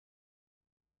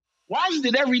Why is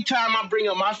it every time I bring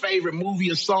up my favorite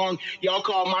movie or song, y'all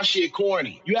call my shit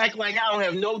corny? You act like I don't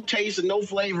have no taste and no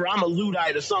flavor. I'm a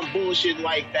Luddite or some bullshit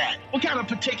like that. What kind of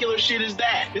particular shit is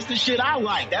that? It's the shit I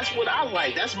like. That's what I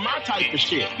like. That's my type of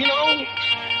shit. You know?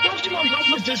 Don't you know,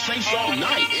 y'all just say something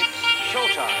nice. It's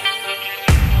showtime.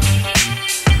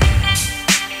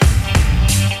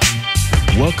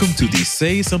 Welcome to the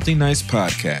Say Something Nice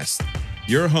podcast,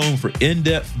 your home for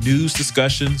in-depth news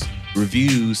discussions,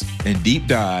 reviews, and deep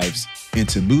dives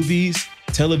into movies,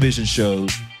 television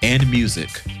shows, and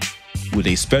music, with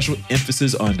a special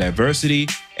emphasis on diversity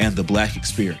and the Black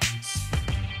experience.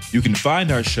 You can find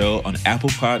our show on Apple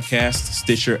Podcasts,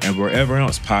 Stitcher, and wherever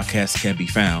else podcasts can be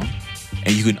found.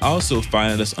 And you can also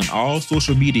find us on all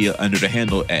social media under the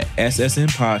handle at SSN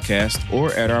Podcast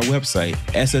or at our website,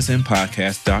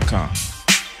 ssnpodcast.com.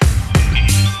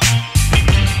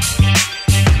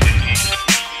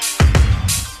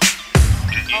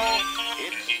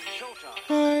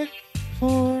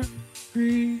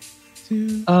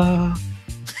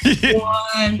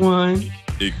 One.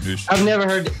 Ignition. I've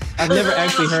never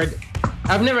actually heard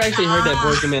that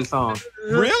Boyz II Men song.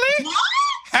 Really?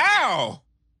 How?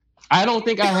 I don't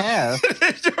think I have.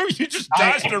 You just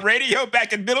dodged the radio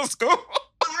back in middle school?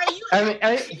 Or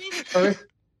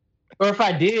if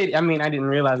I did, I didn't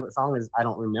realize what song it is. I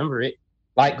don't remember it.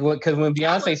 Like, because when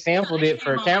Beyonce sampled it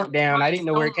for Countdown, I didn't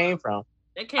know where it came from.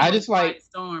 It came on Quiet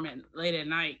Storm late at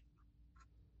night.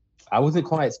 I wasn't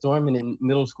Quiet Storming in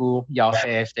middle school, y'all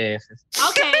fast asses.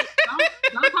 Okay,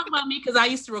 don't talk about me because I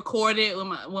used to record it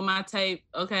with my tape.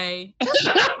 Okay,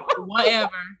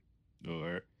 whatever.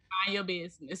 Lord. Mind your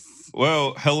business.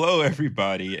 Well, hello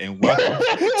everybody, and welcome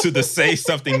to the Say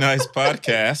Something Nice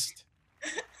podcast,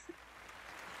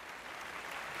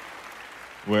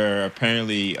 where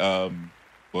apparently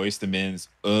Boyz II Men's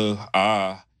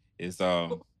is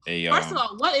First of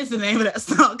all, what is the name of that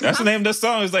song? That's the name of the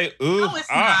song. It's like no, it's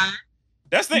not.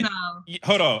 That's the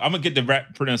Hold on, I'm gonna get the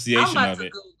rap pronunciation of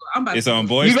it. It's on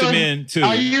Boyz II Men too.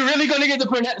 Are you really gonna get the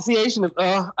pronunciation of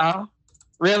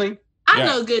Really? I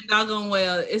know good doggone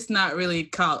well. It's not really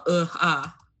called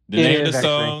The name of the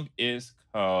song is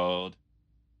called.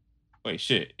 Wait,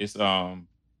 shit. It's Oh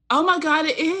my God,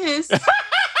 it is. I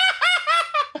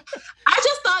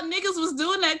just thought niggas was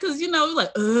doing that because like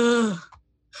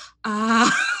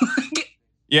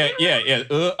Yeah.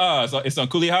 So it's on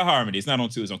Cooley High Harmony. It's not on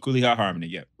 2. It's on Cooley High Harmony.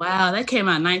 Yeah. Wow, that came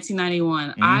out in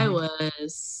 1991. Mm-hmm. I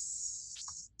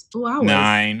was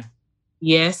 9.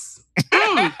 Yes.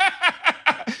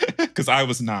 Because I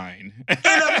was 9.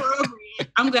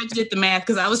 I'm glad you did the math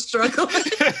because I was struggling. I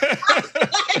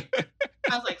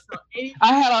was like, so 80.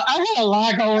 I had a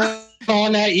lot going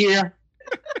on that year.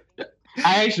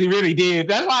 I actually really did.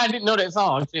 That's why I didn't know that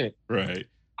song. Shit. Right.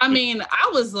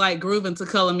 I was like grooving to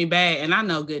Color Me Bad, and I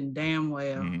know good and damn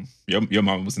well. Your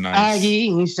mom was nice.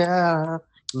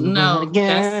 No,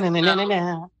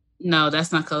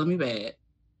 that's not Color Me Bad.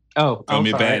 Oh, Color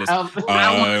Me Bad is I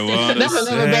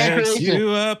wanna set you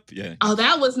up. Yeah. Oh,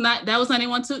 that was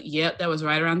 91 too? Yep, that was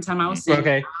right around the time I was singing.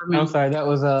 Okay, I'm sorry. That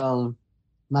was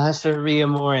My Sharia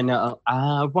Moore and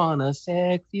I Wanna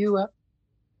Sex You Up.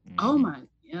 Oh my,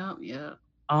 yeah.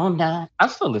 Oh, nah. I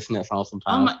still listen to that song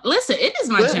sometimes. Listen, it is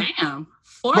my jam.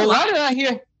 But why did I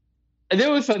hear? There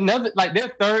was another, like their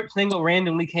third single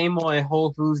randomly came on at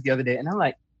Whole Foods the other day, and I'm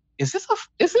like, is this?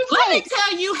 Let me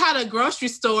tell you how the grocery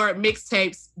store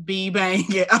mixtapes be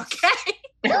banging. Okay,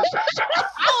 I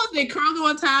was in Kroger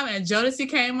one time, and Jodeci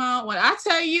came on. When I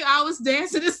tell you, I was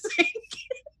dancing and singing.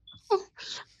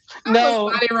 I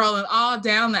was body rolling all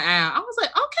down the aisle. I was like,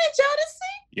 okay, Jodeci.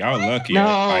 Y'all lucky. No.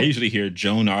 I usually hear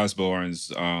Joan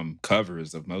Osborne's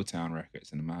covers of Motown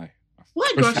records in my.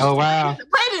 What grocery store? Oh wow!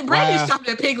 Brandon shopped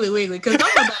at Piggly Wiggly because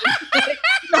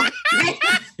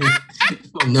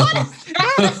no.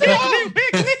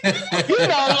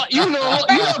 you know,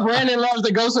 Brandon loves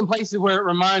to go some places where it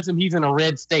reminds him he's in a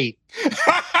red state.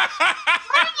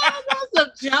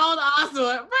 Joan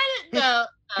Osborne. Brandon, no,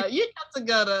 you have to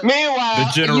go to. Meanwhile,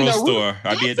 the general store.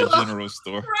 I be at the general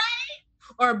store. Right?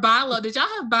 Or Bilo. Did y'all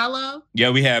have Bilo? Yeah,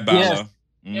 we had Bilo. Yes.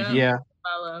 Mm-hmm. Yeah.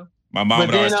 Bilo. My mom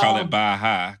would always call it Buy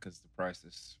High because the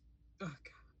prices.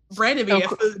 Brandon be at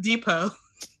Food Depot.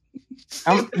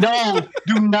 No,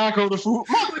 do not go to Food.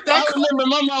 I remember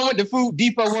my mom went to Food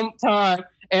Depot one time,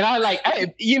 and I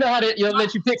you know how they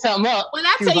let you pick something up. When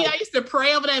I tell you, I used to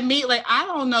pray over that meat. Like, I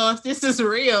don't know if this is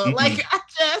real. Mm-hmm. Like,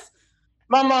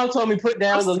 My mom told me put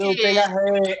down the little thing I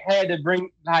had to bring.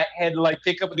 I had to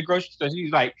pick up at the grocery store. She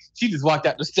was like, she just walked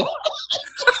out the store.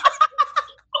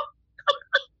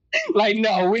 Like,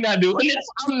 no, we're not doing this.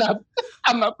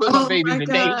 I'm not putting my babies in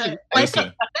danger.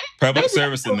 Listen, public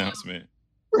service announcement.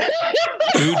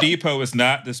 Food Depot is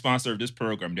not the sponsor of this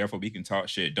program. Therefore, we can talk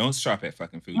shit. Don't shop at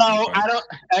fucking Food No, Depot. I don't.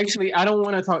 Actually, I don't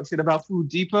want to talk shit about Food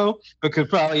Depot because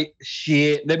probably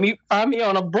shit. Let me find me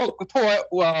on a broke toy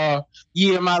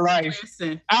year of my life.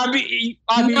 Listen. I'll be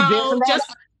No,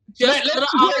 just let's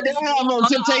they have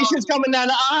Temptations coming down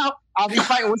the aisle. I'll be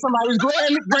fighting with somebody's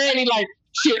granny like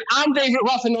shit. I'm David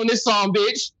Ruffin on this song,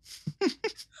 bitch.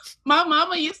 My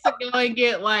mama used to go and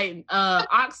get like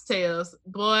oxtails.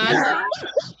 Boy, I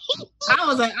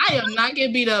was like, I am not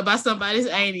getting beat up by somebody's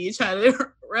auntie trying to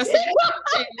wrestle.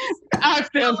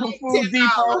 Oxtails from Food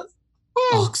Depot.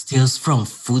 Oxtails from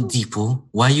Food Depot.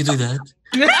 Why you do that?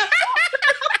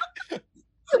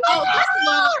 Oh, first of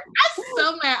all, I'm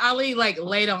so mad Ali like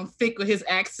laid on thick with his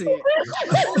accent.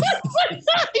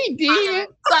 He did.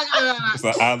 It's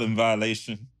an island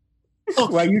violation.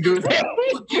 Why you do that?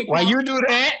 Why you do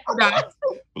that?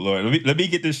 Lord, let me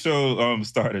get this show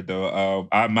started though.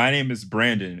 My name is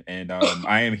Brandon, and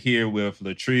I am here with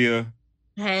Latria,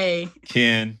 Hey,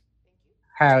 Ken,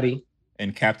 howdy,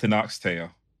 and Captain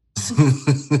Oxtail.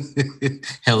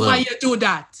 Hello. why you do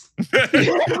that?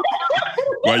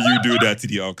 Why you do that to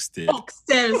the oxtail?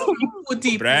 Oxtails from Food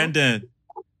Depot. Brandon,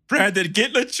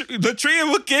 get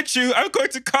Latria will get you. I'm going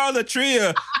to call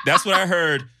Latria. That's what I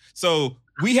heard. So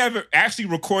we haven't actually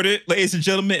recorded, ladies and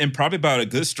gentlemen, in probably about a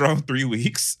good strong 3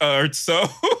 weeks or so.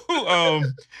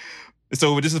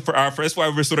 So this is for our first. That's why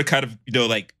we're sort of kind of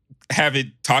like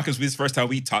having talking. This is the first time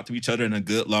we talked to each other in a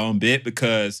good long bit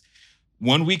because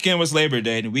one weekend was Labor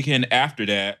Day, and the weekend after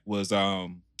that was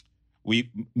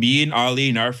me and Ali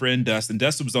and our friend Dustin.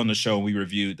 Dustin was on the show and we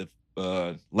reviewed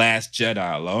the Last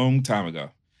Jedi a long time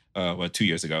ago. 2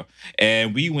 years ago.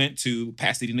 And we went to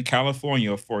Pasadena,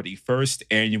 California for the first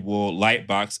annual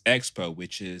Lightbox Expo,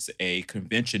 which is a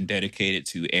convention dedicated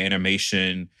to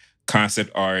animation, concept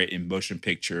art, and motion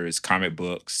pictures, comic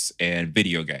books, and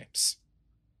video games.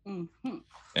 Mm-hmm.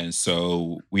 And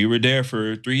so we were there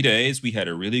for 3 days. We had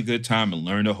a really good time and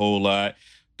learned a whole lot.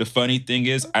 The funny thing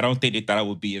is, I don't think they thought it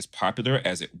would be as popular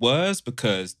as it was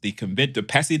because the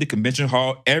Pasadena Convention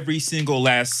Hall, every single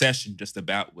last session just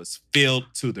about was filled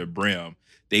to the brim.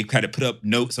 They kind of put up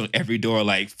notes on every door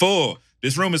like, full,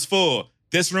 this room is full,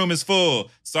 this room is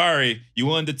full. Sorry, you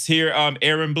wanted to hear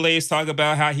Aaron Blaze talk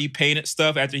about how he painted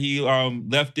stuff after he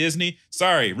left Disney?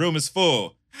 Sorry, room is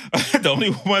full. The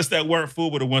only ones that weren't full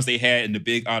were the ones they had in the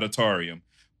big auditorium.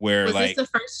 Where Was this the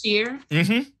first year?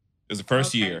 Mm-hmm. It was the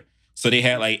first year. So they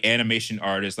had like animation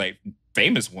artists, like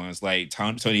famous ones, like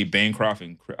Tony Bancroft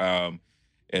and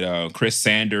Chris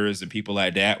Sanders and people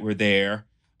like that were there.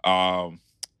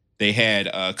 They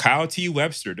had Kyle T.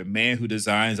 Webster, the man who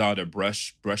designs all the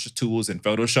brush tools in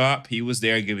Photoshop. He was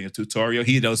there giving a tutorial.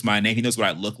 He knows my name. He knows what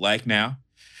I look like now.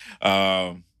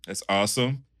 That's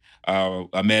awesome.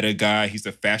 I met a guy. He's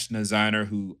a fashion designer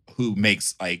who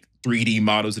makes like 3D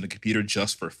models in a computer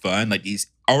just for fun, like these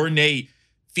ornate,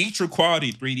 feature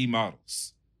quality 3D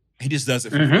models. He just does it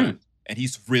for fun. And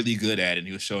he's really good at it. And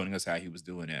he was showing us how he was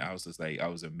doing it. I was just like, I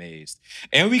was amazed.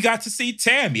 And we got to see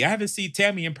Tammy. I haven't seen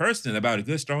Tammy in person in about a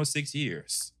good strong 6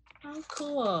 years. Oh,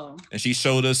 cool. And she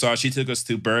showed us, she took us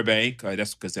to Burbank.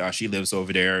 That's because she lives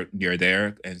over there, near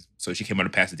there. And so she came out to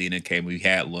Pasadena and came. We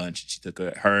had lunch. She took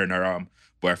her and her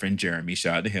boyfriend, Jeremy,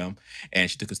 shout out to him. And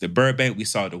she took us to Burbank. We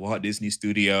saw the Walt Disney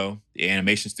Studio, the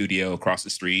animation studio across the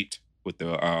street with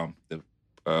the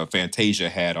Fantasia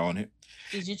hat on it.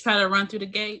 Did you try to run through the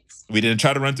gates? We didn't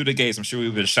try to run through the gates. I'm sure we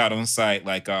would have shot on sight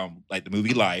like the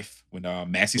movie Life when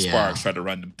Massey Sparks tried to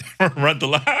run the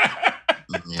line.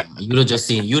 Yeah, you'd have just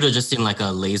seen like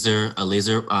a laser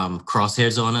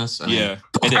crosshairs on us. Yeah.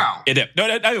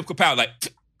 That pow like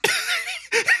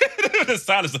the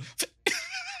silence.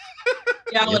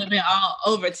 Y'all would have been all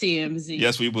over TMZ.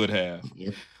 Yes, we would have.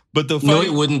 Yep. But No,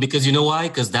 it wouldn't, because you know why?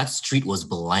 Because that street was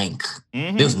blank.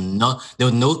 Mm-hmm. There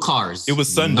were no cars. It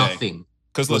was Sunday. Nothing.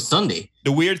 Because it was Sunday.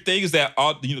 The weird thing is that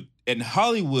in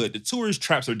Hollywood, the tourist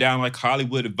traps are down like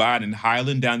Hollywood, Vine, and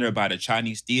Highland down there by the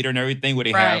Chinese theater and everything, where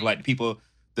they have like people,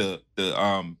 the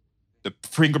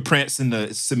fingerprints and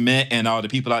the cement and all the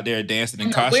people out there dancing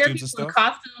in costumes and stuff.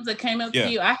 Costumes that came up to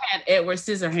you. I had Edward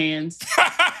Scissorhands.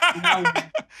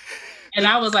 And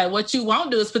I was like, what you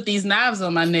won't do is put these knives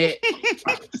on my neck.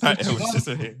 And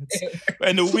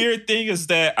the weird thing is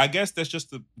that I guess that's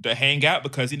just to hang out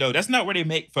because, that's not where they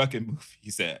make fucking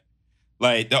movies at.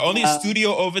 Like, the only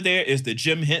studio over there is the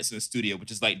Jim Henson studio,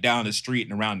 which is like down the street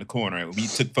and around the corner. And we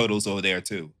took photos over there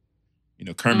too.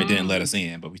 Kermit didn't let us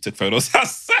in, but we took photos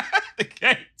outside the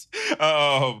gate.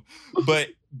 But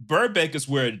Burbank is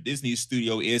where Disney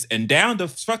studio is. And down the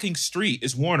fucking street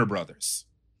is Warner Brothers.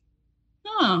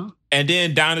 Oh. And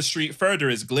then down the street further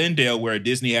is Glendale, where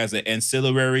Disney has an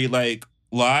ancillary like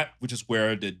lot, which is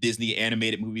where the Disney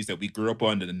animated movies that we grew up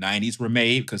on in the 90s were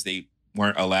made because they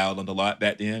weren't allowed on the lot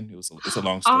back then. It's a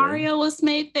long story. Ariel was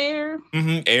made there.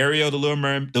 Ariel, the Little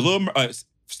Mermaid,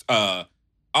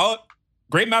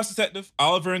 Great Mouse Detective,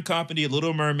 Oliver and Company,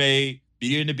 Little Mermaid,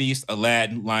 Beauty and the Beast,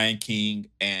 Aladdin, Lion King,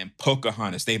 and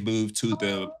Pocahontas. They moved to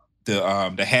the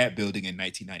Hat Building in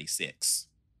 1996.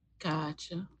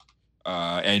 Gotcha.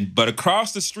 But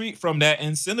across the street from that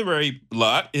ancillary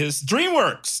lot is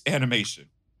DreamWorks Animation.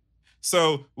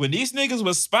 So when these niggas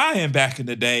was spying back in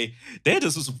the day, they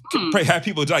just had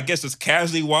people, I guess, just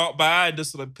casually walk by and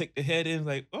just sort of pick their head in,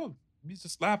 like, oh, let me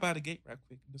just slide by the gate right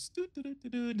quick and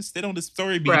just sit on the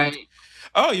story beat. Right.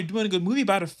 Oh, you're doing a good movie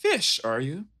about a fish, are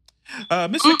you?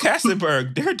 Mr.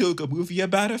 Katzenberg, they're doing a movie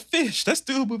about a fish. Let's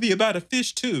do a movie about a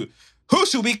fish too. Who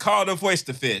should we call to voice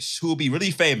the fish? Who will be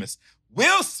really famous?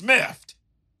 Will Smith.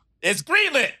 It's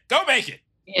greenlit. Go make it.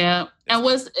 Yeah. And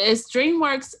is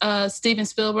DreamWorks Steven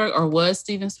Spielberg or was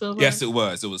Steven Spielberg? Yes, it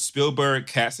was. It was Spielberg,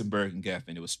 Katzenberg, and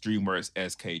Geffen. It was DreamWorks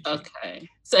SKG. Okay.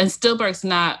 So and Spielberg's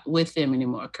not with them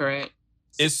anymore, correct?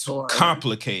 It's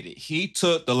complicated. He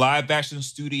took the live action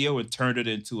studio and turned it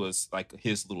into his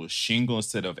little shingle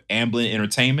instead of Amblin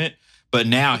Entertainment. But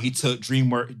now he took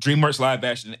DreamWorks live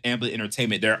action and Amblin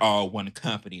Entertainment. They're all one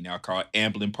company now called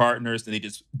Amblin Partners, and they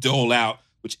just dole out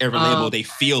whichever label they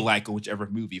feel like on whichever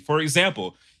movie. For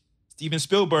example, Steven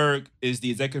Spielberg is the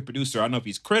executive producer. I don't know if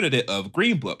he's credited of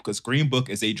Green Book because Green Book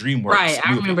is a DreamWorks Right, I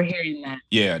movie. remember hearing that.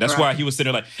 Yeah, that's why he was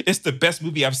sitting there like, it's the best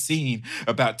movie I've seen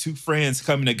about two friends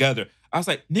coming together. I was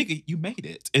like, nigga, you made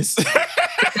it. It's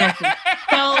Exactly.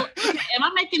 So, am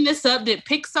I making this up? Did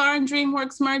Pixar and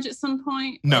DreamWorks merge at some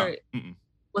point? No. Or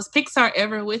was Pixar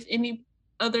ever with any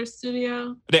other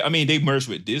studio? They merged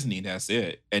with Disney, and that's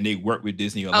it. And they worked with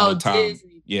Disney a long time.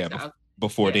 Disney. Yeah,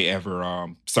 before they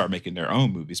ever start making their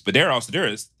own movies. But there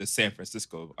is the San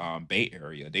Francisco Bay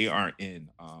Area. They aren't in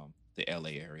the LA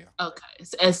area. Okay.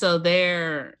 And so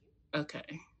they're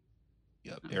okay.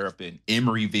 Yep, they're up in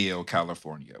Emeryville,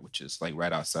 California, which is like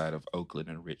right outside of Oakland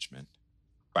and Richmond,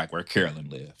 like where Carolyn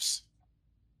lives.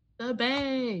 The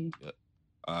Bay. Yep.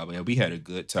 Yeah, we had a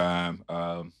good time.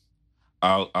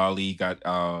 Ali got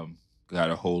a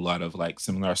whole lot of like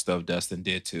similar stuff Dustin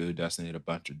did too. Dustin did a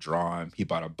bunch of drawing. He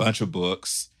bought a bunch of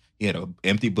books. He had an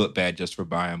empty book bag just for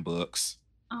buying books.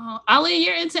 Oh, Ali,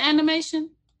 you're into animation?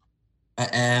 I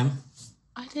am.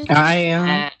 I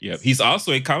am. Yep. He's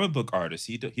also a comic book artist.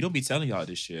 He don't be telling y'all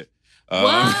this shit.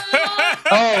 What?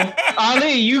 Oh,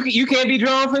 Ali, you can't be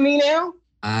drawing for me now?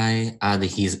 You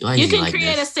can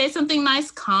create a Say Something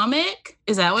Nice comic?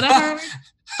 Is that what I heard?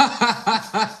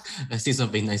 I see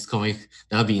something nice comic.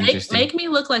 That'll be interesting. Make me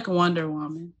look like Wonder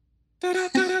Woman. Wonder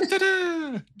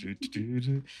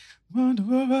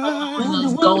Woman.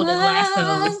 Those golden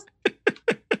lassos.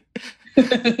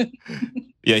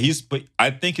 Yeah, but I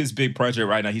think his big project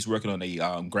right now, he's working on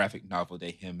a graphic novel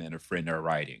that him and a friend are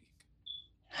writing.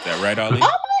 Is that right, Ali? Oh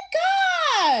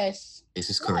my gosh. This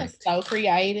is correct. So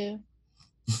creative.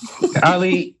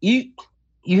 Ali, you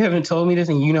haven't told me this,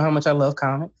 and you know how much I love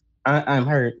comics. I'm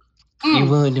hurt. You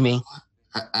ruined me.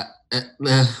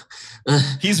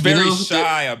 He's very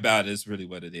shy about it. Is really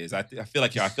what it is. I feel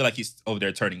like he's over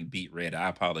there turning beet red. I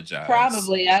apologize.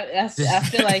 Probably. I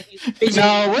feel like he's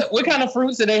No, what kind of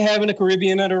fruits do they have in the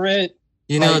Caribbean that are red?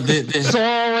 You know, like, the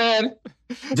soil red.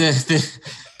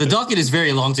 The docket is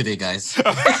very long today, guys.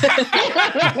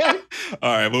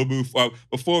 All right, we'll move forward.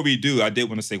 Before we do, I did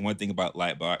want to say one thing about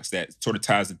Lightbox that sort of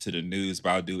ties into the news, but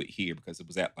I'll do it here because it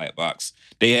was at Lightbox.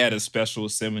 They had a special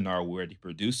seminar where the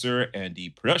producer and the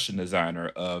production designer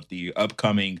of the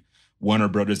upcoming Warner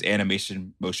Brothers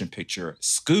animation motion picture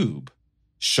Scoob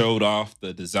showed off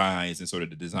the designs and sort of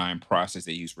the design process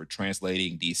they used for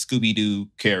translating the Scooby-Doo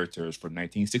characters from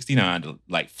 1969 to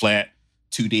like flat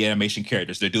 2D animation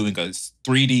characters. They're doing a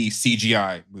 3D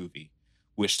CGI movie,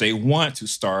 which they want to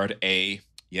start a,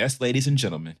 yes, ladies and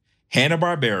gentlemen,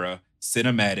 Hanna-Barbera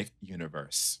cinematic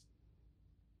universe.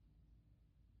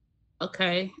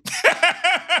 Okay.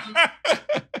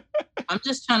 I'm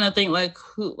just trying to think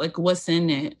what's in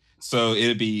it. So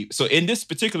in this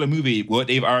particular movie, what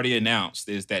they've already announced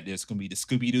is that there's going to be the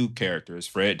Scooby-Doo characters,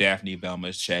 Fred, Daphne,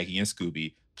 Velma, Shaggy, and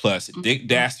Scooby, plus Dick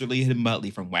Dastardly and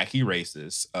Muttley from Wacky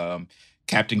Races,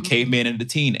 Captain Caveman and the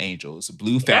Teen Angels,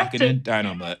 Blue Falcon and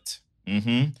Dynomutt.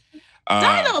 Dynomutt.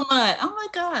 Oh my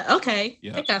God. Okay.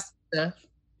 Yeah. I got some stuff.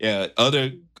 Yeah.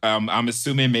 Other I'm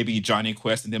assuming maybe Johnny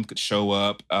Quest and them could show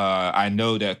up. I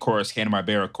know that, of course,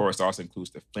 Hanna-Barbera, of course, also includes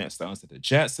the Flintstones and the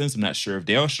Jetsons. I'm not sure if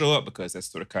they'll show up because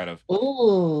that's sort of kind of,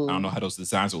 Ooh. I don't know how those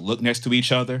designs will look next to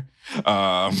each other.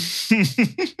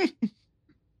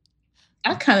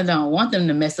 I kind of don't want them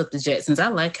to mess up the Jetsons. I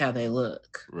like how they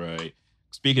look. Right.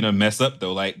 Speaking of mess up,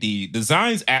 though, like the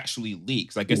designs actually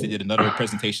leaked. So I guess they did another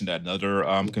presentation at another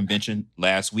convention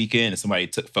last weekend, and somebody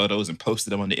took photos and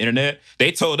posted them on the internet.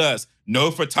 They told us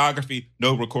no photography,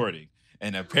 no recording.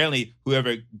 And apparently,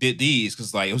 whoever did these,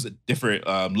 because like it was a different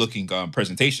looking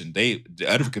presentation. The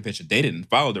other convention, they didn't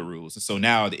follow the rules, and so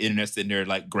now the internet's sitting there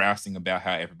like grousing about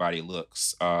how everybody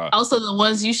looks. Also, the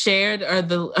ones you shared are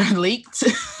leaked.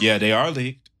 Yeah, they are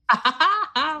leaked.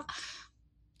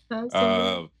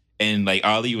 And like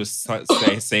Ali was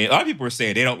saying, a lot of people were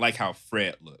saying they don't like how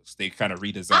Fred looks. They kind of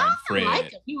redesigned Fred.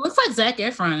 Like him. He looks like Zac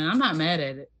Efron, and I'm not mad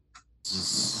at it.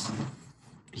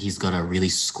 He's got a really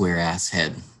square ass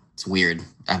head. It's weird.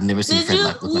 I've never seen Fred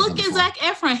look like that before. Zac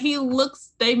Efron.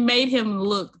 They made him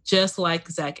look just like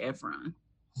Zac Efron.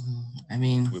 I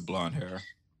mean, with blonde hair.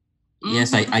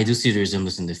 Yes, I do see the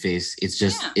resemblance in the face. It's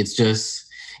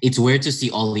weird to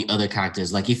see all the other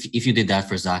characters. Like if you did that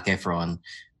for Zac Efron,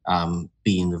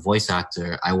 being the voice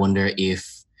actor, I wonder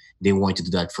if they wanted to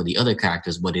do that for the other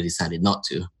characters, but they decided not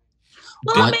to.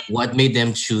 Well, what made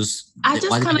them choose? I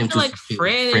just kind of feel like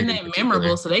Fred isn't that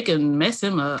memorable, so they can mess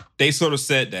him up. They sort of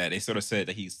said that. They sort of said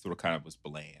that he sort of kind of was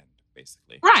bland,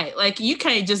 basically. Right. Like, you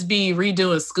can't just be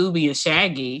redoing Scooby and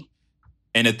Shaggy.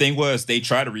 And the thing was, they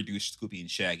tried to redo Scooby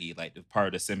and Shaggy. Like, the part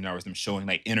of the seminar was them showing,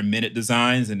 like, intermittent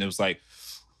designs, and it was like,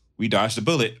 we dodged the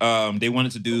bullet. They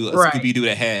wanted to do a Scooby-Doo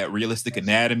that had realistic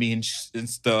anatomy and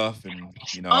stuff, and,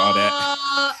 you know, all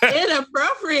that.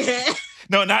 Inappropriate.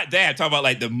 No, not that. I'm talking about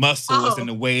like the muscles and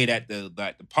the way that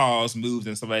the paws moved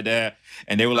and stuff like that.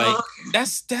 And they were like,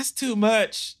 that's too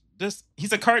much.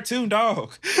 He's a cartoon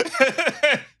dog.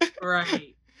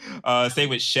 Right. Same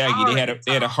with Shaggy.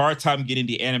 They had a hard time getting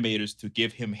the animators to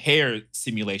give him hair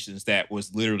simulations that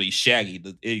was literally Shaggy.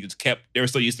 They were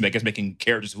so used to making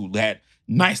characters who had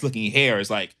nice looking hair. It's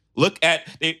like, and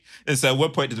so at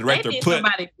one point the director put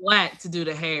somebody black to do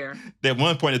the hair. At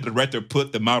one point the director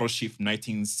put the model sheet from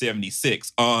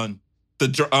 1976 on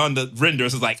the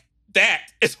renders. It's like, that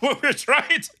is what we're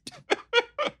trying to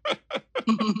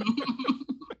do.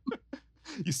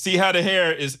 You see how the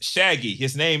hair is Shaggy.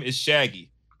 His name is Shaggy.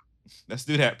 Let's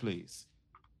do that, please.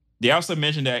 They also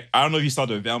mentioned that, I don't know if you saw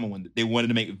the Velma one, they wanted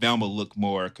to make Velma look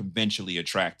more conventionally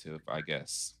attractive, I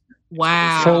guess.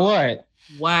 Wow. For what?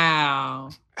 Wow.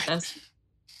 That's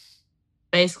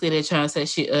basically they're trying to say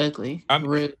she ugly. I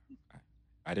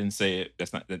didn't say it.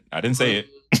 I didn't say it.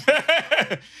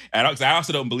 I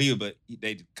also don't believe it, but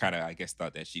they kind of, I guess,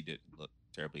 thought that she didn't look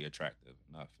terribly attractive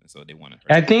enough, and so they wanted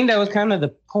her. I think that was kind of the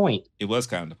point. It was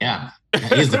kind of the point. Yeah,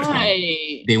 that is the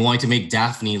point. They wanted to make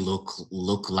Daphne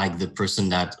look like the person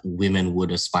that women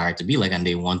would aspire to be like, and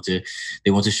they want to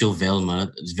show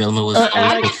Velma. Velma was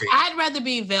always portrayed. I'd rather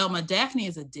be Velma. Daphne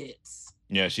is a ditz.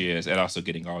 Yeah, she is, and also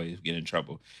always getting in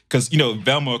trouble because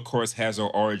Velma, of course, has her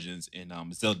origins in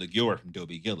Zelda Gilroy from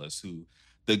Dobie Gillis, who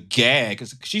the gag,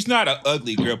 because she's not an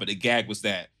ugly girl, but the gag was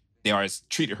that they always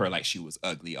treated her like she was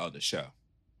ugly on the show.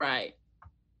 Right.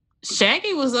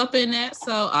 Shaggy was up in that,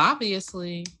 so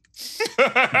obviously he's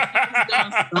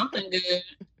doing something good.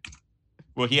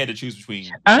 Well, he had to choose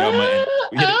between Velma and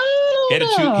he had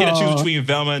to choose between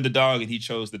Velma and the dog, and he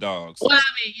chose the dog. So. Well, I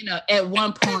mean, at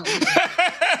one point,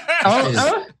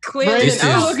 clearly,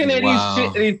 I'm looking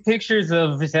at these pictures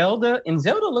of Zelda, and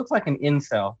Zelda looks like an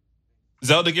incel.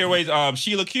 Zelda Gilroy's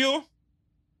Sheila Q.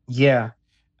 Yeah.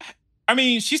 I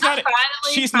mean, she's not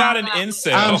an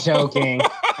incel.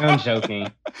 I'm joking.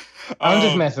 I'm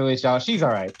just messing with y'all. She's all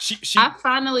right. I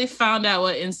finally found out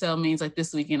what incel means like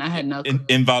this weekend. I had no clue.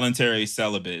 Involuntary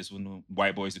celibate is when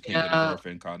white boys who can't get a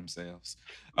girlfriend call themselves.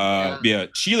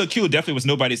 Sheila Q definitely was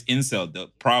nobody's incel. The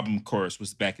problem, of course,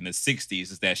 was back in the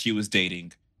 60s is that she was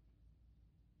dating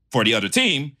for the other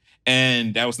team.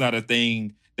 And that was not a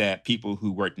thing that people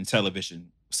who worked in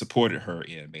television supported her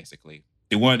in, basically.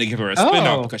 They wanted to give her a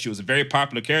spinoff because she was a very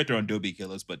popular character on Dobie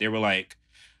Gillis, but they were like,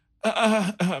 we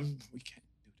can't do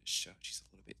this show. She's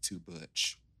a little bit too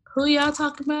butch. Who y'all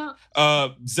talking about?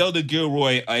 Zelda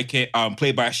Gilroy,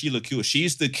 played by Sheila Q.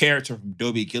 She's the character from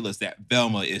Dobie Gillis that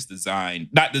Velma is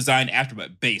not designed after,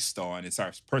 but based on. It's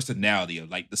our personality of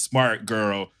like the smart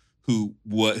girl who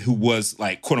was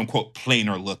like quote unquote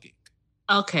plainer looking.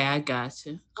 Okay, I got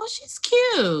you. Oh, she's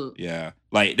cute. Yeah.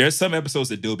 Like, there's some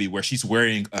episodes of Dobie where she's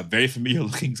wearing a very familiar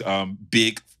looking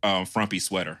big frumpy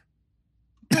sweater.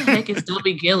 What the heck is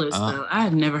Dobie Gillis though? I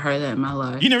have never heard that in my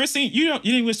life. You never seen? You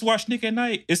didn't used to watch Nick at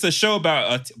Night? It's a show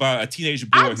about a teenage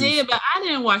boy. I did, but I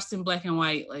didn't watch them black and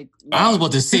white. Like I was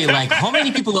about to say, like, how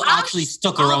many people actually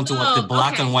stuck around to watch the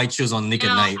black and white shows on Nick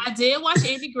at Night? I did watch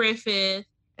Andy Griffith,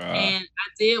 and I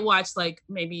did watch like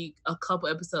maybe a couple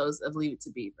episodes of Leave It to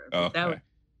Beaver. Okay.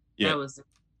 That was.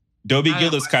 Dobie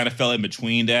Gillis kind of fell in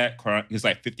between that. He's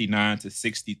like 59 to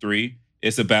 63.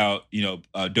 It's about,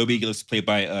 Dobie Gillis played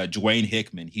by Dwayne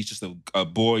Hickman. He's just a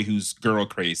boy who's girl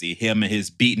crazy. Him and his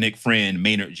beatnik friend,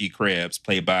 Maynard G. Krebs,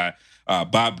 played by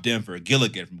Bob Denver,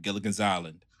 Gilligan from Gilligan's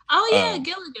Island. Oh, yeah,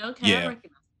 Gilligan. Okay, I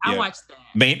recognize. I watched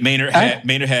that. Maynard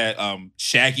had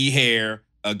shaggy hair,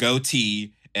 a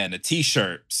goatee, and a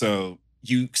T-shirt. So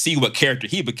you see what character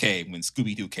he became when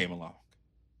Scooby-Doo came along.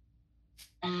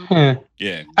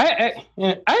 Yeah. I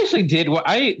actually did.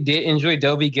 I did enjoy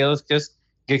Dobie Gillis just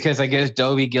because I guess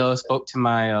Dobie Gillis spoke to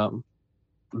my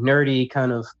nerdy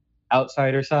kind of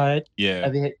outsider side. Yeah.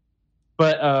 Of it.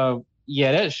 But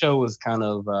that show was kind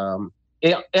of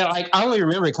like I only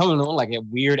remember it coming on like at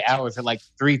weird hours at like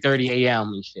 3:30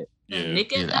 a.m. and shit. Yeah.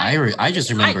 I just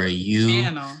remember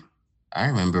I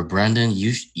remember Brandon,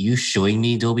 you showing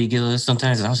me Dobie Gillis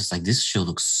sometimes, and I was just like, this show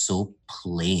looks so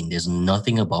plain. There's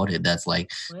nothing about it that's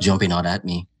like jumping out at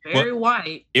me. Very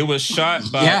white. It was shot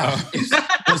by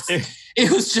it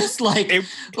was just like very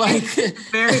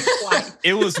white.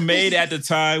 It was made at the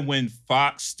time when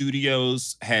Fox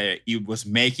Studios was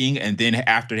making, and then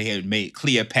after they had made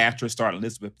Cleopatra starring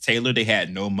Elizabeth Taylor, they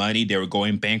had no money. They were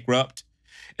going bankrupt,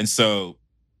 and so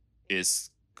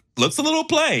looks a little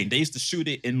plain. They used to shoot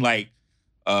it in like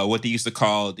what they used to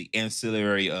call the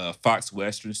ancillary Fox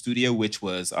Western studio, which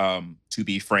was, to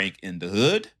be frank, in the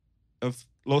hood of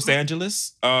Los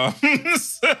Angeles.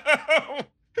 It's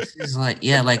like,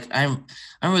 I'm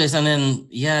really, and then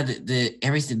the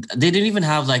everything they didn't even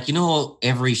have like, how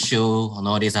every show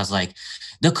nowadays has like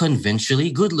the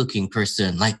conventionally good looking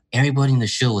person. Like everybody in the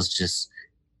show was just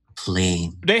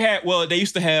plain. They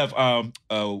used to have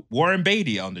Warren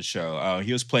Beatty on the show.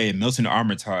 He was playing Milton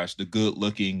Armitage, the good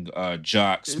looking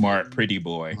jock, smart, pretty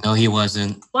boy. No, he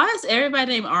wasn't. Why is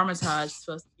everybody named Armitage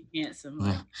supposed to be handsome?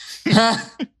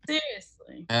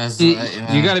 Seriously.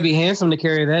 You got to be handsome to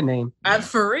carry that name.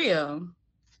 For real.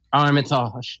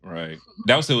 Armitage. Right.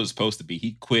 That was what it was supposed to be.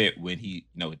 He quit when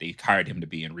they hired him to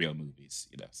be in real movies,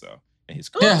 so. And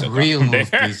his real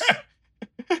movies.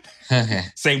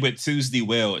 Same with Tuesday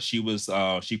Weld. She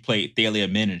played Thalia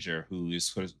Manager, who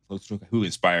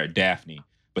inspired Daphne,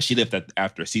 but she left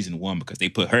after season 1 because they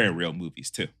put her in real movies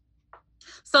too.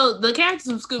 So the characters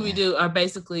from Scooby-Doo are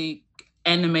basically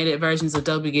animated versions of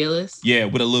Dobie Gillis. Yeah,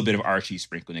 with a little bit of Archie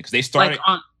sprinkled in because they started.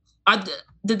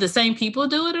 Did the same people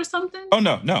do it or something? Oh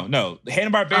no!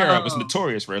 Hanna-Barbera was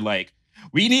notorious for like,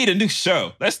 we need a new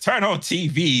show. Let's turn on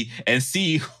TV and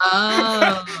see.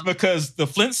 Because the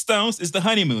Flintstones is the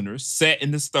Honeymooners set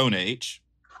in the Stone Age.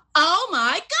 Oh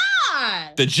my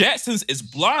God. The Jetsons is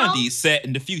Blondie set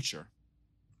in the future.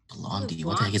 Blondie?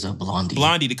 What the heck is a Blondie?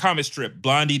 Blondie, the comic strip.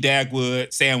 Blondie,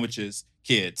 Dagwood, sandwiches,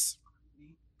 kids.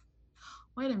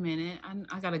 Wait a minute.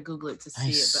 I gotta Google it to see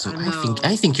it. But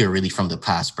I think you're really from the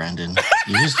past, Brandon.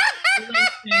 You're just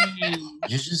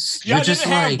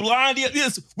have Blondie.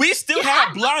 Yes, we still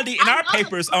have Blondie in our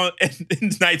papers in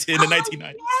the 1990s.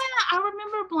 Yeah, I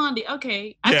remember Blondie.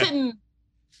 Okay, I couldn't.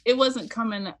 It wasn't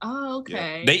coming. Oh,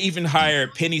 okay. Yeah. They even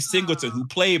hired Penny Singleton, who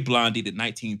played Blondie in the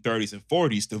 1930s and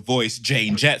 40s, to voice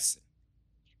Jane Jetson.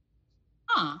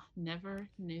 Never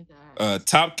knew that.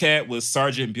 Top Cat was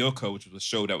Sergeant Bilko, which was a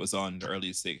show that was on in the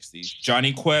early 60s.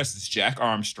 Johnny Quest is Jack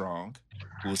Armstrong,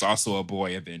 who was also a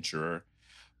boy adventurer.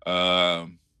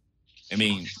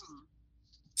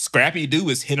 Scrappy Doo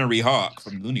is Henry Hawk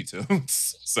from Looney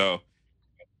Tunes. So,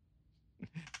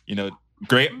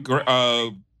 great,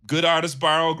 good artist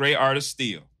borrow, great artist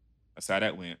steal. That's how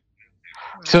that went.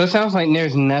 So it sounds like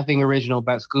there's nothing original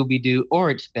about Scooby-Doo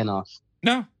or its spinoffs.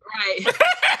 No. Right.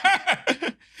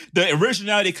 The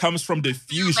originality comes from the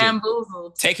fusion.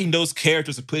 Bamboozled. Taking those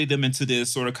characters and putting them into this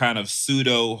sort of kind of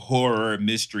pseudo horror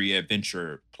mystery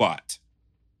adventure plot.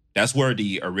 That's where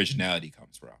the originality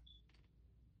comes from.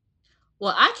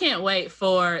 Well, I can't wait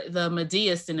for the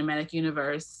Medea cinematic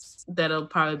universe that'll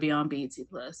probably be on BET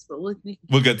Plus. But we'll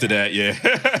get to that,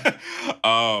 yeah.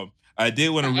 I did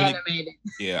want to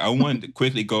I wanted to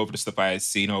quickly go over the stuff I had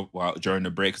seen during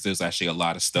the break because there's actually a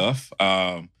lot of stuff.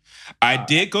 I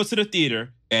did go to the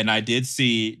theater and I did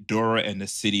see Dora and the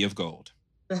City of Gold.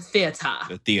 The theater.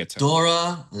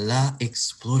 Dora la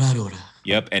Exploradora.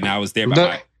 Yep, and I was there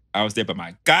by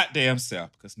my goddamn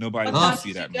self because nobody wanted to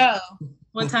see that movie.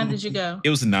 What time did you go? It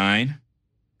was 9.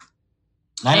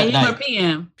 9 AM or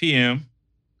PM? PM.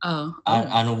 On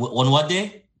what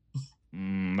day?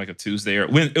 Like a Tuesday or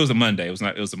when? It was a Monday. It was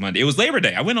not. It was a Monday. It was Labor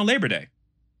Day. I went on Labor Day.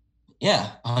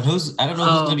 Yeah. I don't know who's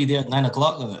gonna be there at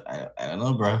 9:00. I don't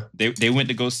know, bro. They went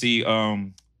to go see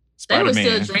Spider-Man. They were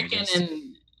still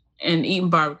drinking and eating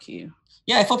barbecue.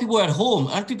 Yeah, I thought people were at home.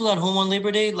 Aren't people at home on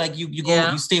Labor Day? Like you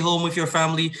go, you stay home with your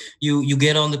family. You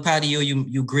get on the patio.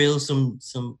 You grill some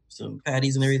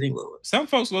patties and everything. Some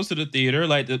folks go to the theater.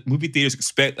 Like the movie theaters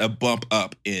expect a bump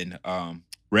up in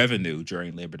revenue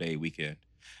during Labor Day weekend.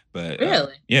 But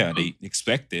really, they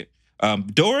expect it.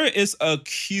 Dora is a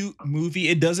cute movie.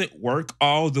 It doesn't work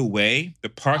all the way. The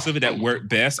parts of it that work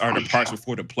best are the parts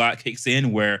before the plot kicks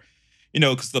in, where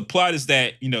because the plot is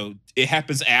that it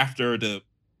happens after the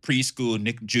preschool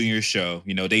Nick Jr. show.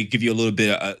 They give you a little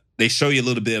bit of, they show you a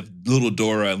little bit of little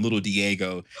Dora and little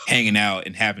Diego hanging out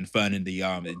and having fun in the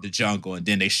jungle, and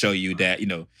then they show you that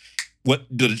what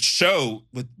the show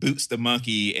with Boots the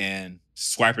monkey and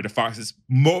Swiper the fox is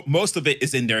most of it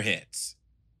is in their heads.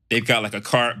 They've got like a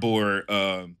cardboard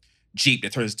Jeep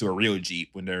that turns into a real Jeep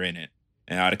when they're in it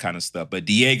and all that kind of stuff. But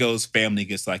Diego's family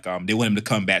gets like they want him to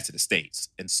come back to the States,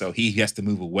 and so he has to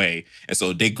move away, and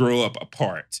so they grow up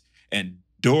apart. And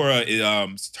Dora,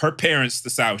 her parents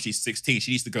decide when she's 16,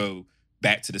 she needs to go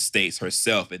back to the States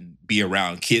herself and be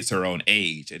around kids her own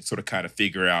age and sort of kind of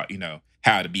figure out,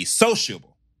 how to be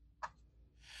sociable.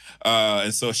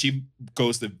 And so she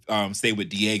goes to stay with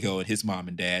Diego and his mom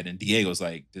and dad. And Diego's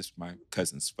like, my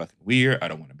cousin's fucking weird. I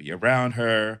don't want to be around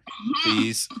her.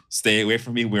 Please stay away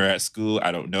from me. We're at school.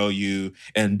 I don't know you.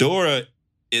 And Dora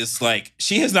is like,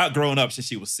 she has not grown up since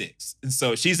she was 6. And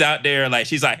so she's out there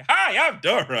she's like, hi, I'm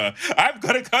Dora. I'm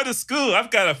going to go to school.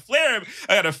 I've got a flare.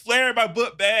 I got a flare in my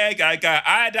book bag. I got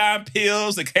iodine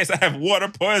pills in case I have water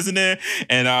poisoning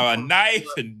and a knife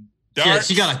and darts. Yeah,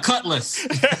 she got a cutlass.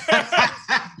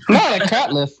 Not a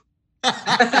cutlass.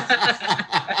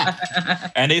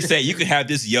 And they say, you can have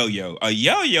this yo-yo. A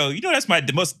yo-yo? That's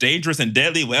the most dangerous and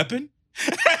deadly weapon?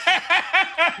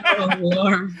 Oh,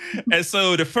 Lord. And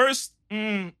so the first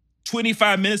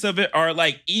 25 minutes of it are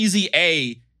like easy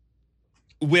A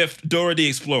with Dora the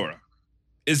Explorer.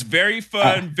 It's very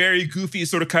fun, very goofy,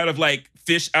 sort of kind of like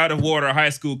fish out of water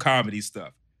high school comedy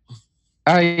stuff.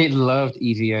 I loved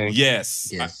Easy A.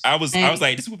 Yes. I was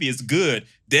like, this movie is good.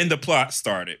 Then the plot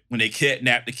started when they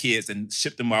kidnapped the kids and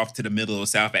shipped them off to the middle of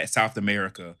South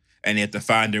America, and they have to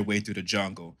find their way through the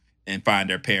jungle and find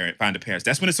the parents.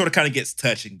 That's when it sort of kind of gets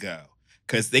touch and go.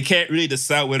 Because they can't really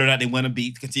decide whether or not they want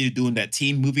to continue doing that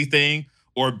teen movie thing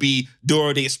or be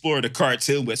Dora the Explorer, the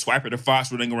cartoon with Swiper the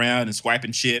Fox running around and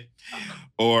swiping shit,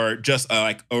 or just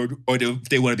or if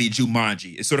they want to be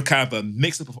Jumanji. It's sort of kind of a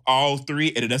mix-up of all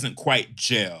three, and it doesn't quite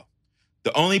gel.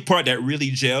 The only part that really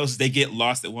gels is they get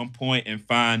lost at one point and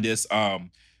find this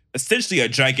essentially a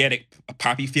gigantic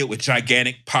poppy field with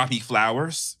gigantic poppy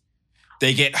flowers.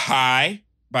 They get high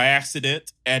by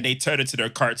accident, and they turn into their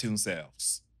cartoon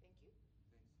selves.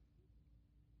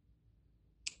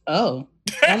 Oh,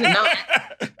 I didn't know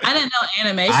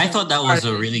animation. I thought that was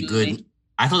a really good.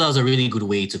 I thought that was a really good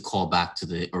way to call back to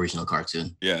the original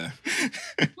cartoon. Yeah.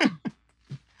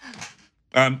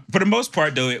 For the most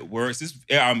part, though, it works.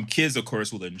 Kids, of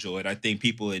course, will enjoy it. I think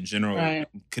people in general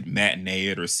could matinee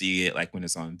it or see it, like when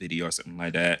it's on video or something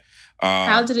like that.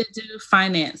 How did it do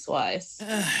finance-wise?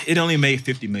 It only made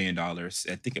 $50 million. I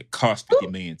think it cost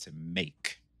 $50 million to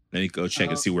make. Let me go check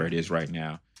and see where it is right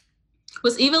now.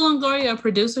 Was Eva Longoria a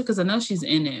producer? Because I know she's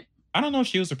in it. I don't know if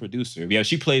she was a producer. Yeah,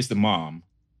 she plays the mom.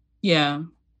 Yeah.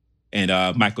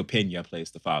 And Michael Pena plays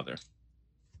the father.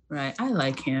 Right. I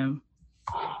like him.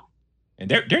 And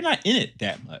they're not in it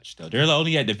that much, though. They're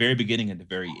only at the very beginning and the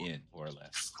very end, more or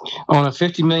less. On a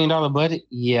 $50 million budget?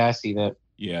 Yeah, I see that.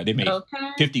 Yeah, they made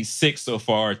 56 so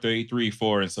far, 33,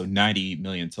 4, and so 90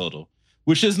 million total.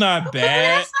 Which is not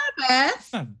bad. That's not bad.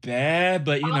 It's not bad,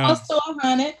 but almost to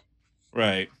 100.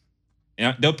 Right.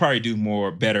 And they'll probably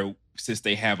do better since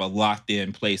they have a locked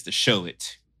in place to show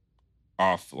it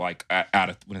off, like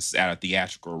when it's out of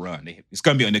theatrical run. It's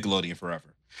gonna be on Nickelodeon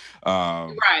forever.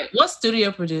 Right. What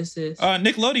studio produces?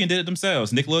 Nickelodeon did it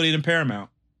themselves. Nickelodeon and Paramount.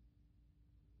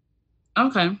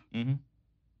 Okay. Mm-hmm.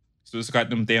 So it's got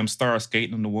them damn stars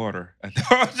skating in the water.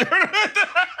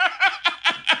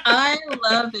 I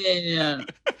love it.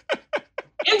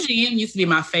 MGM used to be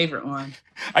my favorite one.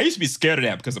 I used to be scared of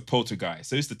that because of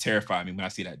Poltergeist. So it used to terrify me when I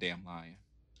see that damn lion.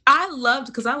 I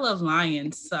loved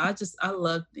lions. So I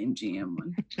loved the MGM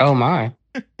one. Oh my.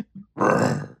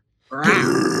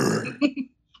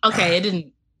 Okay, it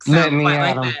didn't sound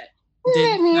quite like that.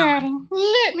 Let me at him.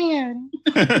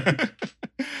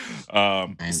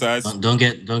 Besides, don't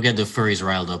get the furries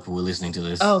riled up who are listening to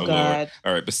this. Oh God! Lord.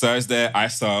 All right. Besides that, I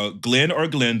saw Glenn or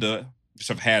Glenda, which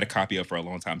I've had a copy of for a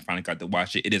long time. Finally got to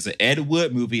watch it. It is an Ed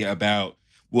Wood movie about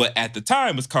what at the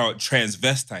time was called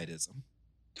transvestitism.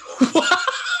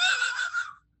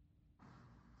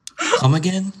 Come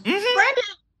again? Mm-hmm. Brandon,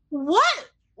 what?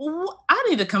 I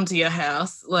need to come to your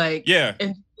house,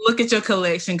 and look at your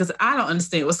collection because I don't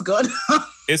understand what's going on.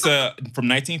 It's from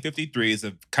 1953. It's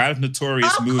a kind of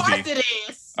notorious movie. Of course it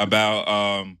is.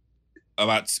 About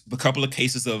a couple of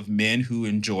cases of men who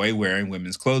enjoy wearing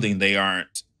women's clothing. They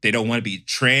don't want to be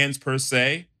trans per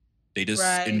se. They just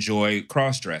enjoy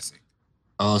cross-dressing.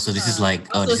 Oh, so this is like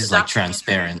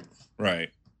transparent. Right.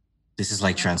 This is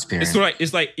like transparent.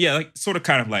 It's like sort of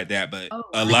kind of like that, but a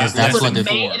lot. That's what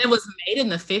it was made in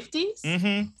the 50s.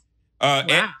 Mm-hmm.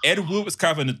 Wow. Ed Wood was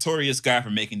kind of a notorious guy for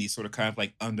making these sort of kind of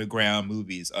like underground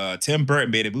movies. Tim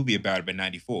Burton made a movie about it in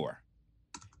 '94,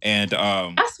 and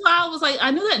that's why I was like,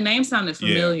 I knew that name sounded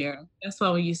familiar. Yeah. That's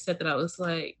why when you said that, I was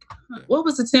like, what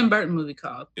was the Tim Burton movie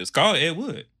called? It was called Ed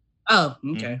Wood. Oh,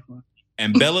 okay. Mm-hmm.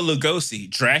 And Bela Lugosi,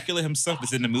 Dracula himself,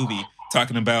 is in the movie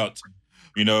talking about,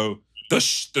 the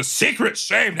secret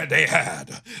shame that they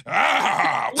had.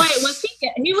 Ah! Wait, was he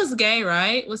gay? He was gay,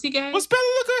 right? Was he gay? Was Bela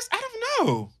Lugosi? I don't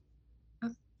know.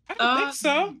 I don't think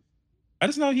so. I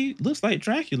just know he looks like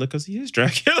Dracula because he is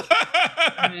Dracula.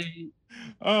 Right.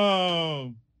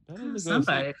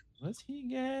 Somebody. Was he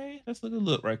gay? Let's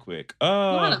look right quick. A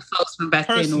lot of folks from back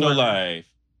Personal then. Life.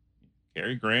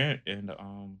 Cary Grant and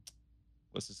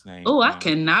what's his name? Oh, I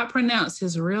cannot pronounce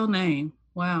his real name.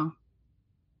 Wow.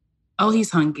 Oh,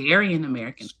 he's Hungarian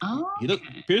American. Oh, he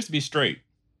appears to be straight.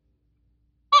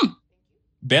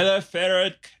 Bella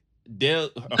Ferret Del.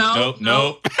 No.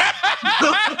 No.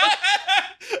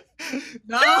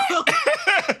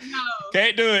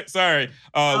 Can't do it. Sorry.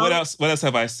 What else? What else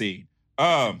have I seen?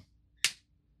 I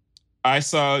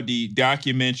saw the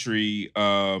documentary,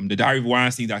 the Diary of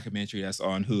Weinstein documentary that's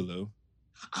on Hulu.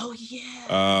 Oh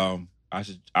yeah.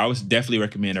 I would definitely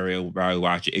recommend everybody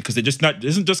watch it because it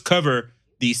doesn't just cover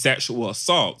the sexual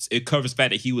assaults. It covers the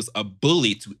fact that he was a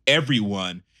bully to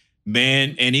everyone,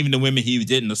 man, and even the women he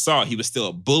didn't assault, he was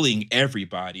still bullying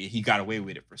everybody, and he got away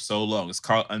with it for so long. It's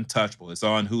called Untouchable. It's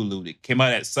on Hulu. It came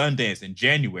out at Sundance in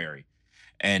January,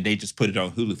 and they just put it on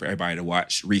Hulu for everybody to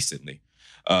watch recently.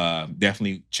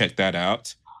 Definitely check that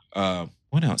out.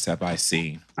 What else have I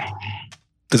seen?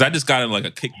 Because I just got in like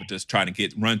a kick with just trying to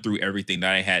run through everything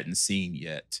that I hadn't seen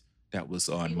yet. That was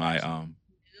on my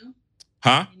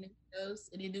Huh?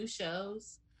 Any new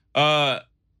shows? I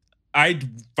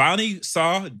finally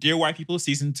saw Dear White People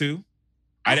season 2.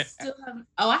 I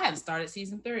hadn't started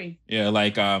season 3. Yeah,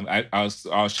 like I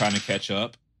was trying to catch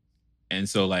up, and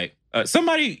so like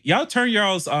somebody, y'all turn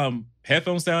y'all's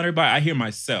headphones down. Everybody, I hear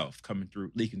myself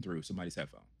leaking through somebody's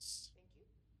headphones.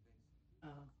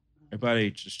 Everybody,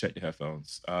 just check the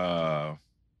headphones.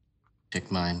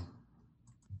 Check mine.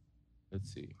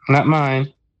 Let's see. Not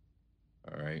mine.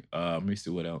 All right. Let me see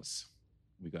what else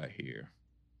we got here.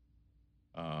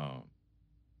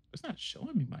 It's not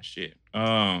showing me my shit.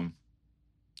 But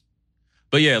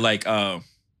yeah, like I'm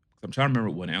trying to remember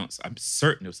what else. I'm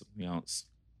certain there was something else.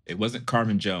 It wasn't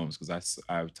Carmen Jones because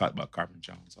I talked about Carmen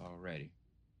Jones already.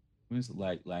 When was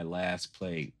like last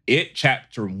play? It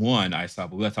Chapter 1 I saw,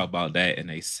 but we'll talk about that in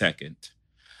a second.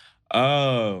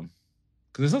 Because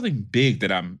there's something big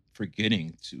that I'm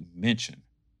forgetting to mention.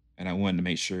 And I wanted to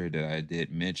make sure that I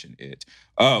did mention it.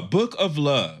 Book of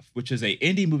Love, which is an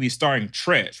indie movie starring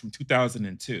Tretch from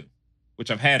 2002,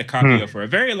 which I've had a copy of for a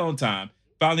very long time.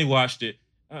 Finally watched it.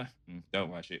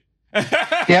 Don't watch it.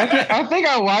 Yeah, I think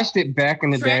I watched it back in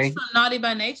the day. From Naughty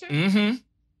by Nature? Mm-hmm.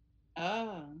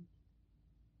 Oh.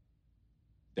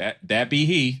 That be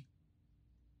he.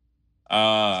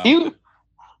 Okay,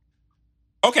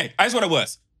 that's what it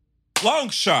was. Long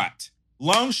Shot.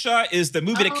 Long Shot is the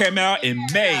movie that came out in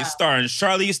May, starring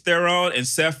Charlize Theron and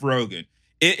Seth Rogen.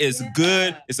 It is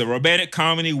good. It's a romantic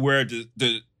comedy where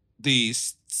the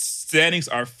settings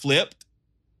are flipped,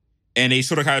 and they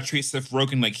sort of kind of treat Seth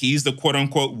Rogen like he's the quote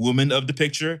unquote woman of the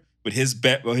picture, with his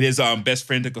best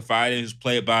friend to confide in, who's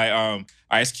played by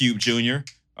Ice Cube Jr.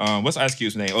 What's Ice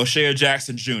Cube's name? O'Shea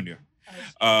Jackson Jr.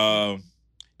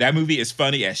 That movie is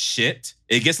funny as shit.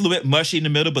 It gets a little bit mushy in the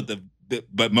middle, but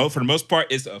for the most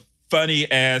part, it's a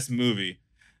funny ass movie.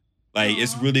 Like,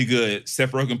 it's really good.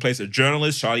 Seth Rogen plays a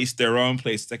journalist. Charlize Theron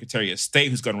plays Secretary of State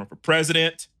who's going to run for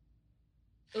president.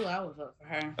 Ooh, I would vote for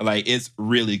her. Like, it's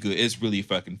really good. It's really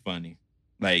fucking funny.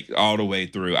 Like, all the way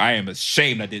through. I am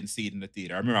ashamed I didn't see it in the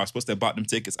theater. I remember I was supposed to have bought them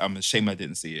tickets. I'm ashamed I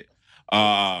didn't see it.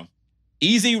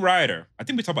 Easy Rider. I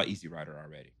think we talked about Easy Rider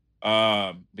already.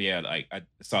 But yeah, like I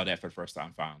saw that for the first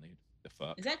time finally. The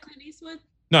fuck. Is that Clint Eastwood?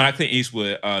 No, not Clint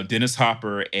Eastwood. Dennis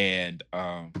Hopper and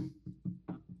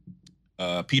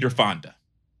Peter Fonda.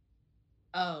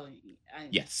 Oh,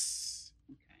 yes.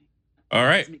 Okay. All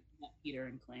right. Peter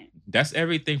and Clint. That's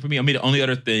everything for me. I mean, the only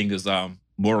other thing is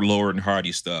more Laurel and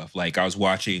Hardy stuff. Like I was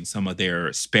watching some of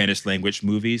their Spanish language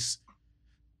movies.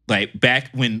 Like back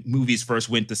when movies first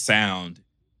went to sound,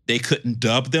 they couldn't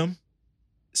dub them.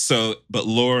 So, but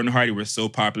Laurel and Hardy were so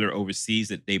popular overseas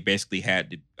that they basically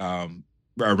had to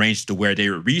arrange to where they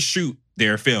would reshoot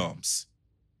their films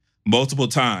multiple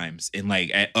times in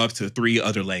like up to 3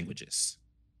 other languages.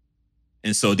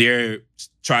 And so they're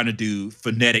trying to do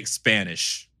phonetic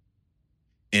Spanish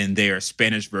in their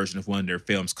Spanish version of one of their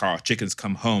films called Chickens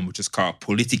Come Home, which is called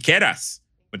Politiqueras,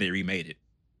 when they remade it.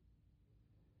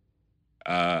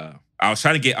 I was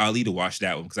trying to get Ali to watch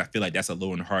that one because I feel like that's a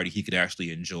Laurel and Hardy he could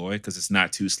actually enjoy because it's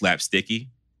not too slapsticky.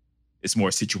 It's more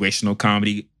situational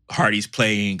comedy. Hardy's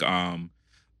playing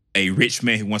a rich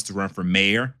man who wants to run for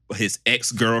mayor, but his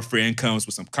ex-girlfriend comes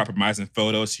with some compromising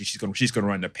photos. She's gonna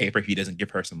run the paper if he doesn't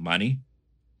give her some money.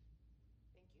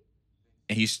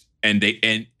 And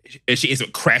she ends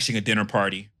up crashing a dinner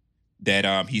party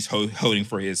that he's holding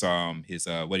for his what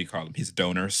do you call them? His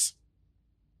donors.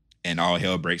 And all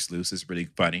hell breaks loose. It's really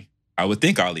funny. I would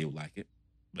think Ali would like it,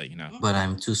 but you know. But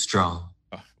I'm too strong.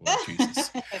 Oh, well, Jesus.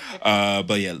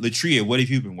 But yeah, Latria, what have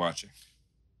you been watching?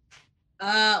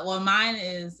 Well, mine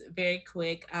is very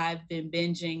quick. I've been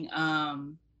binging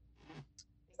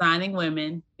Designing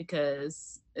Women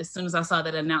because as soon as I saw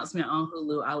that announcement on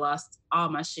Hulu, I lost all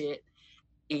my shit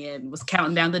and was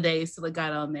counting down the days till it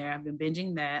got on there. I've been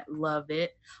binging that. Love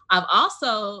it. I've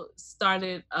also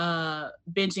started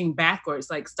binging backwards,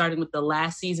 like starting with the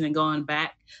last season and going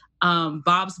back.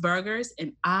 Bob's Burgers,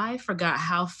 and I forgot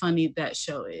how funny that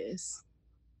show is.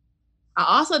 I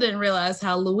also didn't realize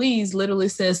how Louise literally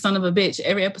says son of a bitch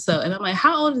every episode. And I'm like,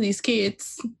 how old are these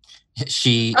kids?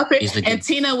 She is the and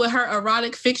Tina with her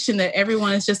erotic fiction that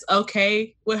everyone is just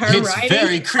okay with her it's writing.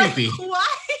 Very creepy. Like, why?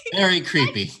 Very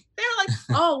creepy. They're like,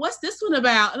 oh, what's this one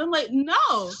about? And I'm like,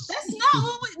 no, that's not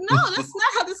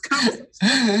how this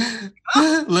conversation.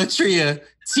 Latria,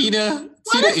 Tina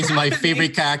is my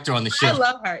favorite character on the show. I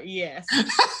love her, yes.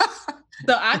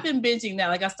 So I've been binging that.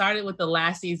 Like I started with the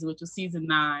last season, which was season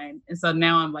 9. And so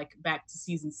now I'm like back to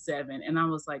season 7. And I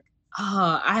was like,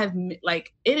 oh, I have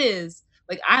like, it is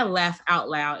like, I laugh out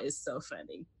loud. It's so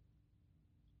funny.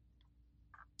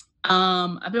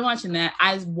 I've been watching that.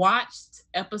 I watched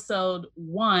episode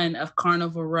 1 of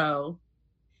Carnival Row.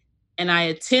 And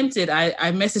I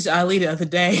messaged Ali the other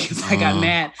day because I got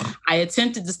mad. I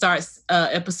attempted to start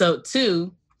episode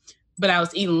 2, but I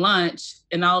was eating lunch,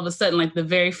 and all of a sudden, like the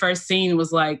very first scene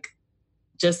was like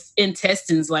just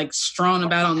intestines like strewn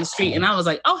about on the street, and I was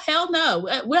like, "Oh hell no!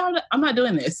 I'm not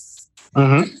doing this."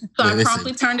 Mm-hmm. So I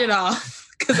promptly turned it off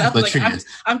because I was like,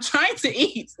 "I'm trying to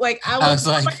eat." Like I was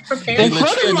like, prepared. In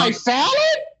front of my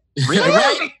salad? Really?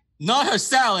 Right? Not her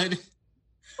salad.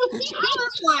 I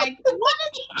was like, "What?"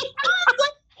 I'm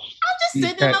just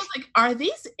sitting there, and I was like, "Are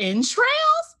these entrails?"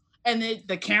 And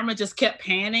the camera just kept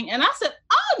panning. And I said,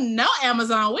 oh, no,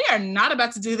 Amazon, we are not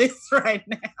about to do this right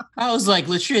now. I was like,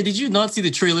 Latria, did you not see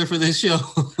the trailer for this show?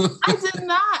 I did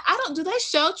not. Do they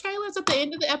show trailers at the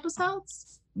end of the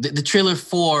episodes? The trailer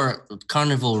for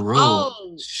Carnival Row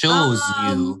shows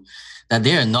you that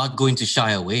they are not going to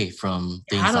shy away from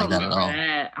things like that at all.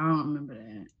 I don't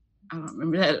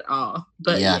remember that at all.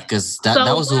 But yeah, because that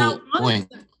was the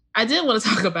point. I did want to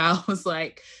talk about was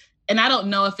like, and I don't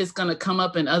know if it's going to come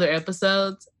up in other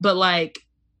episodes, but like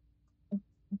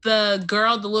the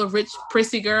little rich,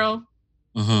 prissy girl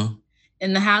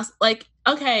in the house, like,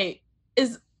 okay,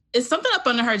 is something up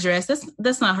under her dress?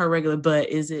 That's not her regular butt,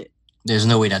 is it? There's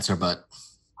no way that's her butt.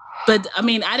 But I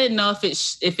mean, I didn't know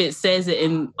if it says it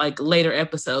in like later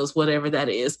episodes, whatever that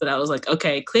is. But I was like,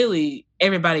 okay, clearly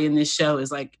everybody in this show is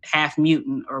like half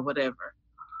mutant or whatever.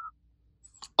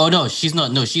 Oh no, she's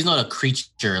not. No, she's not a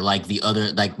creature like the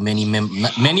other, like many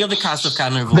of the cast of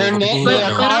Carnival. They're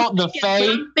called the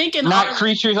Fae, not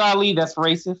creatures. Ali, that's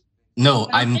racist. No,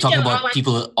 I'm talking about like,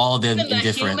 people, all of them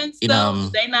indifferent.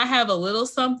 They not have a little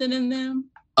something in them.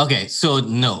 Okay, so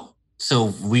no.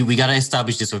 So we gotta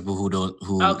establish this for people who don't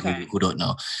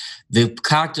know.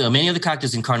 Many of the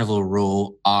characters in Carnival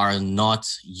Row are not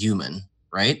human,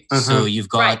 right? Mm-hmm. So you've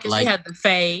got like you have the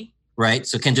Fae. Right,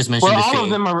 so Ken just mentioned the Fae. All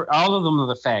of them are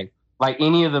the Fae. Like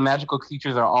any of the magical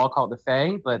creatures are all called the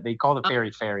Fae, but they call the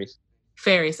fairies fairies.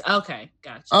 Fairies, okay,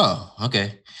 gotcha. Oh,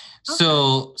 okay.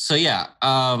 So yeah,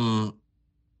 that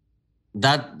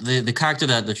the character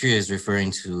that the trio is referring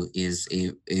to is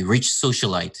a rich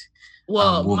socialite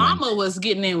Well, woman. Mama was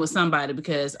getting in with somebody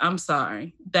because I'm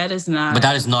sorry, that is not. But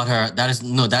that is not her. That's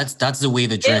the way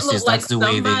the dress It is. looked like That's the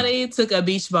way somebody took a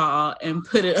beach ball and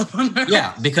put it up on her.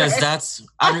 Yeah, because dress.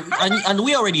 that's and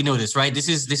we already know this, right? This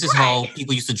is Right. how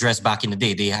people used to dress back in the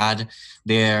day. They had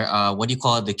their what do you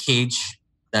call it, the cage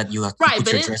that you have to Right,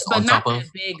 put your dress on top of. But not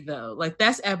that big though. Like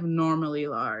that's abnormally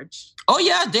large. Oh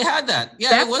yeah, they had that.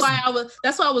 Yeah,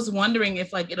 that's why I was wondering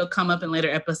if like it'll come up in later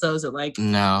episodes that like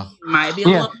no might be a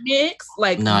little mix.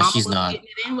 Like no, Mama she's was not. getting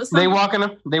it in with They walking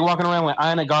around with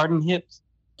Ina Garden hips.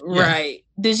 Right.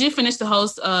 Yeah. Did you finish the whole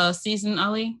season,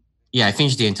 Ali? Yeah, I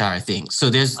finished the entire thing. So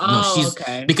there's she's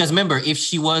okay. Because remember, if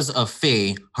she was a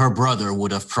fae, her brother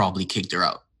would have probably kicked her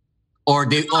out.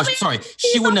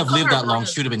 She wouldn't have lived that long.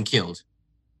 She would have been killed.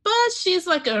 But she's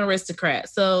like an aristocrat,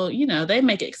 so they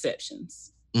make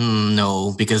exceptions.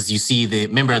 No, because you see the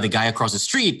guy across the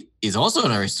street is also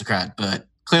an aristocrat, but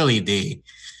clearly they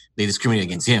discriminate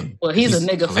against him. Well, he's a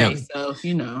nigga face, so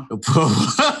can't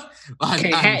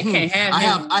have him.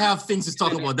 I have things to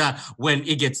talk about that when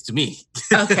it gets to me.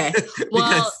 Okay.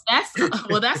 Well,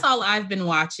 that's all I've been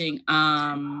watching.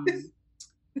 Let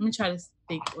me try to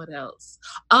think what else.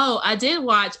 Oh, I did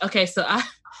watch. Okay, so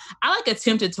I like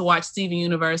attempted to watch Steven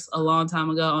Universe a long time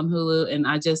ago on Hulu, and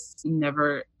I just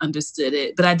never understood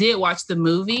it. But I did watch the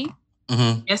movie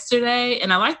yesterday,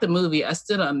 and I liked the movie. I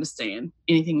still don't understand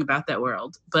anything about that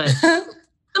world, but the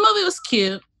movie was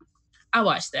cute. I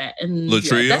watched that, and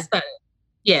Latria, that's about it.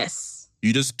 Yes.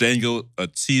 You just dangled a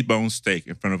T-bone steak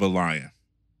in front of a lion.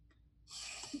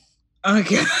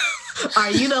 Okay.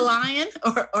 Are you the lion,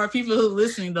 or are people who are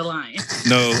listening the lion?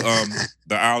 No,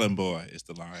 the island boy is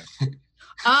the lion.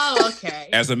 Oh, okay.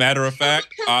 As a matter of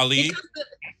fact, Ali,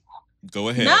 go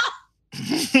ahead. No.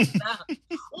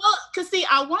 Well, because see,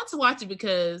 I want to watch it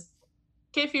because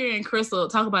Kid Fury and Crystal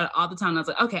talk about it all the time. And I was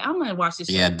like, okay, I'm gonna watch this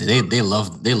show. Yeah, they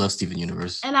love Steven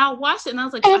Universe. And I watched it and I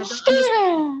was like, I don't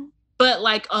understand. But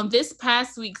like on this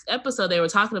past week's episode, they were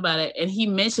talking about it, and he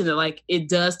mentioned that like it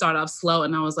does start off slow,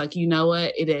 and I was like, you know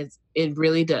what, it is. It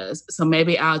really does. So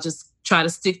maybe I'll just try to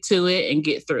stick to it and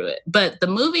get through it. But the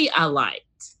movie I liked.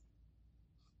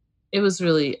 I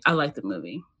liked the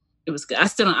movie. It was good. I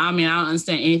don't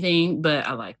understand anything, but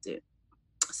I liked it.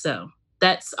 So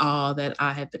that's all that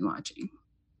I have been watching.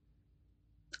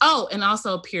 Oh, and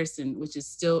also Pearson, which is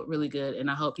still really good,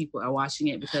 and I hope people are watching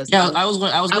it because I was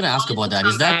going to ask about that.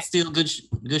 Is that still a good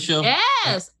show?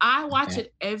 Yes, I watch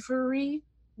it every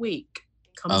week.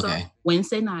 Comes on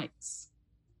Wednesday nights.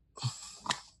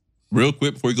 Real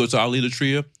quick before we go to Ali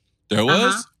Latria, there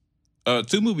was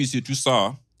 2 movies that you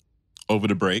saw over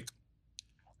the break.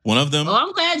 One of them. Oh,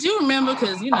 I'm glad you remember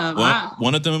because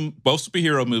one of them, both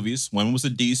superhero movies. One was a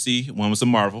DC, one was a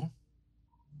Marvel.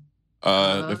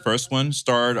 The first one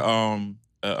starred. I'm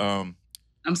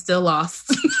still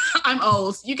lost. I'm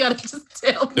old. You gotta just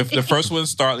tell me. The first one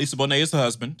starred Lisa Bonet's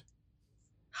husband.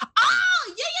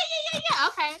 Oh yeah.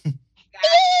 Okay.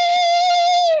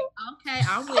 Okay,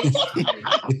 I'm with you.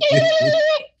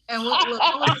 And what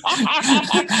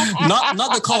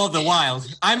not the Call of the Wild.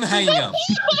 I'm hanging up.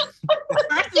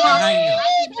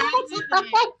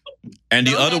 And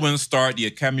the other one starred the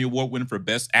Academy Award winner for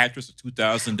Best Actress of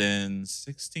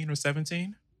 2016 or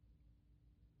 17.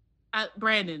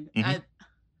 Brandon,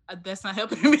 that's not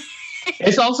helping me.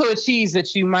 It's also a cheese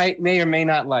that you may or may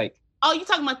not like. Oh, you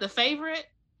talking about The Favorite?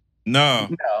 No.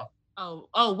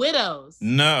 Oh, Widows.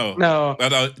 No.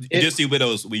 You did see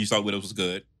Widows when you saw Widows was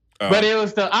good. But it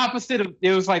was the opposite of.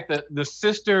 It was like the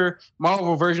sister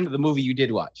Marvel version of the movie you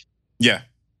did watch. Yeah.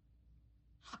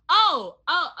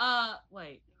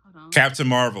 Wait, hold on. Captain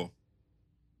Marvel.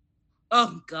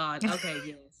 Oh God. Okay,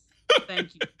 yes.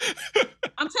 Thank you.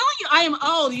 I'm telling you, I am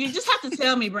old. You just have to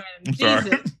tell me, Brandon.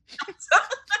 Jesus.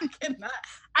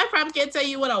 I probably can't tell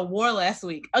you what I wore last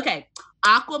week. Okay,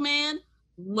 Aquaman,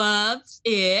 loved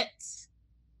it.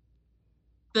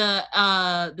 The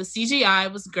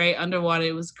CGI was great. Underwater,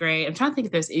 it was great. I'm trying to think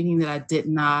if there's anything that I did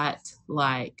not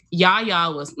like.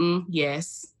 Yaya was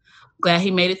yes. Glad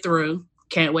he made it through.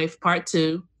 Can't wait for part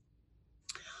 2.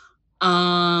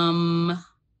 I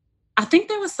think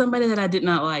there was somebody that I did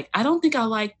not like. I don't think I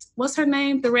liked. What's her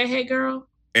name? The redhead girl.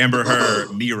 Amber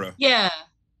Heard, Mira. Yeah,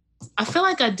 I feel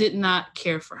like I did not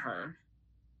care for her.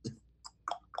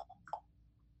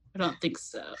 I don't think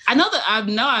so. I know that I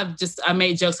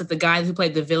made jokes that the guy who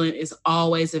played the villain is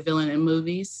always a villain in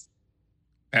movies.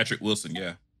 Patrick Wilson,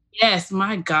 yeah. Yes,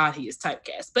 my God, he is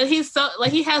typecast. But he's so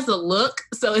he has a look,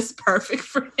 so it's perfect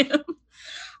for him.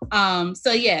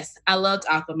 So yes, I loved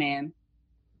Aquaman.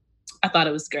 I thought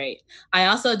it was great. I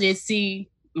also did see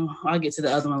I'll get to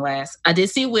the other one last. I did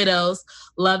see Widows,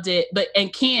 loved it.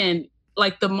 And Ken,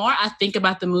 like the more I think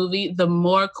about the movie, the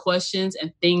more questions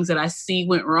and things that I see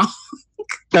went wrong.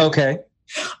 Okay.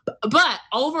 But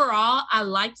overall, I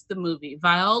liked the movie.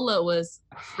 Viola was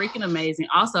freaking amazing.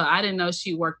 Also, I didn't know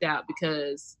she worked out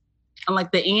because on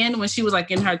like the end when she was like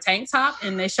in her tank top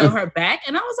and they show her back,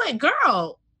 and I was like,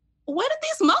 girl, where did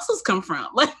these muscles come from?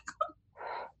 Like,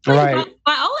 right.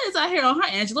 Viola is out here on her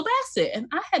Angela Bassett, and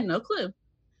I had no clue.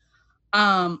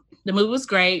 The movie was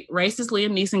great. Racist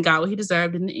Liam Neeson got what he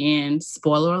deserved in the end.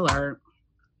 Spoiler alert.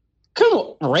 Come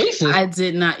on, racist? I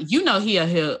did not. You know he out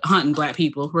here hunting black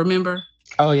people, remember?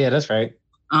 Oh, yeah, that's right.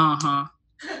 Uh-huh.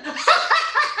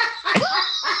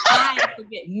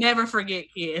 Never forget,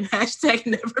 kid. Hashtag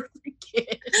never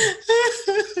forget.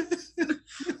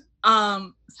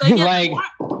 So yeah, like,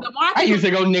 the more I used to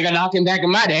go nigga knocking back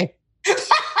in my day.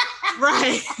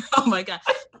 Right. Oh my God.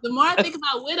 The more I think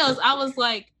about widows, I was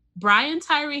like, Brian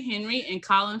Tyree Henry and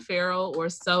Colin Farrell were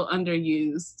so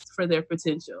underused for their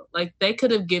potential. Like they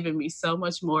could have given me so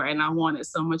much more, and I wanted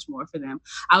so much more for them.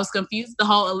 I was confused the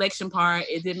whole election part.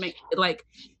 It didn't make like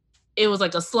it was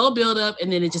like a slow build up,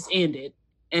 and then it just ended.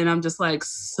 And I'm just like,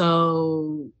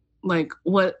 so like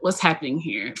what's happening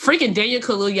here? Freaking Daniel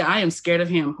Kaluuya, I am scared of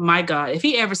him. My God, if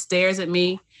he ever stares at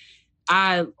me,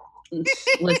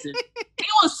 listen. He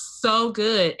was so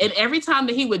good, and every time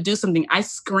that he would do something, I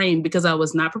screamed because I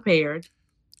was not prepared.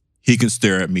 He can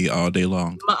stare at me all day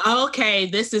long. Okay,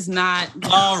 this is not.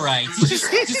 All right,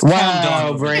 just wow, calm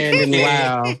down, Brandon.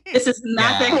 Wow, this is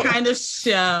not that kind of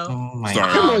show. Oh my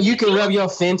Sorry. God! Come on, you can rub your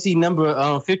fancy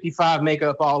number 55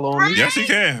 makeup all on me. Yes, he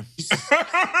can.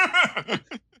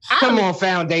 Come on,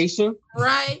 foundation.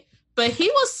 Right, but he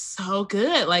was so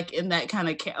good, like in that kind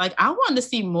of like I wanted to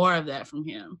see more of that from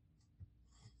him.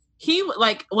 He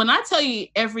like when I tell you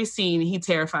every scene, he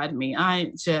terrified me.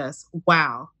 I just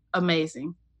wow,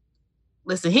 amazing.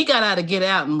 Listen, he got out of Get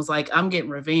Out and was like, I'm getting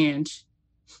revenge.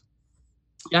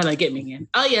 Y'all don't get me again.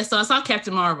 Oh, yeah, so I saw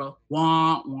Captain Marvel.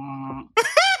 Womp, womp.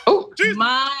 Oh,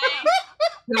 my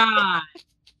God.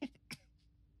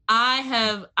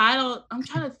 I'm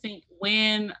trying to think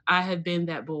when I have been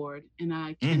that bored, and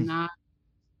I cannot.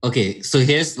 Okay, so I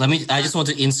just want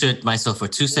to insert myself for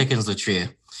 2 seconds,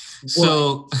 Latria.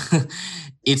 So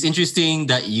it's interesting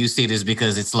that you say this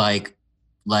because it's like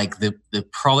the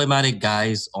problematic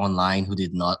guys online who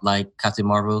did not like Captain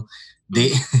Marvel,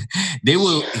 they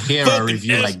will hear a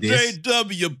review like this.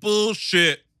 SJW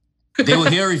bullshit. They will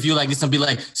hear a review like this and be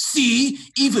like, see,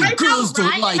 even girls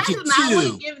don't like it too. I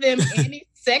want to give them any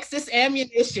sexist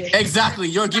ammunition. Exactly,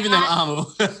 you're giving them ammo.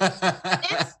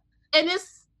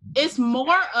 It's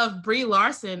more of Brie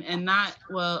Larson and not,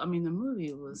 well, I mean, the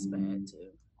movie was bad too.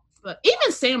 But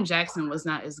even Sam Jackson was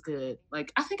not as good.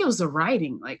 Like, I think it was the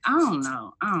writing. Like, I don't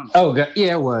know. Oh, God.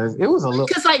 Yeah, it was. It was a little.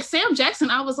 Because, like, Sam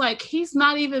Jackson, I was like, he's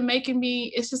not even making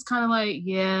me. It's just kind of like,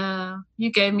 yeah,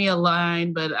 you gave me a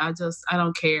line, but I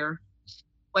don't care.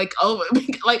 Like,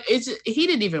 he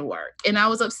didn't even work. And I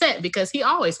was upset because he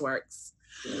always works.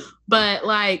 But,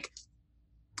 like,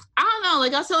 I don't know.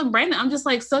 Like, I was telling Brandon, I'm just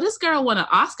like, so this girl won an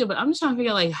Oscar, but I'm just trying to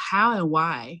figure out, like, how and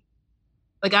why.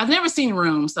 Like, I've never seen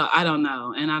Room, so I don't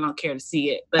know, and I don't care to see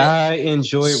it. But I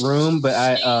enjoyed Room, but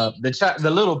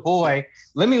the little boy.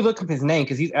 Let me look up his name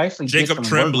because he's actually Jacob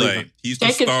Tremblay. He's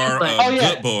the star of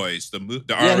Good Boys.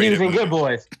 Yeah, he was in Good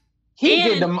Boys. He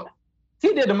did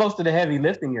the most of the heavy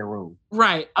lifting in Room.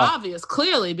 Right, obvious,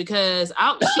 clearly, because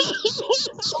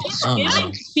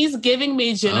she's giving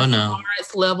me Jennifer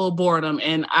Lawrence level boredom,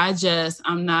 and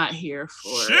I'm not here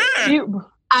for it.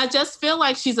 I just feel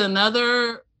like she's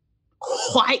another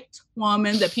white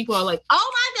woman that people are like,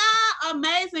 oh my God,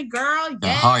 amazing girl. The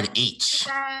hard H.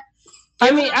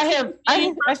 I mean, I have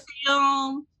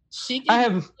film. She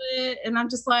can do it, and I'm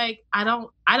just like, I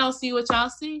don't see what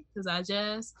y'all see because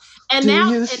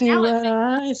now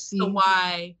I see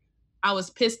why I was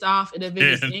pissed off in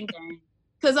Avengers Endgame.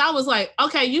 Because I was like,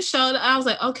 okay, you showed. I was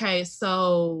like, okay,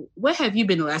 so what have you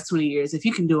been the last 20 years if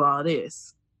you can do all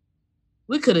this?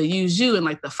 We could have used you in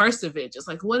like the first Avengers.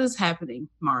 Like, what is happening,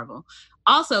 Marvel?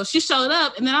 Also, she showed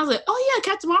up, and then I was like, oh yeah,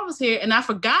 Captain Marvel's here. And I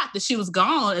forgot that she was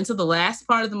gone until the last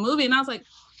part of the movie. And I was like,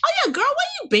 oh yeah, girl, where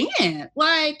you been?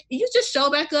 Like, you just show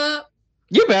back up.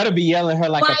 You better be yelling her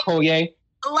like a Koye.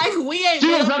 Like, we ain't she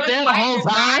was up there the whole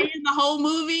time. The whole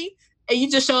movie. And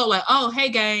you just show up like, oh, hey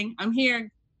gang, I'm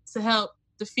here to help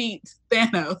defeat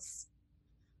Thanos.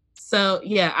 So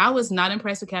yeah, I was not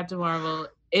impressed with Captain Marvel.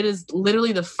 It is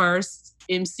literally the first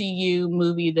MCU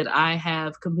movie that I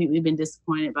have completely been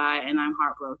disappointed by, and I'm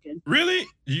heartbroken. Really?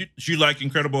 You like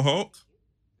Incredible Hulk?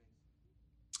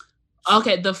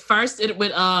 Okay, the first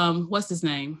with what's his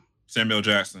name? Samuel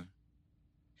Jackson.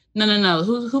 No.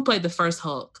 Who played the first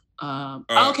Hulk?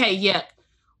 Okay, yeah.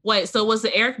 Wait, so was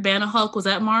the Eric Bana Hulk, was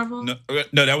that Marvel? No,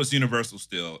 that was Universal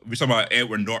still. We're talking about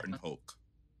Edward Norton Hulk.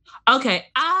 Okay,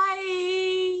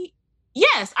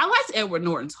 yes, I liked Edward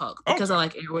Norton's Hulk because I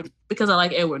like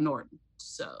Edward Norton.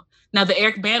 So now the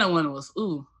Eric Bana one was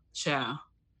child.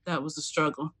 That was a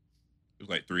struggle. It was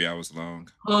like 3 hours long.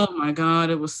 Oh my God,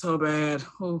 it was so bad.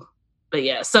 Ooh. But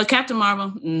yeah, so Captain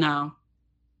Marvel, no.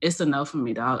 It's a no for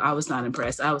me, dog. I was not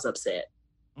impressed. I was upset.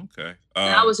 Okay.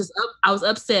 I was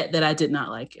upset that I did not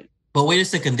like it. But wait a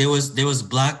second, there was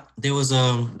black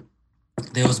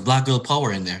girl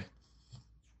power in there.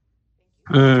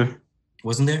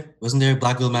 Wasn't there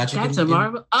black girl magic? Captain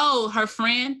Marvel? Oh, her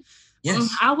friend? Yes.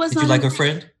 I was. Did you like her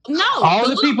friend? No. All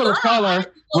the people of color,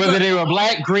 whether they were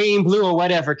black, green, blue, or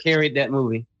whatever, carried that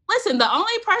movie. Listen, the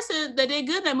only person that did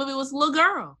good in that movie was the little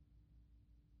girl.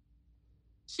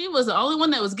 She was the only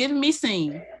one that was giving me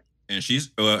scene. And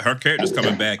she's her character's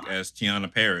coming back as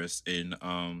Tiana Paris in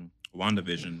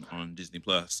WandaVision on Disney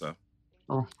Plus. So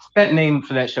that name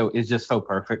for that show is just so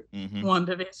perfect. Mm-hmm.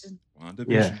 WandaVision.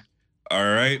 Yeah.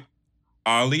 All right,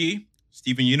 Ali,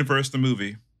 Steven Universe the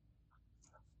movie.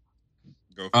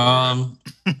 Go for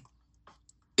it.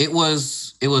 It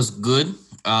was good.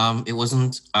 It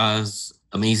wasn't as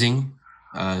amazing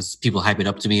as people hype it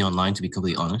up to be online, to be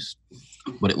completely honest.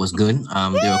 But it was good.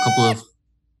 There were a couple of.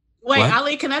 Wait, what?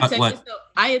 Ali, can I tell you? So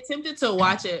I attempted to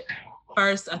watch it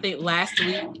first, I think last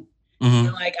week. Mm-hmm.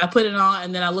 And I put it on,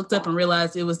 and then I looked up and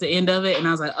realized it was the end of it, and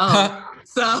I was like, oh.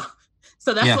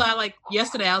 So that's why,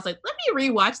 yesterday, I was like, let me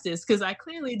rewatch this because I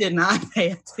clearly did not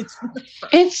pay attention.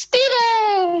 It's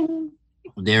Steven.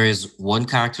 There is one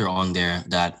character on there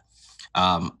that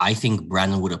I think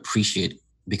Brandon would appreciate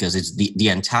because it's the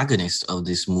antagonist of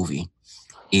this movie.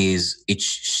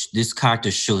 This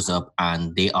character shows up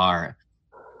and they are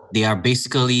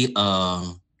basically what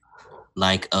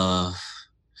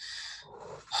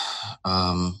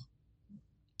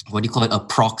do you call it, a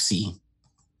proxy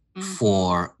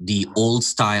for the old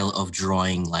style of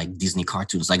drawing like Disney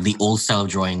cartoons, like the old style of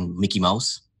drawing Mickey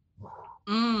Mouse.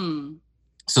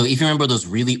 So if you remember those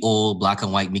really old black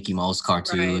and white Mickey Mouse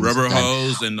cartoons, Rubber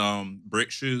Hose and Brick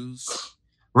Shoes.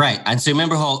 Right, and so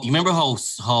remember how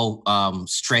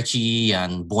stretchy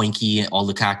and boinky all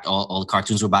the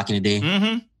cartoons were back in the day.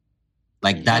 Mm-hmm.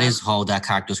 Like that is how that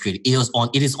character was created.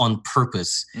 It is on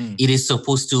purpose. It is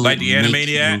supposed to like the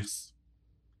Animaniacs.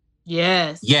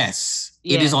 Yes.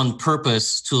 It is on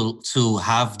purpose to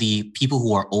have the people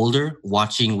who are older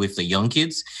watching with the young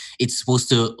kids. It's supposed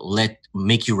to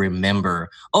make you remember.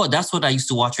 Oh, that's what I used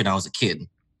to watch when I was a kid.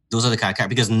 Those are the kind of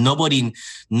characters, because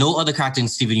no other character in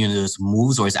Steven Universe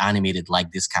moves or is animated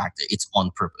like this character. It's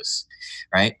on purpose,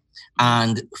 right?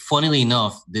 And funnily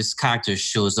enough, this character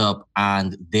shows up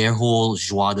and their whole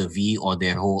joie de vivre, or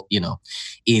their whole,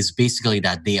 is basically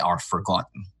that they are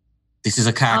forgotten. This is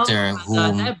a character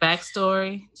that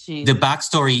backstory. Jeez. The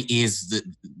backstory is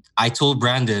I told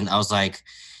Brandon, I was like,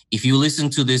 if you listen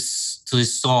to this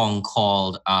song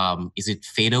called, is it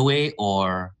Fade Away,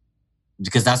 or...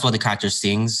 because that's what the character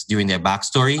sings during their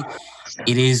backstory.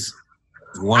 It is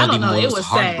one of the most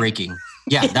heartbreaking.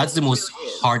 Yeah, that's the most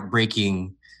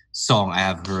heartbreaking song I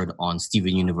have heard on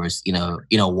Steven Universe in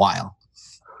a while.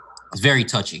 It's very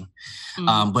touching.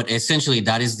 But essentially,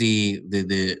 that is the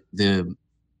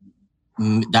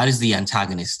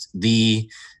antagonist. The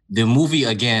movie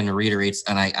again reiterates,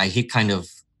 and I hit kind of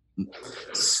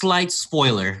slight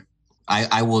spoiler.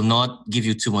 I will not give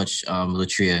you too much,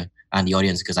 Latria and the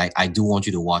audience, because I do want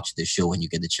you to watch this show when you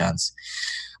get the chance.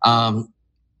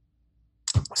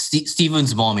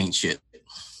 Steven's mom ain't shit.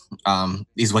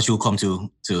 Is what you'll come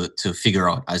to figure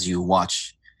out as you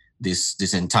watch the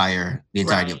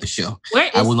entirety of the show.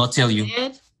 I will not tell you.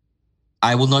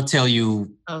 I will not tell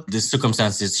you the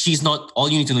circumstances. She's not. All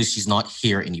you need to know is she's not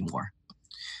here anymore.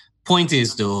 Point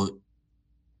is, though,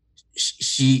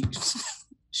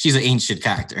 she's an ancient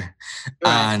character,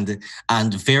 and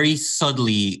very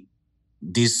subtly,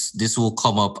 this will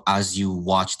come up as you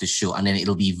watch the show, and then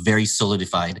it'll be very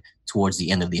solidified towards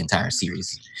the end of the entire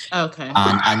series. Okay.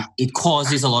 And it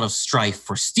causes a lot of strife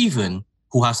for Steven,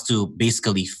 who has to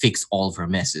basically fix all of her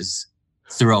messes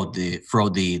throughout the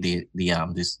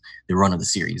run of the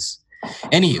series.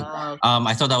 Anywho,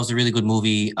 I thought that was a really good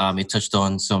movie. It touched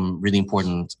on some really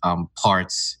important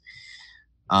parts.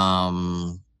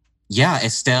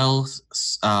 Estelle,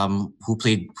 who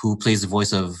plays the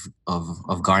voice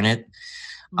of Garnet,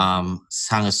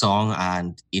 sang a song,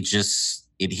 and it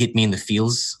hit me in the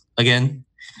feels again.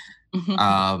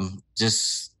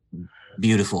 Just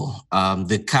beautiful.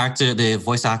 The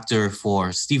voice actor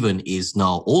for Steven is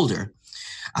now older,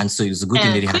 and so it was a good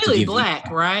thing that he had to give. Black,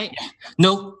 right?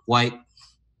 No, white.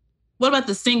 What about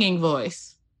the singing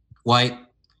voice? White. Are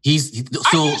you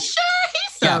sure?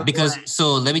 He's so because black.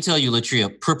 so let me tell you,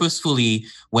 Latria, purposefully,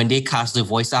 when they cast the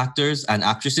voice actors and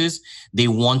actresses, they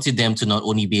wanted them to not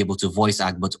only be able to voice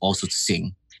act, but also to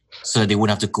sing. So that they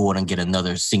wouldn't have to go out and get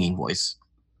another singing voice.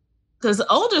 Because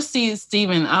older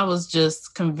Steven, I was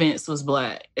just convinced was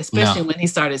black, especially when he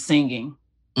started singing.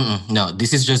 No,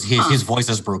 this is just his voice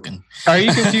is broken. Are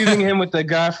you confusing him with the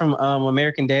guy from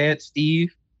American Dad,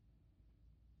 Steve?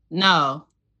 No.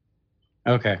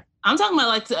 Okay. I'm talking about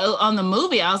like on the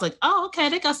movie. I was like, oh, okay,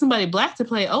 they got somebody black to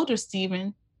play older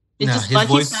Steven. It's just like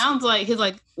voice, he sounds like he's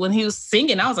like when he was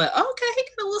singing. I was like, oh, okay, he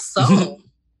got a little soul.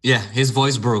 Yeah, his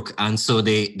voice broke, and so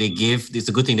they gave. It's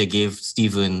a good thing they gave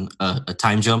Steven a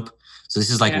time jump. So this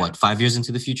is like what 5 years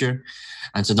into the future,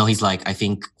 and so now he's like I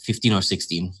think 15 or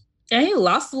 16. Yeah, he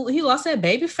lost that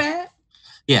baby fat.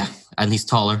 Yeah, and he's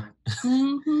taller.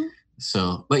 Mm-hmm.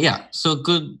 So, but yeah, so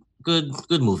good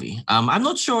movie. I'm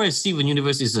not sure if Steven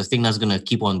Universe is a thing that's gonna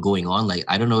keep on going on. Like,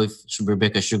 I don't know if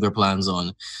Rebecca Sugar plans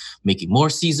on making more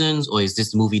seasons, or is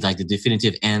this movie like the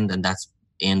definitive end and that's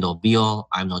end or be all?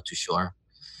 I'm not too sure.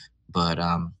 But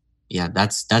yeah,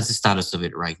 that's the status of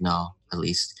it right now, at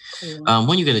least. Cool.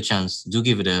 When you get a chance, do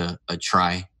give it a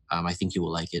try. I think you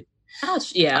will like it. I'll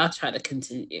try to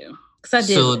continue because I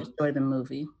did enjoy the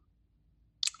movie.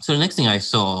 So the next thing I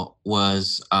saw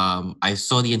was I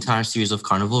saw the entire series of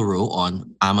Carnival Row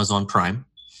on Amazon Prime.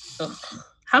 Oh.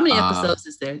 How many episodes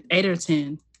is there? 8 or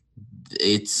 10?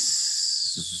 It's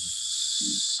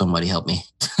somebody help me.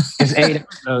 It's 8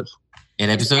 episodes. 8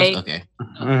 episodes? 8. Okay.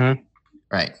 Mm-hmm.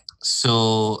 Right.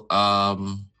 So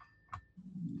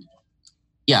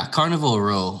yeah, Carnival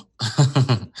Row.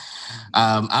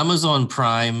 Amazon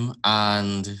Prime,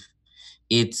 and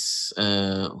it's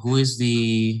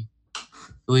the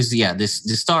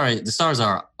stars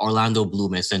are Orlando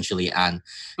Bloom essentially and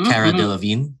Cara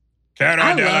Delevingne.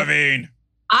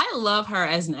 I love her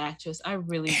as an actress. I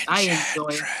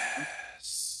enjoy her.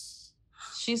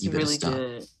 She's really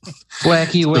good.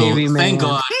 Wacky wavy man. Thank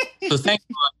God. So thank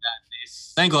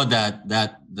God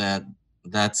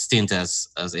that stint as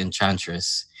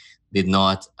Enchantress did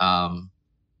not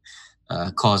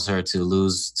cause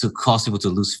people to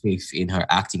lose faith in her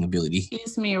acting ability.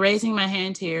 Excuse me, raising my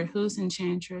hand here. Who's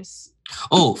Enchantress?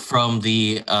 Oh, from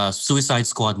the Suicide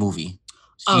Squad movie.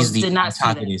 She's the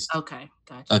antagonist. Okay,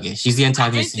 gotcha. Okay, she's the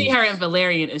antagonist. I did see her in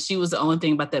Valerian, and she was the only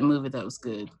thing about that movie that was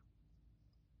good.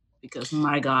 Because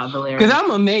my God, Valerian. Because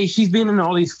I'm amazed she's been in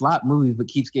all these flop movies, but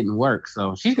keeps getting work.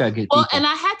 So she's got to get. Well, and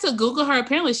I had to Google her.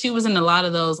 Apparently, she was in a lot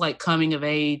of those like coming of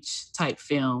age type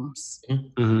films.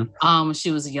 Mm-hmm. When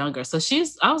she was younger. So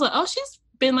I was like, oh, she's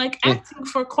been like acting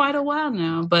for quite a while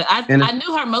now. But I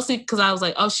knew her mostly because I was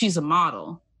like, oh, she's a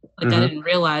model. Like I didn't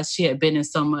realize she had been in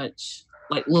so much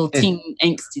like little teen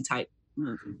angsty type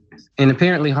movies. And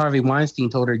apparently, Harvey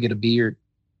Weinstein told her to get a beard.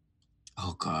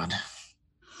 Oh God,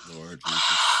 Lord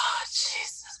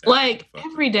Jesus! Like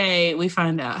every day, we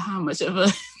find out how much of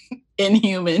a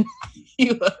inhuman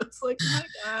he was. Like, oh my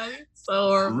God, it's so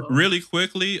horrible. Really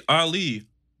quickly, Ali,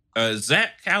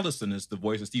 Zach Callison is the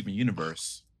voice of Steven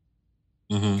Universe.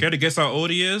 Mm-hmm. Care to guess how old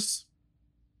he is?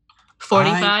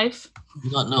 45. I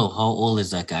do not know how old is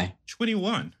that guy.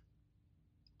 21.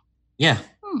 Yeah.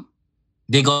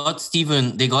 They got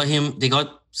Steven. They got him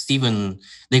to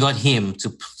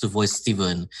voice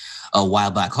Steven a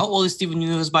while back. How old is Steven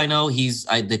Universe by now?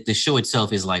 The show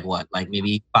itself is like what? Like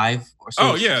maybe 5 or so?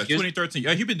 Oh, yeah, 2013.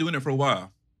 Yeah, he's been doing it for a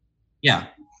while. Yeah.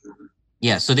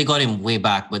 Yeah, so they got him way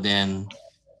back, but then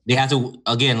they had to,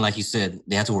 again, like you said,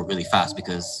 they had to work really fast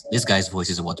because this guy's voice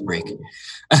is about to break.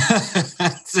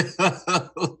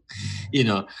 So, you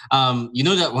know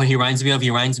that what he reminds me of? He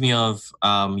reminds me of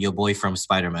your boy from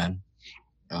Spider-Man.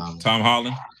 Tom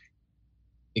Holland?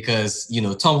 Because,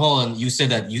 Tom Holland, you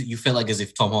said that you felt like as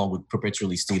if Tom Holland would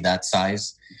perpetually stay that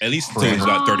size. At least until he's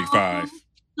about 35.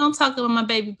 Don't talk about my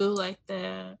baby boo like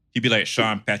that. He'd be like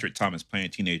Sean Patrick Thomas playing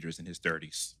teenagers in his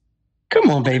 30s. Come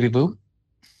on, baby boo.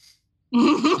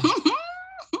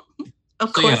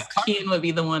 Of course, Ken would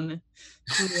be the one to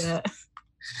do that.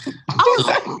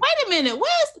 Wait a minute.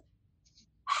 Where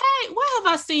have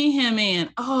I seen him in?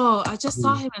 Oh, I just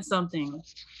saw him in something.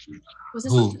 Was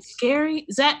it something scary?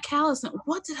 Zach Callison.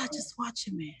 What did I just watch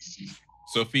him in?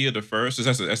 Sophia the First.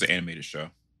 That's an animated show.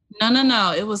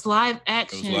 No. It was live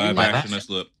action. It was live action. Let's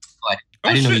look.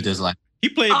 I didn't know he does live. He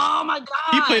played. Oh my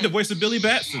God. He played the voice of Billy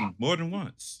Batson more than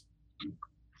once.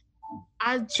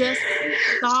 I just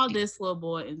saw this little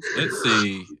boy in school. Let's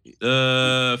see.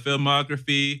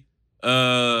 Filmography.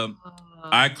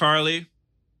 iCarly.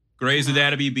 Grey's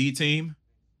Anatomy B Team.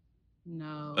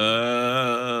 No.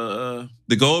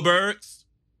 The Goldbergs.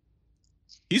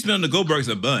 He's been on the Goldbergs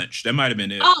a bunch. That might have been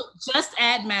it. Oh, Just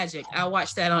Add Magic. I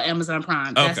watched that on Amazon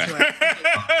Prime. That's Okay. right.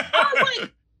 I was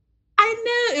like, I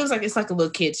knew it was like it's like a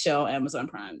little kid show on Amazon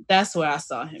Prime. That's where I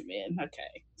saw him in.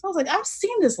 Okay. So I was like, I've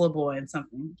seen this little boy in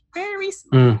something very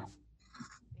recently.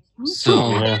 So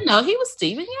I didn't know he was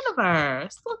Steven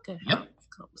Universe. Look at him.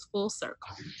 Comes full circle.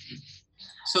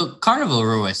 So Carnival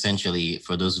Row, essentially,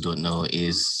 for those who don't know,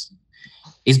 is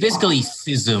basically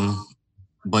SISM,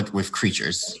 but with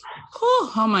creatures.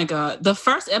 Oh my God. The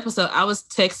first episode, I was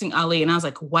texting Ali and I was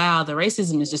like, wow, the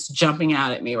racism is just jumping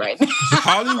out at me right now.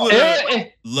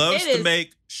 Hollywood loves to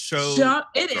make shows.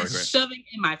 It is shoving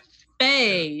in my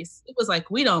face. It was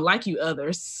like, we don't like you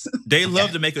others. They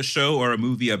love to make a show or a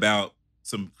movie about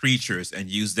some creatures and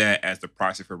use that as the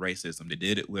proxy for racism. They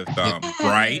did it with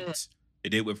Bright. They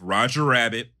did it with Roger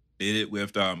Rabbit. They did it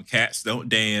with Cats Don't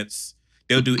Dance.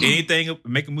 They'll do anything,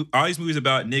 make all these movies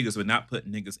about niggas, but not put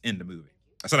niggas in the movie.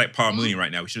 I sound like Paul Mooney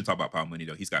right now. We shouldn't talk about Paul Mooney,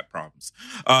 though. He's got problems.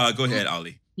 Go ahead,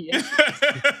 Ali. Yeah.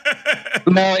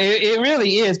 No, it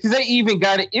really is, because they even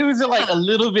got it. It was like a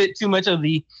little bit too much of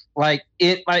the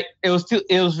it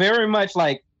was very much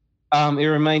like it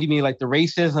reminded me like the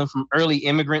racism from early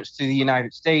immigrants to the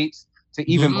United States to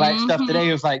even black stuff today.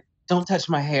 It was like, don't touch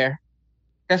my hair.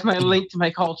 That's my link to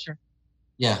my culture.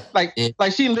 Yeah. Like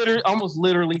she almost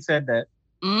literally said that.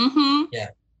 Mm-hmm. Yeah.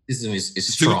 This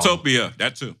is strong. Zootopia,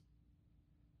 that too.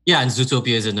 Yeah, and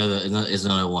Zootopia is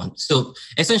another one. So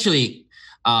essentially,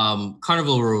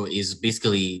 Carnival Row is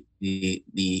basically the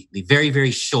very, very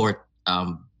short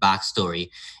backstory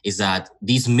is that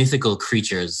these mythical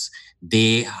creatures,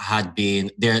 they had been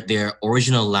their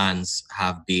original lands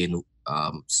have been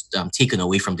taken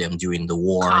away from them during the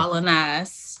war.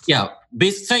 Colonized. Yeah,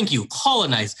 thank you.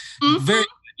 Colonized. Mm-hmm. Very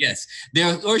yes.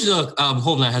 Their original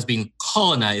homeland has been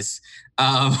colonized.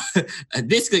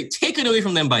 Basically taken away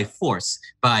from them by force,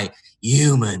 by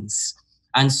humans.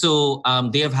 And so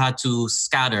they have had to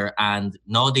scatter, and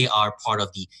now they are part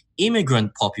of the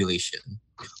immigrant population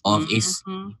of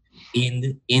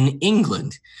in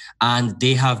England. And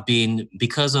they have been,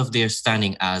 because of their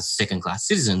standing as second-class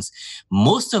citizens,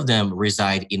 most of them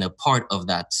reside in a part of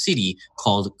that city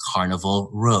called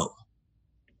Carnival Row.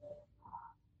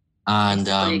 And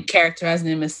characterizing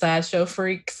them as sideshow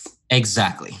freaks.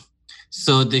 Exactly.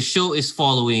 So the show is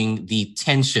following the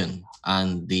tension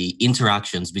and the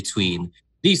interactions between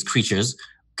these creatures,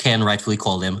 Ken rightfully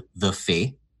call them the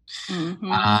Fae,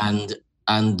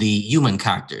 and the human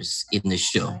characters in the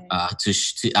show,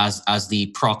 as the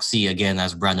proxy, again,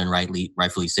 as Brandon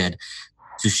rightfully said,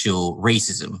 to show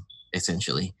racism,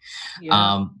 essentially.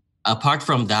 Yeah. Apart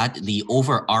from that, the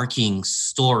overarching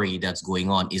story that's going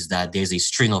on is that there's a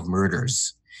string of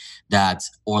murders that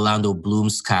Orlando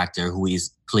Bloom's character, who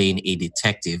is playing a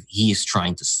detective, he is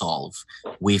trying to solve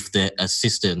with the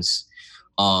assistance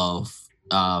of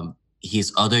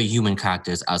his other human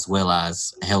characters, as well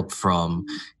as help from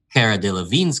Cara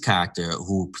Delevingne's character,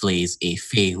 who plays a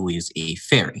fae, who is a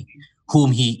fairy,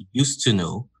 whom he used to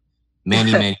know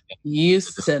many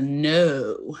used to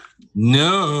know.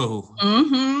 No.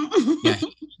 Mm-hmm. Yeah,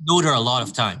 he knowed her a lot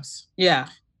of times. Yeah.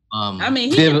 I mean,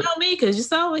 he didn't know me because you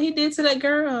saw what he did to that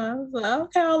girl. I was like,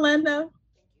 okay, Orlando.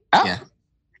 Yeah.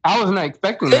 I was not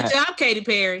expecting Good that. Good job, Katy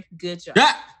Perry. Good job.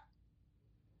 Yeah.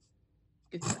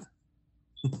 Good job.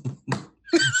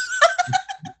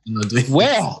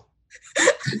 Well,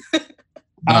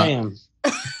 I am.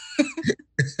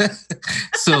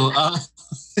 So,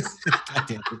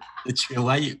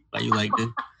 why you like this?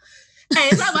 Hey,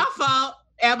 it's not my fault.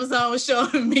 Amazon was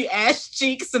showing me ass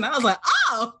cheeks, and I was like,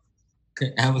 oh.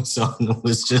 Amazon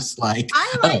was just like,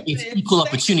 it's equal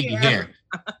opportunity here.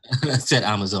 Said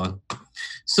Amazon.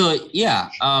 So yeah,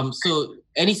 so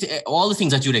all the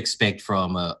things that you'd expect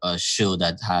from a show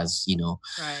that has,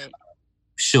 right,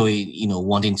 showing,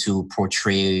 wanting to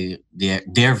portray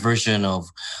their version of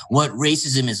what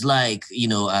racism is like,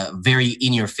 a very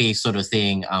in your face sort of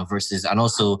thing, versus, and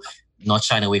also not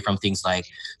shying away from things like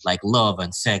love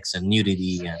and sex and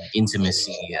nudity and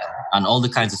intimacy and all the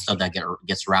kinds of stuff that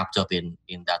gets wrapped up in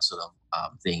that sort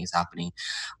of thing is happening.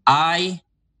 I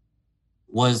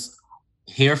was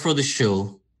here for the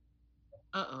show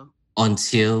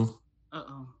until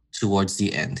towards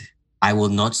the end. I will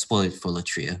not spoil it for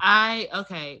Latria.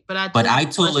 But I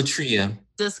told Latria.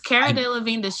 Does Cara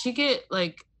Delevingne, does she get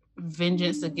like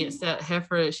vengeance against that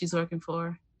heifer that she's working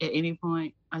for at any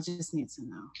point? I just need to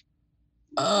know.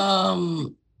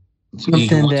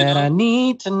 Something that I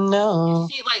need to know.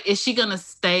 Is she gonna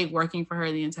stay working for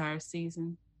her the entire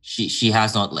season? She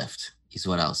has not left, is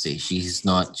what I'll say. She's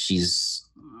not. She's.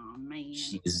 Oh man.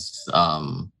 She's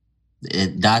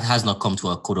that has not come to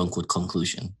a quote unquote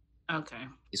conclusion. Okay.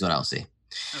 Is what I'll say.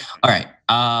 Okay. All right.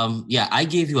 Yeah, I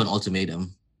gave you an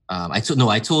ultimatum. I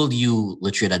told you,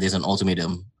 Latria, that there's an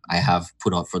ultimatum I have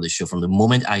put out for the show from the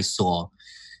moment I saw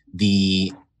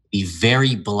the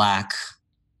very black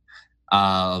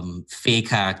Faye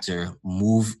character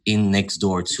move in next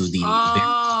door to the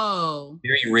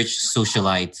very rich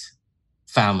socialite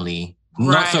family.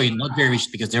 Right. Not very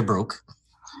rich because they're broke,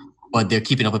 but they're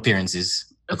keeping up appearances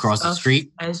across the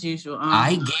street. As usual.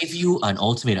 I gave you an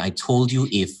ultimatum. I told you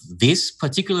if this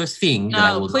particular thing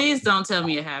please don't tell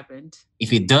me it happened.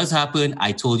 If it does happen,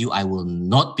 I told you I will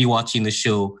not be watching the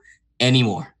show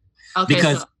anymore. Okay,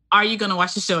 because so are you going to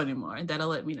watch the show anymore? That'll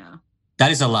let me know.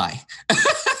 That is a lie.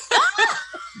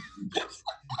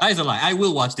 That is a lie. I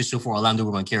will watch the show for Orlando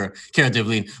Bloom and Cara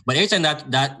Delevingne. But every time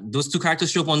that those two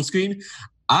characters show up on screen,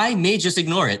 I may just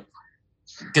ignore it.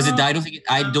 Because I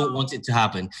don't want it to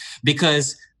happen.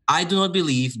 Because I do not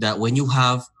believe that when you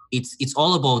have it's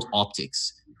all about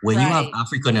optics. When you have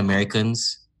African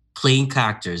Americans playing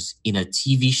characters in a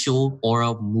TV show or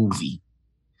a movie,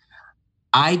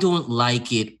 I don't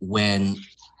like it when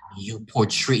you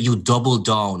double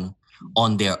down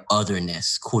on their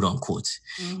otherness, quote unquote.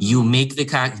 Mm-hmm. You make the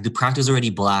character's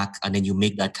already black, and then you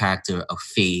make that character a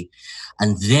Fae,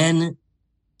 and then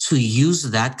to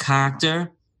use that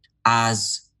character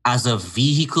as a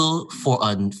vehicle for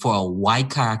a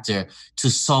white character to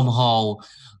somehow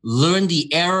learn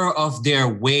the error of their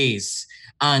ways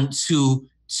and to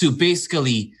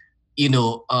basically,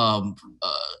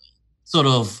 sort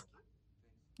of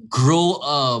grow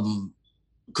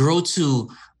to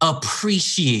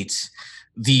appreciate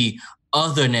the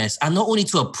otherness, and not only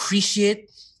to appreciate,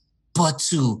 but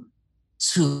to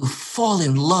fall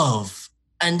in love,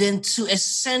 and then to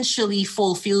essentially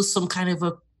fulfill some kind of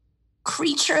a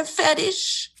creature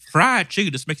fetish. Fried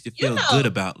chicken just makes you feel good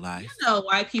about life.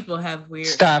 White people have weird.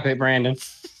 Stop it, Brandon.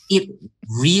 It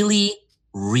really,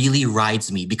 really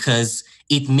rides me because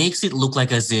it makes it look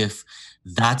like as if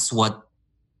that's what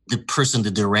the person,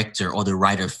 the director or the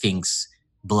writer thinks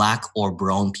black or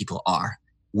brown people are.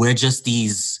 We're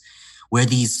these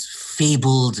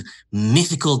fabled,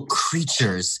 mythical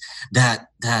creatures that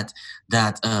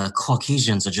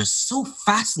Caucasians are just so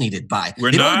fascinated by.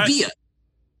 We're not.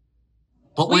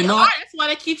 But we're not. That's why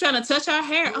they keep trying to touch our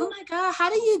hair. Oh my God, how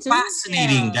do you do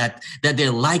fascinating that they're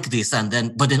like this,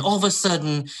 but then all of a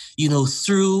sudden,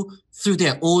 through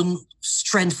their own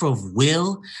strength of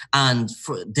will and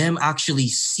for them actually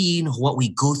seeing what we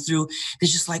go through, they're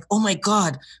just like, oh my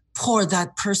God, poor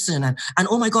that person, and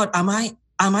oh my God, am I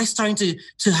starting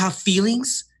to have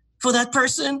feelings for that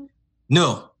person?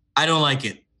 No, I don't like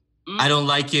it. I don't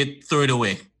like it. Throw it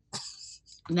away.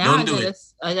 Now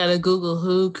I gotta Google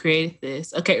who created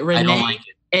this. Okay, Renee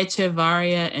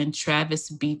Echevarria and Travis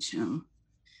Beecham.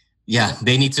 Yeah,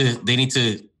 they need. I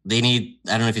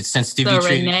don't know if it's sensitivity. So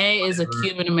Renee is a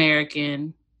Cuban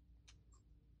American,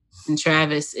 and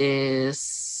Travis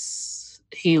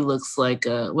he looks like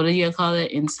what do you call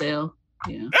it? Incel.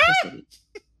 Yeah.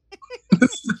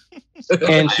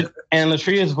 and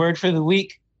Latria's word for the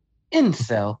week,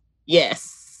 incel.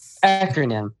 Yes.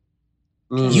 Acronym.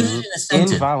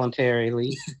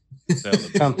 Involuntarily.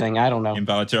 Something, I don't know.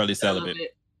 Involuntarily celibate.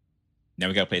 Now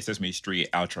we gotta play Sesame Street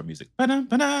outro music.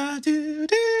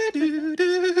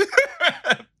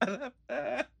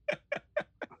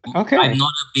 Okay. I'm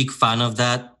not a big fan of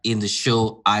that in the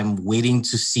show. I'm waiting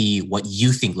to see what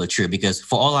you think, Latria, because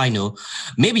for all I know,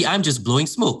 maybe I'm just blowing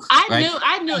smoke.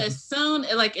 I knew as soon,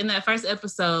 like in that first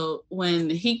episode when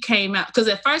he came out, because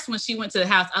at first when she went to the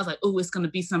house, I was like, oh, it's going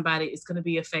to be somebody. It's going to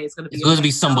be a Fae. It's going to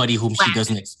be somebody whom she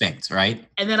doesn't expect, right?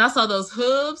 And then I saw those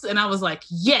hooves and I was like,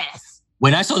 yes.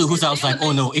 When I saw the hooves, I was like,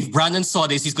 oh no, if Brandon saw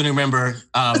this, he's going to remember.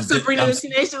 Sabrina the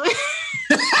Teenage Witch.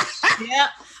 Yeah.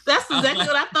 That's exactly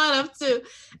what I thought of too.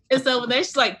 And so when they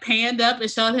just like panned up and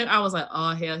showed him, I was like,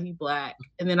 oh hell, he black.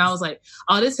 And then I was like,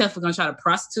 oh, this heifer gonna try to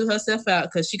prostitute herself out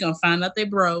because she gonna find out they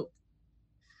broke.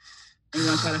 And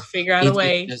gonna try to figure out a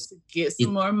way to get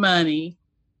some more money.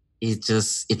 It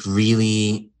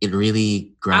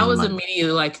really ground. I was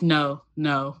immediately like, no.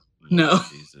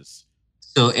 Jesus.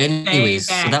 So anyways,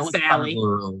 so that was Sally.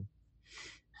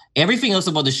 Everything else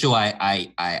about the show,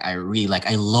 I really like.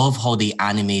 I love how they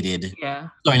animated. Yeah.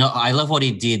 Sorry, no, I love how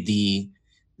they did the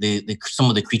some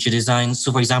of the creature designs.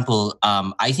 So, for example,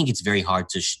 I think it's very hard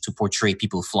to portray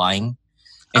people flying.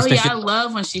 Oh yeah, I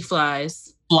love when she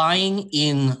flies. Flying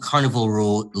in Carnival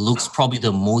Row looks probably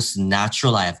the most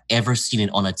natural I have ever seen it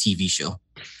on a TV show.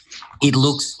 It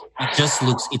flows.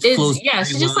 Yeah,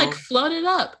 she just like floated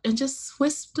up and just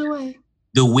whisked away.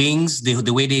 the wings,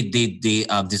 the way they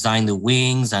design the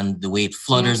wings and the way it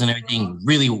flutters and everything,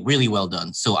 really, really well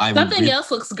done. So something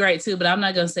else looks great too, but I'm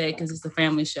not gonna say it because it's a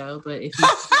family show. But if you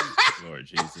Lord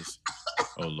Jesus,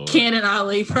 oh Lord, Ken and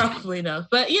Ali probably know,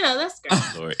 but that's great.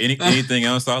 Lord, anything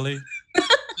else, Ali?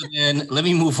 Then let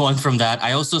me move on from that.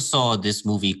 I also saw this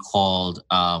movie called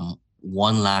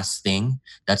One Last Thing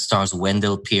that stars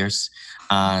Wendell Pierce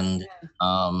and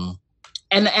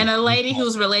a lady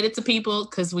who's related to people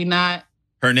because we not.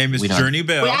 Her name is Journey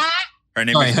Bell. Her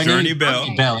name is Journey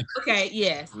Bell. Okay,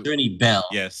 yes. Journey Bell.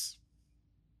 Yes.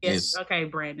 Okay,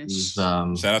 Brandon.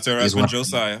 Shout out to her husband,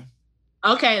 Josiah.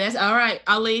 Okay, that's all right.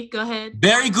 Ali, go ahead.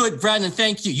 Very good, Brandon.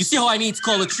 Thank you. You see how I need to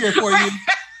call a cheer for you?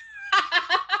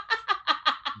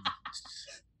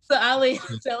 So, Ali,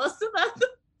 tell us about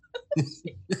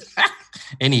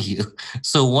Anywho,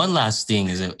 so One Last Thing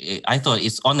is I thought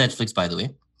it's on Netflix, by the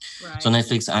way. Right. So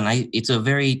Netflix, and it's a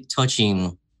very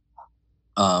touching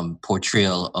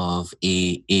portrayal of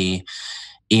a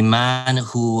man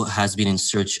who has been in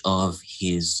search of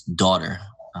his daughter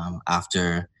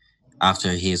after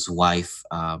his wife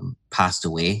passed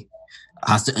away.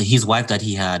 His wife that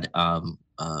he had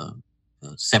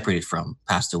separated from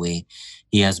passed away.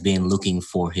 He has been looking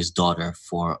for his daughter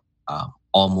for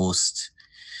almost,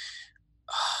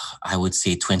 I would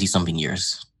say, 20-something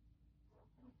years.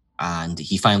 And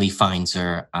he finally finds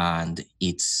her, and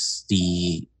it's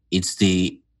the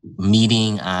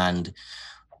meeting and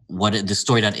the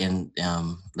story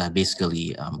that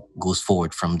basically goes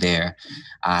forward from there.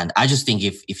 And I just think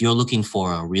if you're looking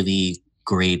for a really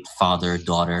great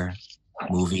father-daughter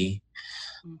movie,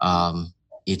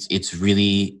 it's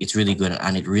really good,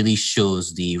 and it really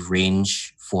shows the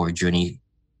range for Journey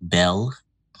Bell,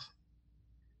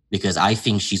 because I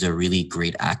think she's a really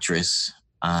great actress.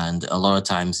 And a lot of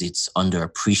times it's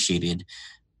underappreciated,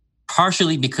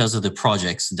 partially because of the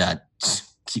projects that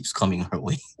keeps coming her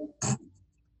way.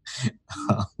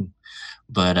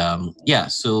 Yeah,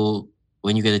 so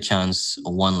when you get a chance,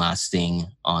 One Last Thing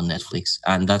on Netflix.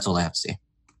 And that's all I have to say.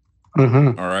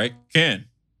 Mm-hmm. All right. Ken.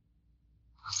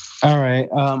 All right.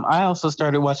 I also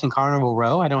started watching Carnival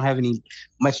Row. I don't have any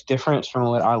much difference from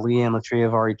what Ali and Latria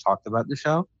have already talked about the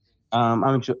show. I'm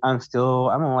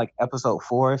on like episode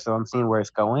 4, so I'm seeing where it's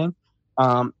going.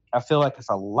 I feel like it's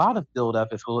a lot of build up.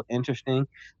 It's a little interesting.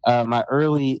 My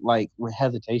early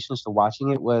hesitations to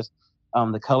watching it was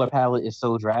the color palette is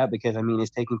so drab because it's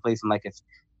taking place in like its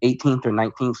 18th or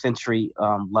 19th century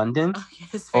London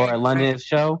or a London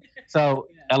show. So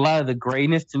a lot of the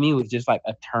grayness to me was just like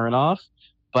a turn off.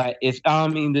 But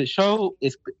the show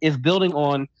is building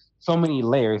on so many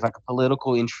layers, like a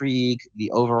political intrigue, the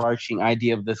overarching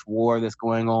idea of this war that's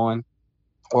going on,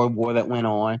 or war that went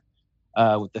on,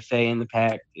 with the Fae and the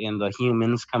Pact and the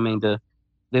humans coming to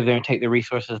live there and take the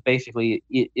resources. Basically,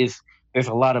 there's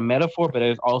a lot of metaphor, but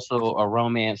there's also a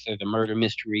romance, there's a murder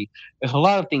mystery. There's a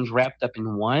lot of things wrapped up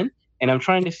in one, and I'm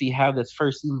trying to see how this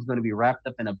first season is going to be wrapped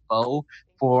up in a bow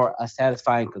for a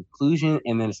satisfying conclusion,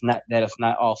 and then it's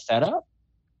not all set up,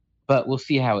 but we'll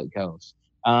see how it goes.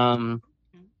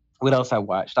 What else I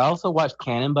watched? I also watched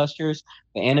Cannon Busters,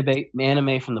 the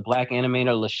anime from the black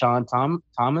animator LaShawn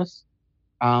Thomas,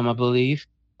 I believe.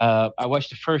 I watched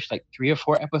the first 3 or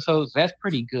 4 episodes. That's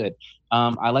pretty good.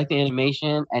 I like the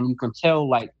animation, and you can tell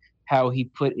how he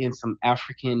put in some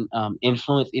African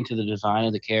influence into the design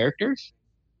of the characters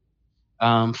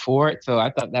for it. So I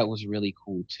thought that was really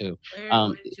cool too.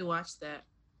 Where did you watch that?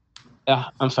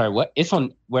 I'm sorry, what? It's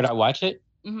on, where did I watch it?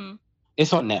 Mm-hmm.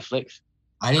 It's on Netflix.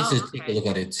 I need to take a look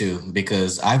at it too,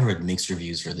 because I've heard mixed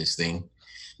reviews for this thing.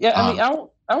 Yeah,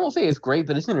 I won't say it's great,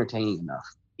 but it's entertaining enough.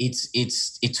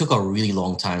 It took a really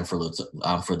long time for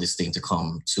this thing to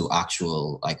come to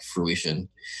actual fruition,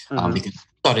 because he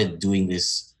started doing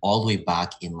this all the way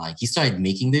back in he started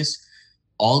making this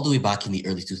all the way back in the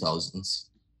early 2000s.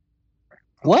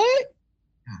 What?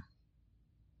 Yeah.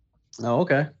 Oh,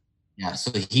 okay. Yeah,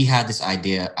 so he had this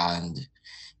idea, and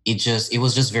it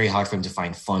was just very hard for him to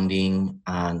find funding,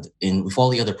 and with all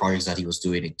the other projects that he was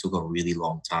doing, it took a really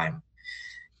long time.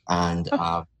 And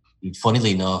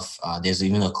funnily enough, there's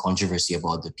even a controversy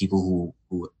about the people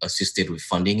who assisted with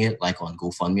funding it, like on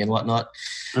GoFundMe and whatnot.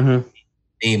 Mm-hmm.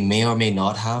 They may or may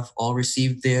not have all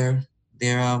received their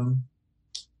there's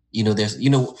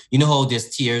how there's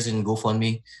tiers in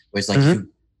GoFundMe where it's if you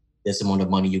this amount of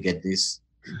money you get this,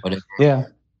 but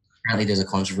apparently there's a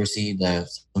controversy that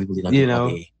some people did not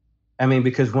pay.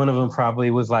 Because one of them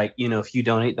probably was if you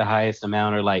donate the highest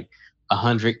amount or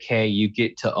 $100K, you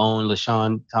get to own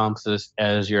LaShawn Thompson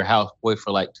as your houseboy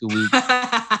for 2 weeks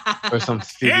or some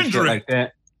stupid shit like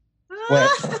that. But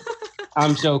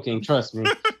I'm joking, trust me.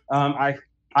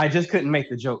 I just couldn't make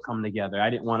the joke come together. I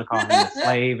didn't want to call him a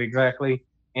slave exactly,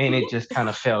 and it just kind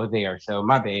of fell there. So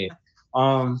my bad.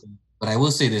 But I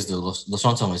will say this: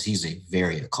 LaShawn Thomas, he's a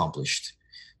very accomplished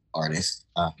artist.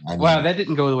 Wow, that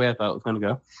didn't go the way I thought it was going to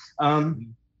go.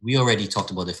 We already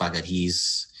talked about the fact that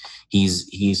he's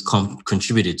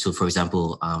contributed to, for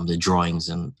example, the drawings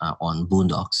and on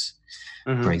Boondocks,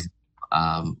 for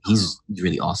example. He's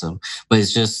really awesome. But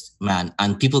it's just, man,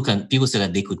 and people say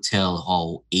that they could tell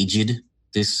how aged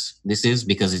this is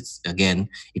because it's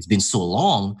been so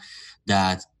long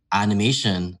that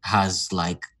animation has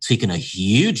like taken a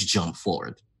huge jump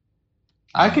forward.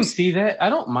 I can see that. I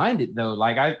don't mind it though.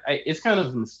 Like I it's kind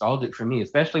of nostalgic for me,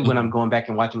 especially when I'm going back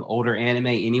and watching older anime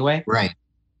anyway. Right.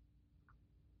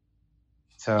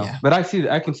 So, yeah. But I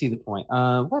can see the point.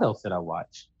 What else did I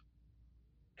watch?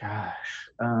 Gosh,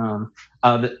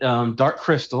 the Dark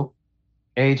Crystal,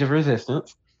 Age of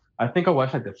Resistance. I think I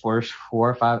watched like the first 4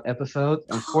 or 5 episodes.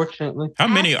 Unfortunately, how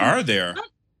many are there?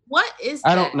 What is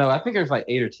that? I don't know. I think there's like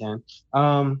 8 or 10.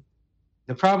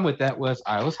 The problem with that was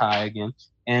I was high again,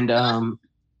 and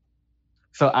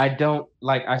so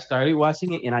I started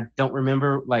watching it and I don't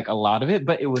remember like a lot of it,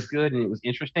 but it was good and it was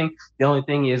interesting. The only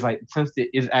thing is like since it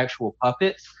is actual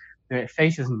puppets, their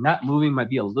faces not moving might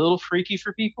be a little freaky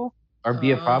for people or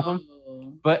be a problem.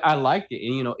 But I liked it,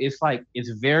 and it's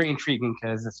very intriguing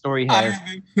because the story has.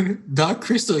 Dark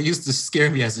Crystal used to scare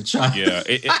me as a child. Yeah,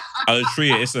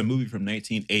 it's a movie from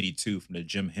 1982 from the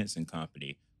Jim Henson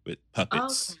Company with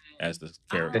puppets as the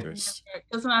characters.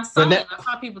 Because when I saw it, I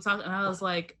saw people talking, and I was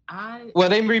like, Well,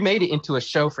 they remade it into a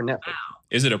show for Netflix. Wow.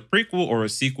 Is it a prequel or a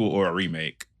sequel or a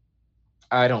remake?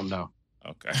 I don't know.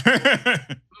 Okay.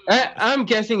 I'm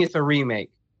guessing it's a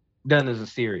remake done as a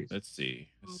series. Let's see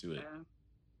what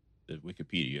the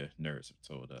Wikipedia nerds have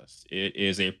told us. It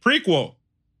is a prequel.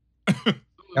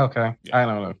 Okay. Yeah. I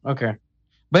don't know. Okay.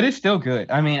 But it's still good.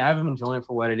 I mean, I've been enjoying it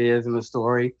for what it is in the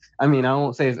story. I mean, I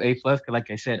won't say it's A+, because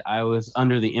like I said, I was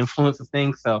under the influence of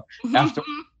things. So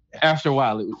after a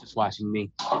while, it was just watching me.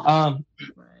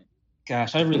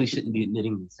 Gosh, I really shouldn't be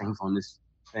admitting these things on this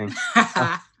thing.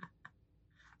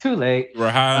 Too late.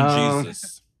 We're high on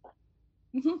Jesus.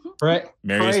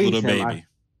 Mary's little baby.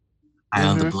 Eye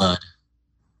on the blood.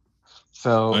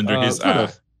 So under his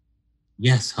eye.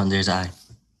 Yes, under his eye.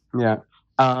 Yeah.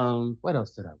 What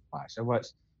else did I watch? I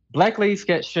watched Black Lady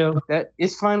Sketch Show. That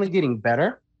is finally getting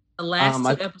better. The last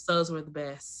 2 episodes were the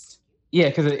best. Yeah,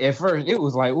 because at first it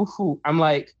was like, ooh, I'm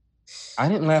like, I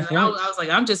didn't laugh. I was like,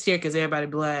 I'm just here because everybody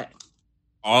black.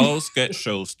 All sketch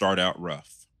shows start out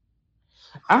rough.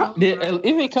 Did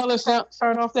Living Color start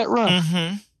off that rough?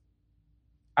 Mm-hmm.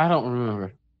 I don't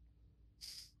remember.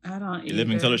 I don't.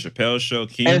 Living Color, Chappelle Show,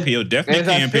 Key and Peele, definitely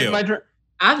Key and Peele.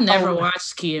 I've never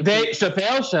watched Key and Peele.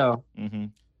 Chappelle Show. Mm-hmm.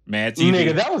 Mad TV.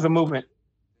 Nigga, that was a movement.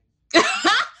 Kid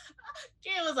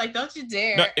was like, "Don't you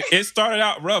dare!" No, it started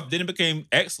out rough, then it became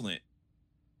excellent.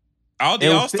 They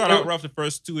all start out rough the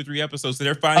first 2 or 3 episodes, so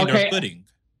they're finding their footing.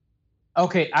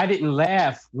 Okay, I didn't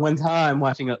laugh one time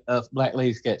watching a Black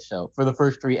Lady Sketch Show for the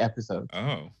first 3 episodes.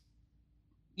 Oh.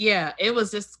 Yeah, it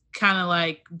was just kind of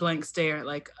like blank stare.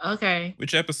 Like, okay.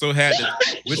 Which episode had the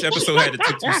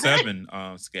 227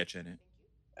 sketch in it?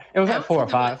 It was at 4 or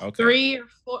 5. Okay. 3 or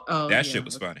 4. Oh, that shit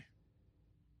was funny.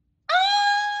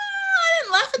 I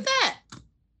didn't laugh at that.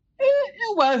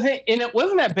 It wasn't, and it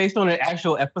wasn't that based on an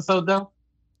actual episode though.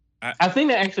 I think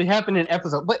that actually happened in an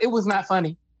episode, but it was not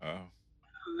funny. Oh.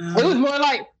 It was more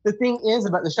like the thing is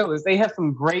about the show is they have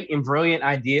some great and brilliant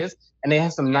ideas and they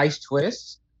have some nice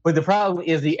twists, but the problem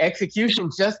is the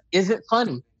execution just isn't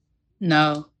funny.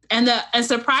 No, and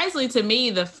surprisingly to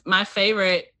me, my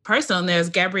favorite person on there is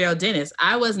Gabrielle Dennis.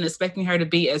 I wasn't expecting her to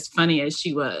be as funny as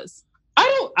she was.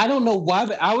 I don't know why,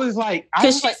 but I was like,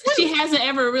 she hasn't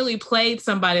ever really played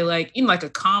somebody like like a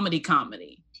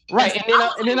comedy. Right,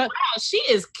 and then wow, she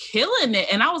is killing it.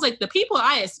 And I was like, the people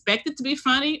I expected to be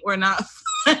funny were not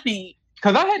funny.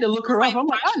 Because I had to look her up. I'm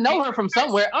like, I know her from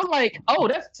somewhere. I'm like, oh,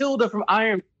 that's Tilda from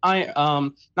not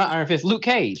Iron Fist, Luke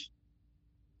Cage.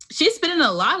 She's been in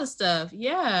a lot of stuff,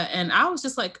 yeah. And I was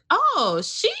just like, oh,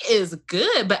 she is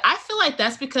good. But I feel like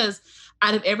that's because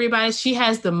out of everybody, she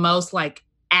has the most like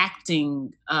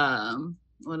acting.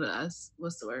 What's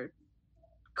the word?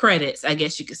 Credits, I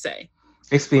guess you could say.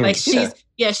 Experience.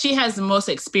 Like she has the most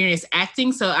experience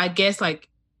acting. So I guess like,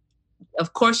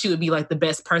 of course, she would be like the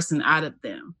best person out of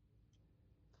them.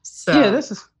 So yeah,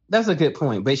 that's a good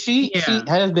point. But she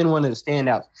has been one of the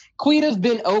standouts. Quita's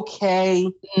been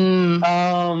okay.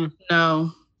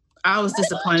 No, I was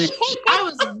disappointed. I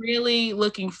was really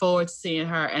looking forward to seeing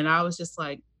her, and I was just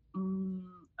like,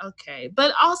 okay.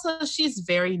 But also, she's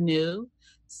very new,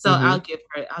 So I'll give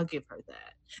her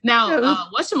that. Now,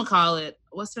 whatchamacallit?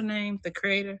 What's her name? The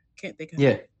creator? Can't think of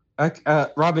it.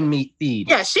 Robin Thede.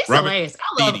 Yeah, she's hilarious.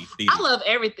 I love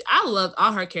everything. I love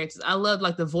all her characters. I love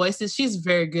like the voices. She's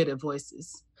very good at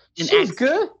voices. She's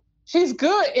good. She's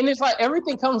good. And it's like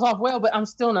everything comes off well, but I'm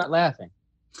still not laughing.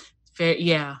 Fair,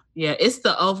 yeah. It's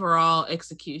the overall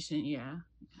execution, yeah.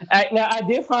 Now I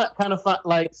did find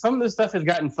like some of the stuff has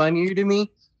gotten funnier to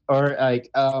me. Or like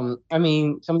some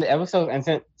of the episodes,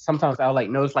 and sometimes I'll like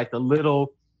notice like the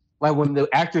little, like when the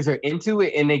actors are into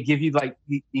it and they give you like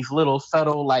these little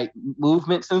subtle like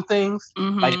movements and things.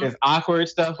 Like there's awkward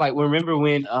stuff. Like remember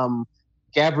when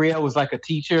Gabrielle was like a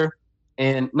teacher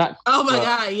and not. Oh my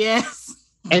God, yes.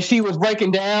 And she was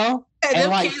breaking down.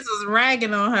 And them kids was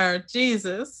ragging on her.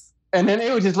 Jesus. And then they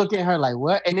were just looking at her like,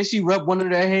 what? And then she rubbed one of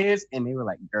their heads and they were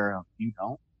like, girl, you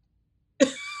don't.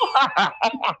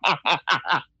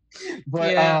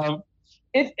 But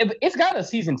it's got a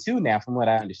season 2 now, from what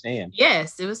I understand.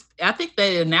 Yes, it was. I think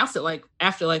they announced it like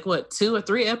after like what 2 or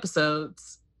 3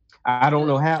 episodes. I don't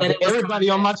know how. But everybody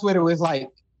on my Twitter was like,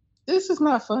 "This is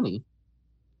not funny."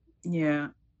 Yeah,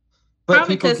 but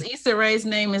probably because Issa Rae's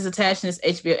name is attached to this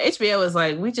HBO. HBO was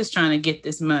like, "We just trying to get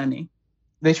this money."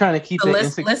 They're trying to keep. So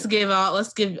let's give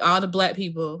all the black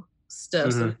people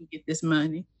stuff so we can get this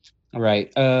money. Right.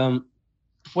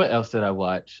 What else did I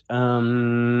watch?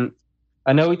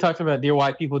 I know we talked about Dear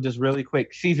White People just really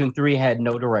quick. Season 3 had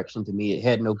no direction to me. It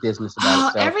had no business about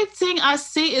itself. Everything I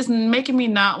see is making me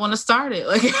not want to start it.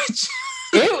 Like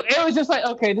it was just like,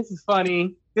 okay, this is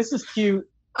funny. This is cute.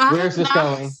 Where's this going?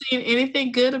 I haven't seen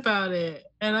anything good about it,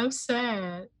 and I'm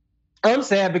sad. I'm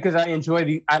sad because I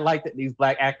like that these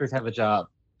black actors have a job.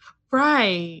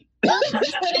 Right. Is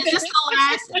this the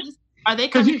last? Are they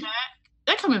coming back?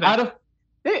 They're coming back.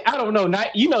 I don't know.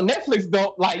 Netflix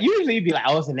don't like usually be like,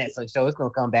 oh, it's a Netflix show. It's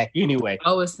gonna come back anyway.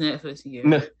 Oh, it's Netflix. Yeah.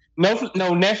 No,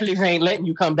 Netflix ain't letting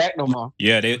you come back no more.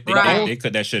 Yeah, they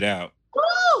cut that shit out.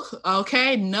 Woo!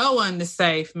 Okay, no one is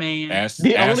safe, man.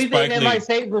 The only thing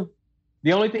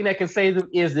that can save them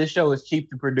is this show is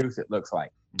cheap to produce. It looks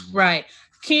like. Right,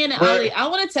 Ken and Ali. I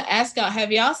wanted to ask y'all: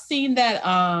 have y'all seen that?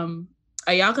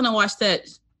 Are y'all gonna watch that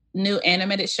new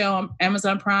animated show on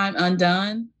Amazon Prime,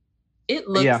 Undone? It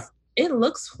looks. Yeah. It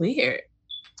looks weird.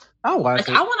 I'll watch it.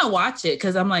 I want to watch it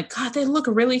because I'm like, God, they look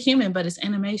really human, but it's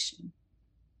animation.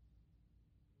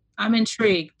 I'm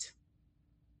intrigued.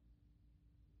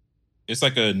 It's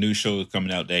like a new show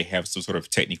coming out. They have some sort of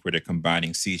technique where they're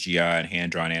combining CGI and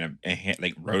hand-drawn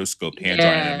like rotoscoped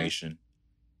hand-drawn animation.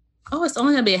 Oh, it's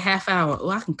only gonna be a half hour. Oh,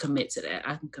 I can commit to that.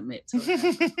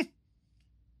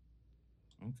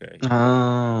 Okay.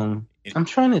 I'm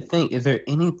trying to think. Is there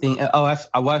anything? Oh,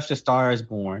 I watched A Star Is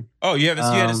Born. Oh, you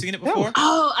haven't seen it before?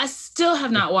 Oh, I still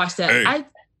have not watched that.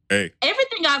 Hey.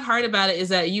 Everything I've heard about it is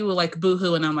that you will like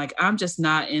boohoo, and I'm like, I'm just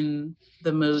not in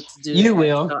the mood to do. You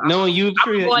will. So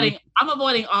I'm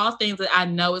avoiding all things that I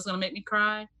know is going to make me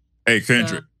cry. Hey,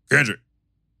 Kendrick.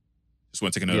 Just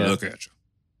want to take another look at you.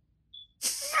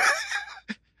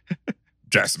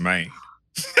 Jasmine.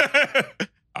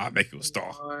 I'll make you a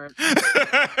star.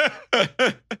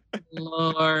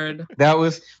 Lord. That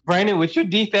was Brandon with your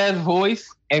deep ass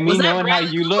voice and me knowing how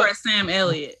you look. Or Sam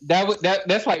Elliott?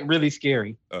 That's like really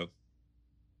scary. Oh.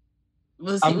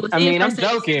 I'm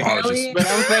joking, but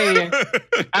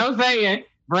I'm saying,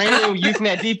 Brandon using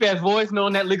that deep ass voice,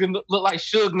 knowing that look like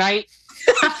Suge Knight.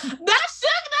 That's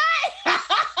Suge Knight.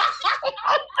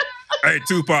 Hey,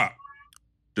 Tupac.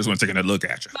 Just want to take another look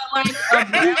at you. Like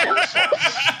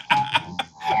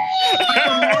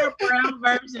a more brown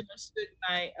version of Suge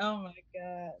Knight. Oh my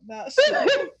God. Not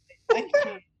Suge. I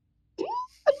can't.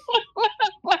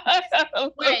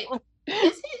 Wait,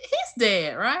 he's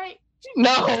dead, right?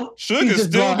 No. Suge is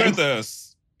still with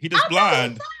us. He just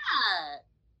blind.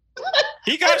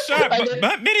 He got shot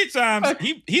many times.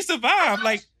 He survived.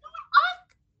 Like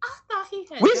I thought he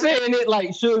had. We saying it like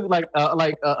Suge, like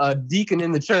a deacon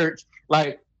in the church.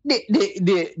 Like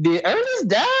did Ernest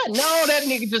die? No, that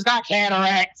nigga just got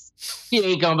cataracts. He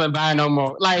ain't coming by no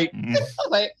more. Like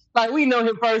we know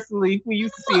him personally. We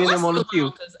used to see him on the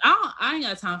pew. I ain't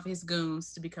got time for his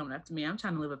goons to be coming after me. I'm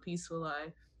trying to live a peaceful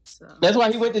life. So that's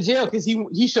why he went to jail, because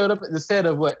he showed up at the set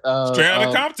of what Straight out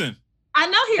of Compton. I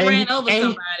know he ran over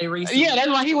somebody recently. Yeah, that's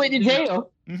why he went to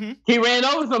jail. Mm-hmm. He ran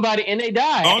over somebody and they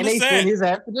died. On the set. Sent his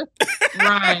ass to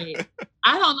Right.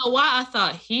 I don't know why I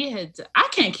thought he had. I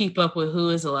can't keep up with who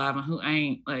is alive and who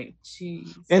ain't. Like,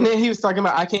 jeez. And then he was talking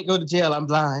about, I can't go to jail. I'm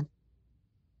blind.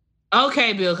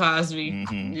 Okay, Bill Cosby.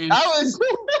 Mm-hmm. His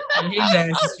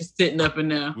ass is just sitting up in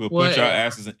there. We'll put your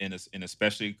asses in a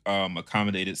specially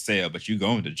accommodated cell, but you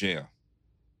going to jail.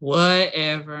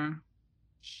 Whatever.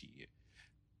 Shit.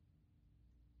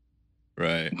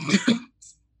 Right.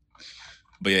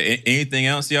 But yeah, anything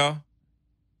else, y'all?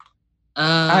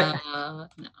 No.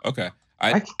 Okay.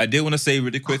 I did want to say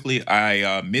really quickly,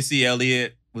 Missy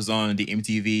Elliott was on the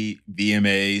MTV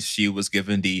VMAs. She was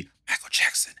given the Michael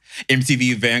Jackson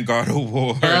MTV Vanguard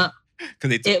Award. Yep.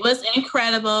 It was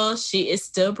incredible. She is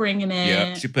still bringing it.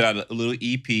 Yeah, she put out a little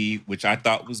EP, which I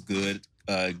thought was good.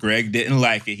 Greg didn't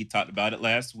like it. He talked about it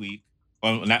last week.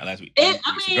 Well, not last week.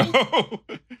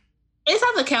 It's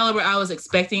not the caliber I was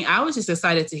expecting. I was just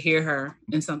excited to hear her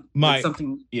in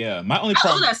something. Yeah, my only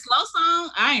problem. That slow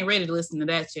song, I ain't ready to listen to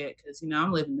that yet because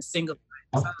I'm living the single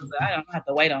life. So I don't have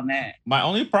to wait on that. My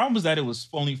only problem was that it was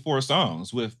only 4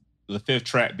 songs, with the 5th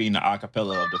track being the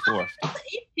acapella of the 4th.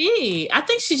 EP. I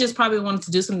think she just probably wanted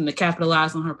to do something to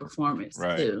capitalize on her performance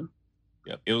too.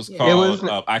 Yep, it was called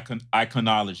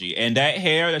Iconology, and that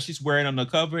hair that she's wearing on the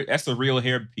cover, that's a real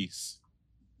hair piece.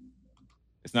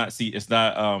 It's not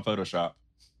Photoshop.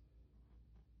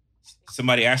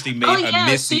 Somebody actually made a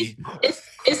Missy.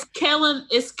 It's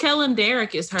Kellen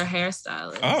Derrick is her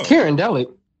hairstylist. Oh, Karen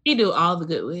Delic. He do all the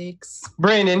good wigs.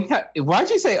 Brandon, why'd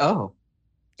you say oh?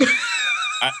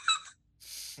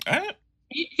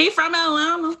 He from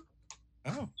Atlanta.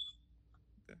 Oh.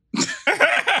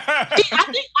 I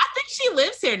think she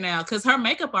lives here now because her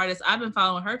makeup artist, I've been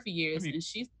following her for years, and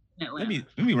she's in Atlanta.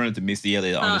 Let me run into Missy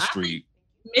Elliott on the street.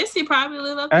 Missy probably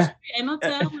live up the street. Ain't no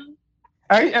telling.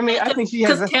 I think she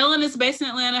has. Because Kellen is based in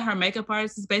Atlanta. Her makeup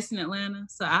artist is based in Atlanta.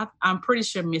 So I'm pretty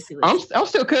sure Missy lives. I'm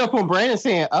still caught up on Brandon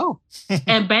saying, "Oh."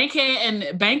 And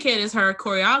Bankhead is her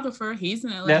choreographer. He's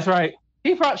in Atlanta. That's right.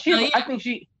 I think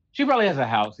she probably has a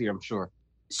house here. I'm sure.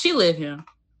 She live here.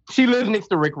 She lives next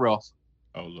to Rick Ross.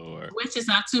 Oh Lord. Which is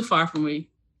not too far from me.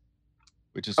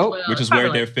 Which is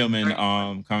where they're filming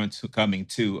coming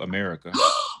to America.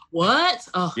 What?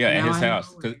 Oh, yeah, at his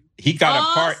house, because he got a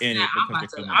part in it.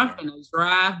 I'm gonna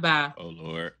drive by. Oh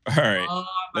Lord! All right,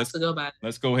 let's go by.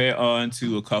 Let's go ahead on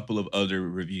to a couple of other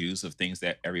reviews of things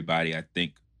that everybody, I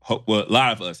think, a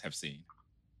lot of us have seen.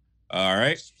 All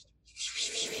right.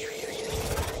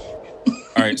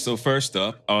 All right. So first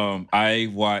up,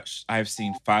 I've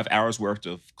seen 5 hours worth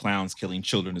of clowns killing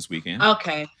children this weekend.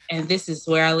 Okay, and this is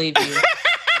where I leave you.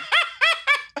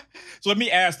 So let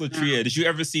me ask Latria, did you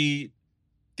ever see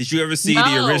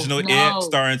the original It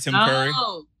starring Tim Curry?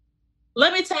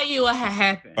 Let me tell you what had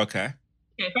happened. Okay,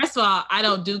 first of all, I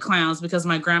don't do clowns because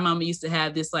my grandmama used to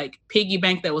have this like piggy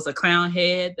bank that was a clown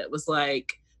head that was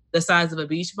like the size of a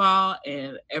beach ball.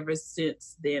 And ever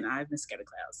since then, I've been scared of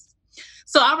clowns.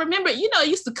 So I remember,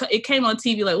 it came on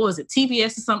TV, like, what was it,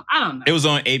 TBS or something? I don't know. It was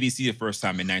on ABC the first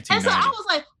time in 1990. And so I was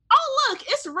like, oh, look,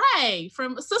 it's Ray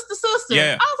from Sister Sister.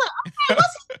 Yeah. I was like, okay,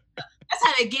 what's he? That's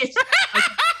how they get you.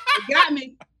 It got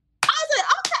me. I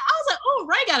was like, oh,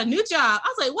 Ray got a new job. I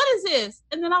was like, what is this?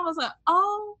 And then I was like,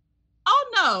 oh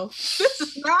no, this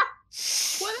is not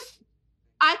what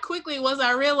is.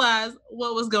 I realized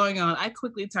what was going on, I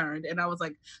quickly turned and I was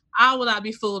like, I will not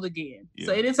be fooled again. Yeah.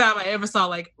 So anytime I ever saw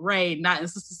like Ray not in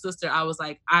Sister Sister, I was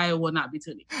like, I will not be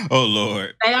tuning. Oh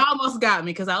Lord. They almost got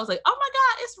me because I was like, oh my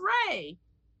God, it's Ray.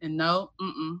 And no,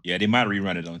 yeah, they might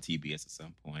rerun it on TBS at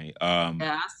some point.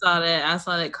 Yeah, I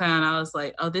saw that clown. I was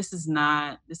like, oh, this is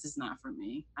not for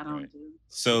me. I don't do it.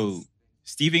 So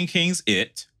Stephen King's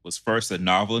It was first a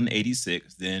novel in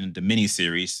 1986, then the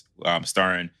miniseries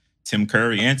starring Tim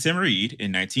Curry and Tim Reed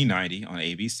in 1990 on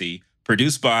ABC,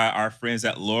 produced by our friends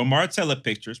at Laura Martella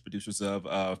Pictures, producers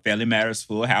of Family Matters,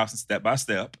 Full House, and Step by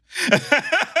Step,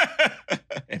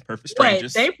 and Perfect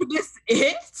Strangers. Wait, they produced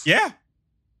It? Yeah.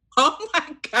 Oh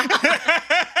my God.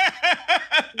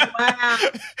 Wow.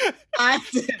 I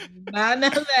did not know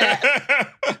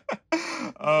that.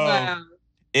 Wow.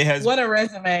 What a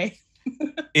resume.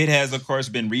 It has, of course,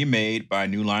 been remade by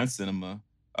New Line Cinema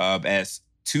as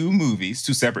two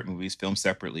separate movies, filmed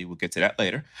separately. We'll get to that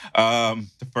later. The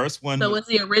first one. So was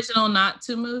the original not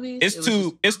 2 movies? It's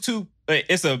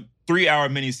a 3-hour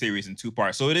miniseries in 2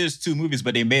 parts. So it is 2 movies,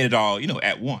 but they made it all,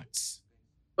 at once.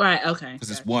 Right, okay. Because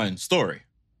it's one story.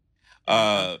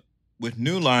 With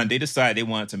New Line, they decided they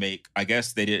wanted to make, I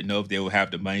guess they didn't know if they would have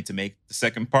the money to make the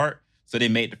second part. So they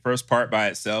made the first part by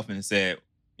itself and said,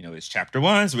 it's chapter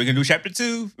 1, so we're going to do chapter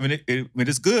 2 when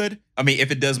it's good. I mean, if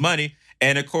it does money.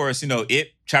 And of course,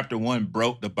 It chapter 1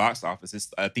 broke the box office.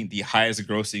 It's, I think, the highest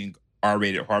grossing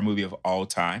R-rated horror movie of all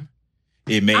time.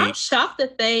 I'm shocked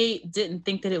that they didn't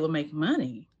think that it would make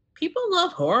money. People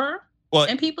love horror.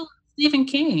 And people Stephen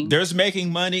King. There's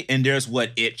making money, and there's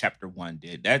what It Chapter 1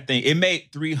 did. That thing, it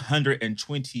made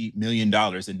 $320 million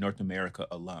in North America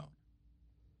alone.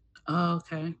 Oh,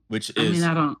 okay. Which is,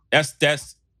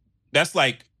 that's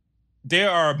like, there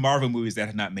are Marvel movies that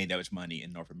have not made that much money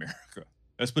in North America.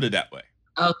 Let's put it that way.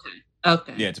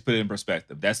 Okay. Yeah, to put it in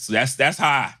perspective. That's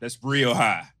high. That's real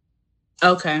high.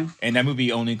 Okay. And that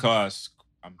movie only costs,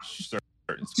 I'm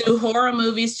certain. Do horror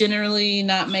movies generally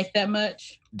not make that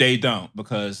much? They don't,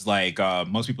 because like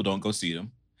most people don't go see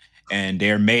them. And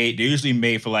they're usually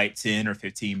made for like $10 or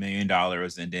 $15 million,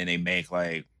 and then they make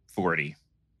like 40,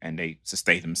 and they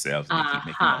sustain themselves and they keep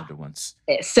making other ones.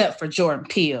 Except for Jordan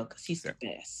Peele, because he's the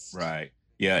best. Right.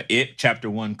 Yeah, It Chapter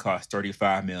 1 cost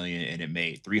 $35 million, and it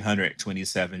made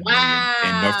 $327 million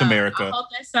in North America. I hope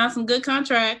that sounds some good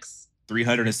contracts.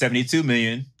 $372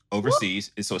 million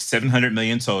overseas. Woo! So $700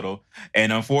 million total.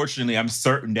 And unfortunately, I'm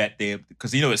certain that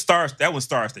because that one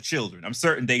stars the children. I'm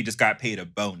certain they just got paid a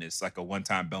bonus, like a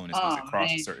one-time bonus, once it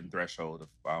crossed a certain threshold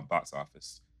of box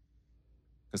office.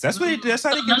 Because that's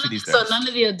how they get you these days. So none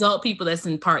of the adult people that's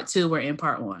in part 2 were in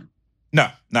part 1. No,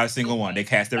 not a single one. They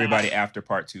cast everybody after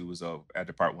part 2 was over.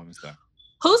 After part 1 was done.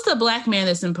 Who's the black man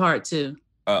that's in part 2?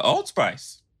 Old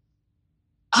Spice.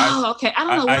 Oh, okay. I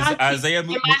don't know why. In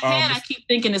my head, I keep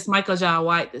thinking it's Michael Jai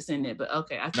White that's in it, but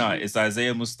okay. No, it's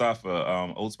Isaiah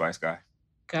Mustafa, Old Spice guy.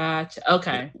 Gotcha.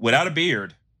 Okay. Without a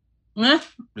beard.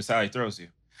 That's how he throws you.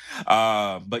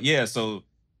 But yeah, so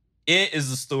it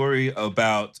is a story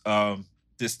about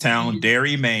this town,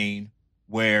 Derry, Maine,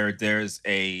 where there's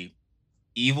a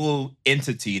evil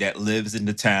entity that lives in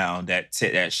the town that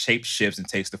shapeshifts and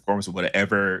takes the forms of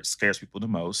whatever scares people the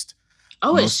most.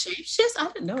 Oh, it shapeshifts?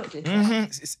 I didn't know it did.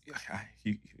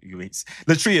 You ain't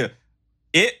Latria.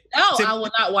 I will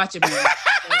not watch it.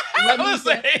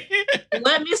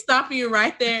 Let me stop you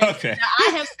right there. Okay. Now,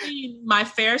 I have seen my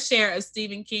fair share of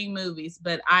Stephen King movies,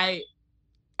 but I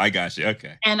got you.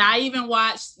 Okay. And I even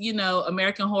watched,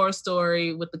 American Horror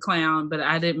Story with the clown, but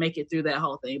I didn't make it through that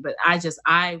whole thing. But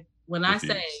when I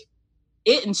say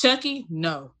it and Chucky,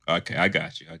 no. Okay, I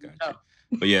got you.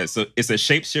 But yeah, so it's a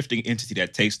shape-shifting entity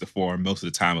that takes the form most of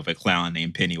the time of a clown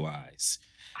named Pennywise.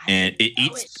 And it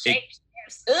eats...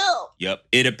 Yep.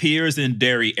 It appears in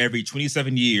Derry every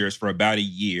 27 years for about a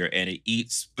year, and it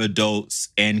eats adults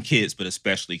and kids, but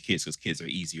especially kids, because kids are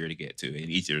easier to get to and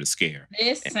easier to scare.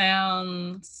 This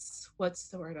sounds... What's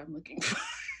the word I'm looking for?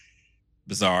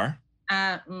 Bizarre.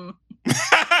 Sounds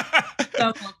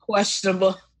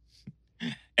questionable.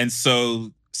 And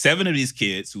so 7 of these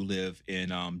kids who live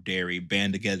in Derry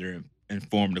band together and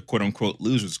form the quote-unquote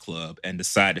Losers Club and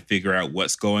decide to figure out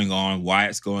what's going on, why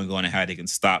it's going on, and how they can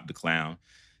stop the clown.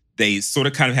 They sort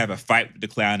of kind of have a fight with the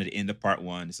clown at the end of part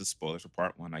 1. This is spoilers for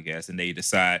part 1, I guess. And they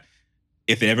decide,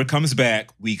 if it ever comes back,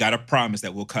 we got to promise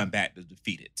that we'll come back to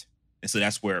defeat it. And so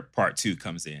that's where part 2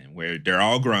 comes in, where they're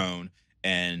all grown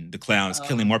and the clown is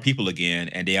killing more people again,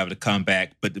 and they have to come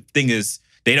back. But the thing is,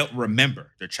 they don't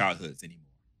remember their childhoods anymore.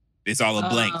 It's all a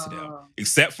blank to them,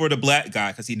 except for the black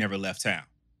guy, because he never left town.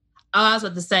 Oh, I was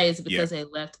about to say, is it because they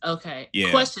left? Okay. Yeah.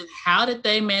 Question, how did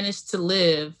they manage to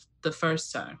live the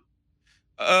first time?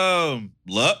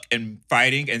 Luck and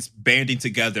fighting and banding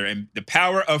together and the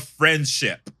power of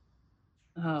friendship.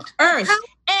 Earth,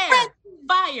 air,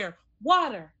 fire,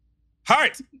 water.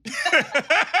 Heart.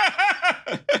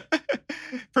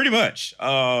 Pretty much.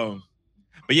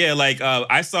 But yeah, like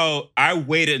I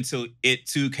waited until It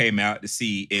 2 came out to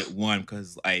see It 1,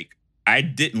 because like I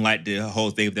didn't like the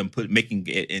whole thing of them making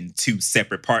it in 2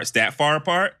 separate parts that far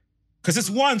apart, because it's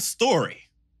one story.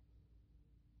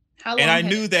 How long? And I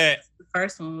knew that the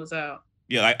first one was out.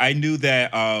 Yeah, I knew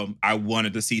that I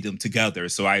wanted to see them together,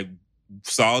 so I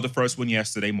saw the first one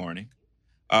yesterday morning.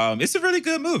 It's a really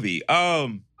good movie.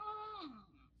 I'm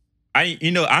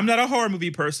not a horror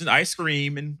movie person. I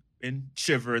scream and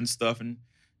shiver and stuff and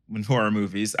in horror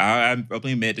movies. I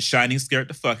probably admit The Shining scared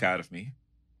the fuck out of me.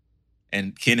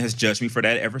 And Ken has judged me for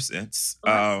that ever since.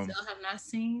 I still have not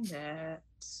seen that.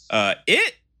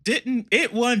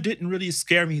 It 1 didn't really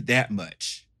scare me that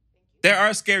much. There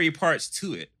are scary parts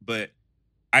to it, but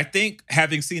I think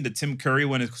having seen the Tim Curry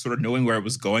one and sort of knowing where it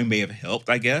was going may have helped,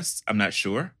 I guess. I'm not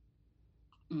sure.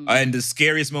 And the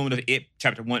scariest moment of It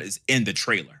Chapter 1 is in the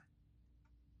trailer.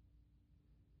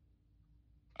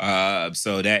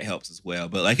 So that helps as well.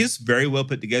 But like, it's very well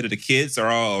put together. The kids are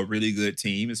all a really good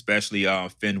team, especially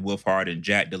Finn Wolfhard and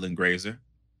Jack Dylan Grazer.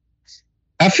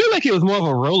 I feel like it was more of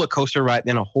a roller coaster ride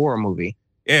than a horror movie.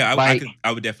 Yeah,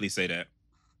 I would definitely say that.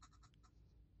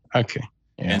 Okay.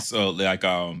 Yeah. And so like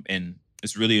and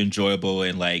it's really enjoyable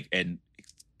and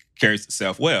carries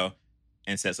itself well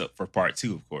and sets up for part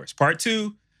 2, of course. Part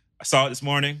 2, I saw it this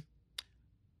morning.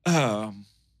 Well,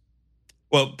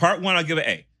 part 1 I'll give it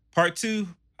A. Part 2,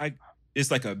 it's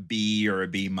like a B or a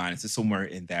B minus. It's somewhere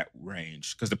in that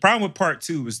range. Because the problem with part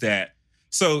 2 is that,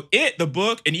 so It, the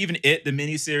book, and even It, the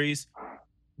miniseries,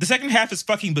 the second half is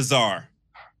fucking bizarre.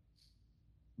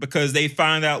 because they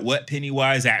find out what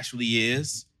Pennywise actually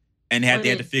is, and they had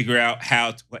to figure out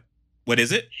how to, what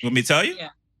is it? Want me to tell you? Yeah.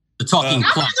 The talking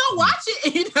I'm plant. gonna watch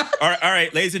it. All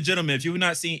right, ladies and gentlemen, if you have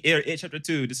not seen It Chapter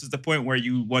 2, this is the point where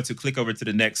you want to click over to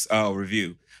the next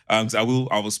review. Because I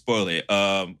will spoil it.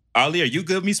 Ali, are you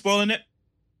good with me spoiling it?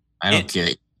 I don't care.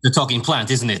 The talking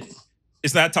plant, isn't it?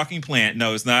 It's not a talking plant.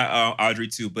 No, it's not Audrey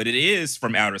 2, but it is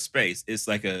from outer space. It's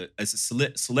like a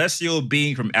celestial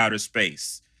being from outer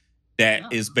space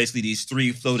that is basically these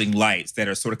 3 floating lights that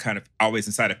are sort of kind of always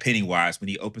inside of Pennywise when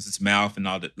he opens his mouth and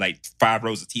all the like 5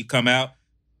 rows of teeth come out.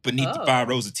 Beneath the 5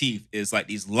 rows of teeth is like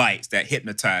these lights that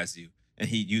hypnotize you. And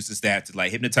he uses that to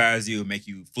like hypnotize you and make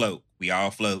you float. We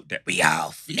all float down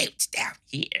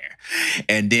here.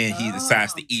 And then he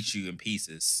decides to eat you in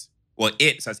pieces. Well,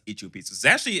 it decides to eat you in pieces.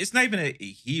 It's not even a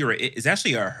he or it. It's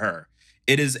actually a her.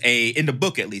 It is in the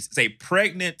book at least, it's a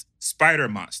pregnant spider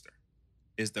monster.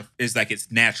 Is like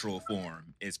its natural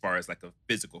form as far as like a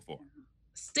physical form.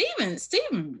 Steven.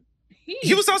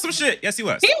 He was on some shit. Yes, he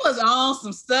was. He was on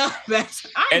some stuff.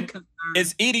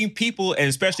 It's eating people and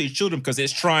especially children because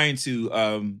it's trying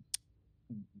to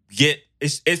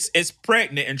it's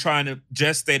pregnant and trying to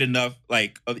gestate enough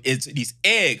like it's these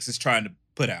eggs it's trying to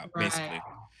put out basically.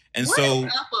 And what so is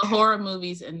up with horror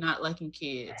movies and not liking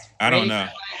kids? I don't know.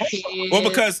 Well,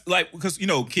 because you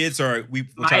know, kids we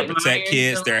try to protect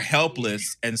kids. They're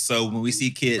helpless, and so when we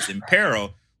see kids in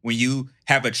peril. When you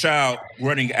have a child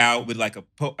running out with like a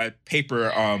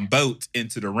paper boat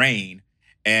into the rain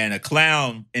and a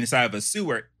clown inside of a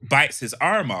sewer bites his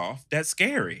arm off, that's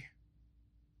scary.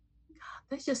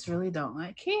 They just really don't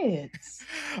like kids.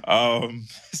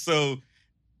 So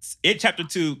It Chapter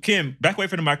 2, Kim, back away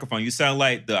from the microphone. You sound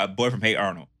like the boy from Hey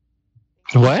Arnold.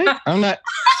 What? I'm not.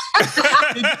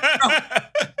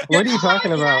 What are you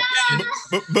talking about?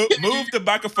 Move the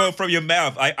microphone from your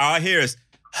mouth. All I hear is...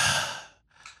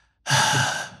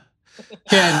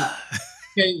 Ken,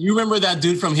 you remember that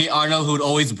dude from Hey Arnold who'd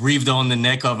always breathe on the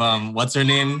neck of what's her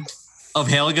name? Of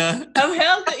Helga? Of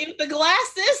Helga with the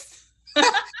glasses.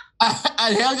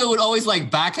 And Helga would always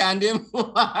like backhand him.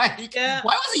 Why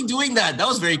was he doing that? That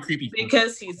was very creepy.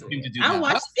 Because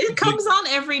it comes on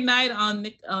every night on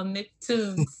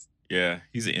Nicktoons. Yeah,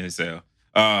 he's an incel.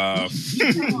 Oh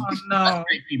no.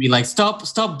 Creepy. Like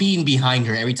stop being behind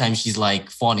her every time she's like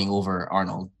fawning over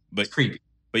Arnold. But it's creepy.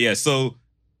 But yeah, so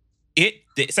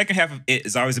the second half of it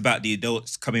is always about the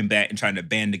adults coming back and trying to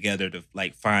band together to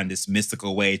like find this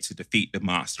mystical way to defeat the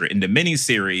monster. In the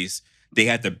miniseries, they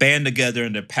have to band together,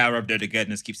 and the power of their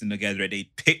togetherness keeps them together. They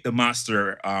pick the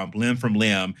monster limb from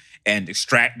limb and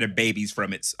extract their babies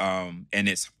from its womb and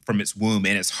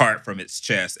its heart from its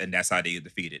chest, and that's how they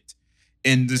defeat it.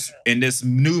 In this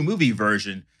new movie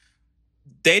version,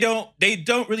 they don't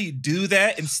really do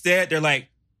that. Instead, they're like,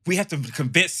 we have to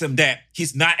convince him that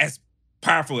he's not as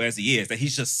powerful as he is, that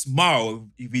he's just small.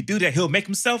 If we do that, he'll make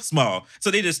himself small.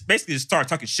 So they just basically start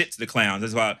talking shit to the clowns.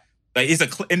 That's why, like,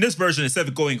 in this version, instead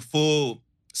of going full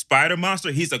spider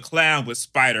monster, he's a clown with a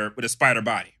spider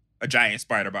body, a giant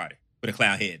spider body with a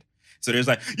clown head. So there's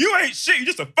like, you ain't shit, you're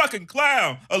just a fucking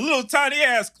clown, a little tiny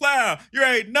ass clown. You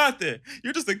ain't nothing.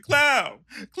 You're just a clown.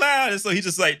 And so he's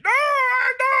just like, no.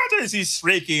 He's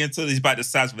shrieking until he's about the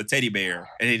size of a teddy bear,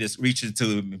 and he just reaches to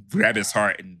him, grab his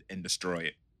heart, and destroy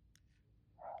it.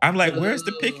 I'm like, where's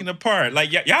the picking apart?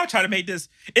 Like, y'all try to make this.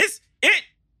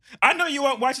 I know you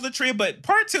won't watch Latrina, but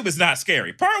part 2 is not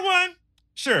scary. Part 1,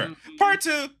 sure. Mm-hmm. Part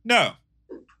 2, no.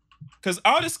 Because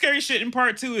all the scary shit in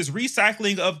part 2 is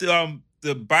recycling of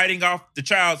the biting off the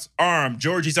child's arm,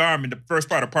 Georgie's arm, in the first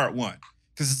part of part 1.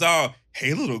 Because it's all,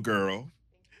 hey, little girl,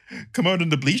 come out in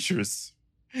the bleachers.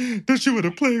 Don't you want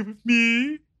to play with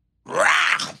me?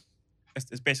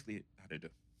 That's basically how they do.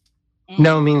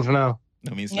 No means no.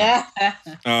 No means no.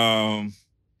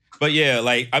 But yeah,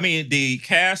 like, I mean, the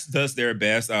cast does their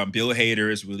best. Bill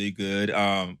Hader is really good.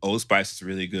 Old Spice is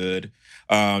really good.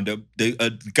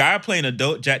 The guy playing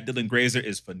adult Jack Dylan Grazer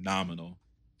is phenomenal.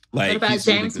 Like, what about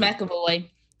James McAvoy?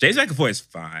 James McAvoy is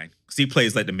fine because he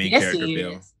plays like the main character,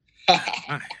 Bill.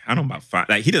 I don't know about fine.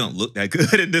 Like, he doesn't look that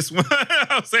good in this one.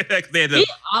 I'll say that he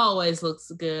always looks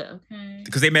good. Okay.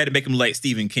 Because they had to make him like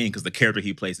Stephen King because the character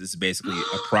he plays is basically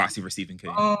a proxy for Stephen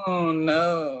King. Oh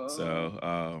no.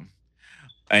 So,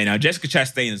 and Jessica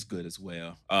Chastain is good as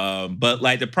well. But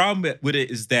like the problem with it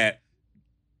is that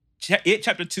It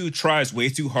Chapter 2 tries way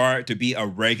too hard to be a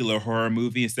regular horror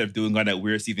movie instead of doing all that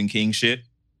weird Stephen King shit.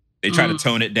 They try to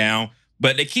tone it down,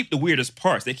 but they keep the weirdest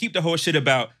parts. They keep the whole shit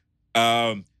about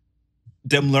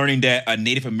them learning that a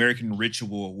Native American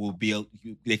ritual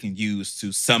they can use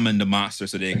to summon the monster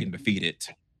so they can defeat it.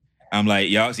 I'm like,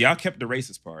 y'all kept the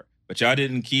racist part. But y'all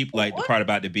didn't keep like the part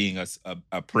about it being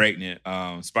a pregnant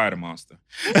spider monster.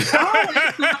 It's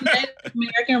always some Native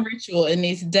American ritual in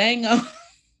these dang.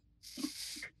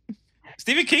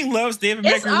 Stephen King loves Native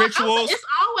American rituals. It's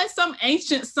always some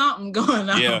ancient something going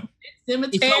on. Yeah.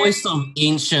 Cemetery. It's always some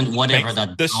ancient whatever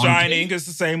that. The Shining is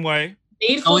the same way.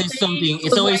 It's always something.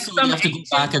 It's always something you have to go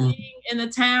back and in the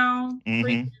town.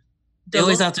 Mm-hmm. They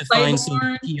always have to find some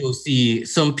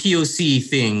POC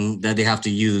thing that they have to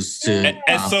use to.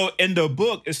 And so in the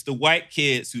book, it's the white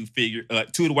kids who figure,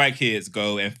 two of the white kids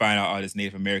go and find out all this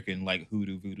Native American like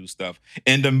hoodoo voodoo stuff.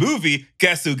 In the movie,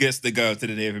 guess who gets to go to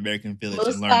the Native American village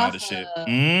and learn all the shit?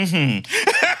 Mm-hmm.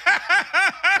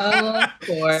 Of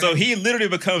course. So he literally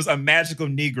becomes a magical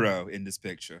Negro in this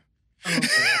picture.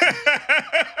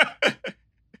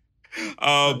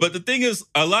 But the thing is,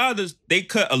 they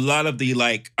cut a lot of the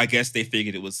like. I guess they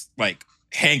figured it was like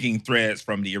hanging threads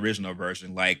from the original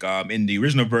version. Like in the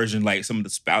original version, like some of the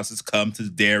spouses come to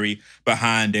Derry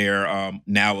behind their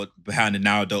behind the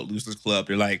now adult losers club.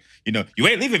 They're like, you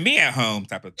ain't leaving me at home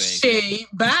type of thing. Shit,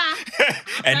 bye.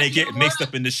 And they get mixed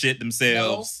up in the shit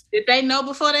themselves. No. Did they know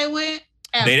before they went?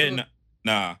 Absolutely. They didn't.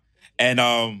 Nah. And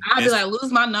I'd be like,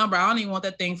 lose my number. I don't even want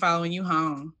that thing following you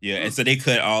home. Yeah, and so they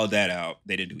cut all that out.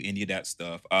 They didn't do any of that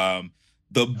stuff.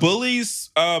 The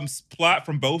bullies plot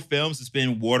from both films has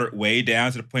been watered way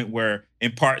down to the point where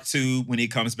in part 2, when he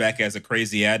comes back as a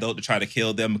crazy adult to try to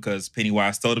kill them because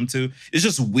Pennywise told him to, it's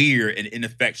just weird and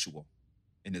ineffectual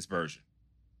in this version.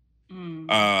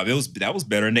 That was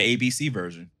better in the ABC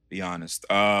version, to be honest.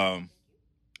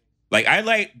 Like I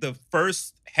like the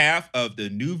first half of the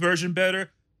new version better,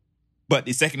 but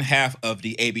the second half of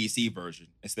the ABC version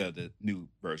instead of the new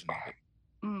version of it.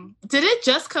 Did it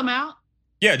just come out?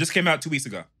 Yeah, it just came out 2 weeks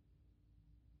ago.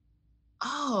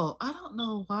 Oh, I don't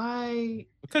know why.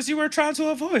 Because you were trying to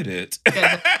avoid it.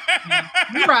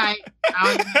 You're right.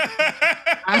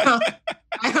 I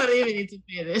don't even need to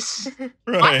finish.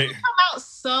 Right. Why did it come out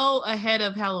so ahead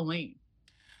of Halloween?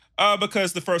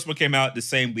 Because the first one came out the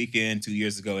same weekend 2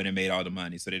 years ago and it made all the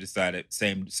money. So they decided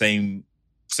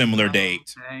similar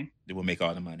date. Okay. They will make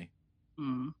all the money.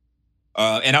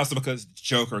 And also because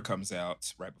Joker comes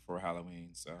out right before Halloween.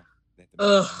 So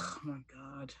oh my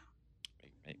God.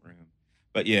 Make room.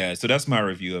 But yeah, so that's my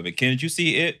review of it. Ken, did you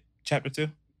see it? Chapter 2?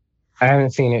 I haven't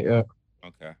seen it yet.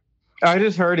 Okay. I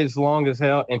just heard it's long as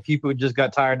hell and people just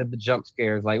got tired of the jump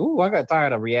scares. Like, ooh, I got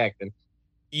tired of reacting.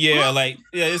 Yeah,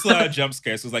 it's a lot of jump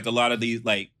scares. So it's like a lot of these,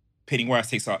 like, Pennywise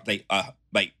takes off, like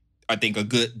I think a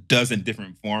good dozen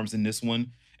different forms in this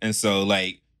one. And so,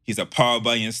 like, he's a Paul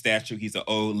Bunyan statue. He's an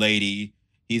old lady.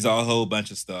 He's a whole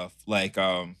bunch of stuff. Like,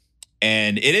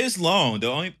 and it is long. The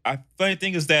only funny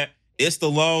thing is that it's the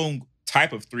long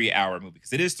type of 3-hour movie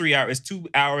because it is 3 hours. It's 2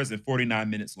 hours and 49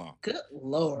 minutes long. Good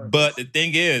Lord. But the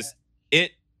thing is,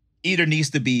 it either needs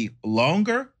to be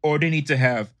longer or they need to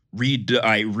have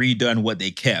redone what they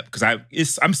kept. Because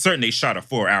I'm certain they shot a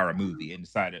 4-hour movie and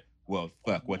decided, well,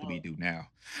 fuck, what do we do now?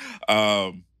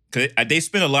 Because they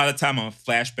spend a lot of time on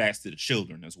flashbacks to the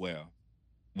children as well,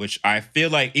 which I feel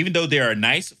like even though they are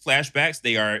nice flashbacks,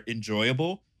 they are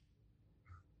enjoyable.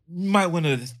 You might want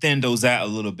to thin those out a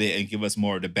little bit and give us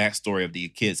more of the backstory of the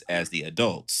kids as the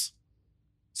adults.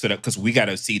 So that, because we got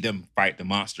to see them fight the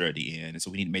monster at the end. And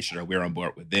so we need to make sure that we're on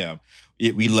board with them.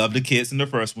 We love the kids in the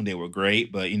first one. They were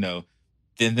great, but,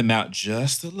 thin them out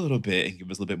just a little bit and give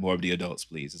us a little bit more of the adults,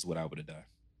 please, is what I would have done.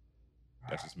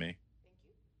 That's just me.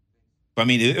 But I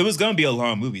mean, it was going to be a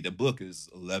long movie. The book is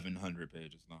 1,100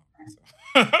 pages long. So.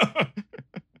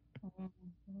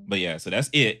 But yeah, so that's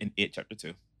it in It Chapter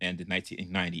 2. And the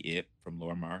 1990 It from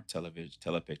Lorimar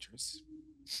Telepictures.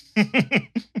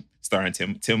 Starring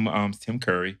Tim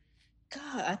Curry.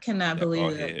 God, I cannot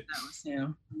believe that was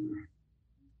him.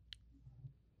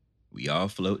 We all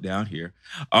float down here.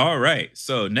 All right,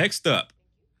 so next up,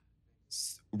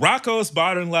 Rocko's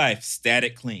Modern Life,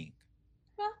 Static Cling.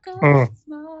 Rocko's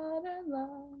Modern Life.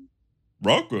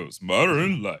 Rocko's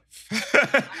Modern Life.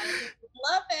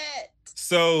 Love it.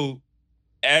 So,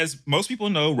 as most people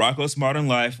know, Rocko's Modern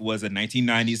Life was a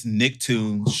 1990s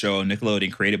Nicktoons show on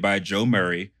Nickelodeon created by Joe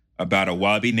Murray about a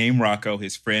wallaby named Rocko,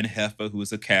 his friend Heffa, who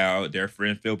is a cow, their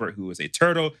friend Filbert, who is a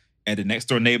turtle, and the next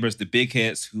door neighbors, the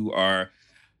Bigheads, who are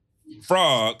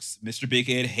frogs. Mr.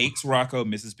 Bighead hates Rocko.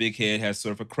 Mrs. Bighead has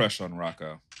sort of a crush on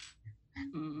Rocko.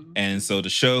 And so the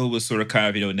show was sort of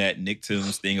kind of, that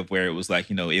Nicktoons thing of where it was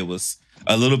like, it was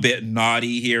a little bit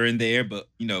naughty here and there, but,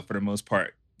 for the most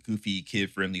part, goofy,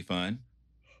 kid-friendly fun.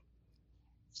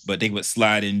 But they would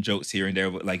slide in jokes here and there.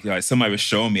 Like somebody was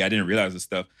showing me, I didn't realize this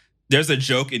stuff. There's a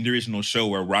joke in the original show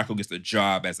where Rocko gets a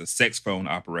job as a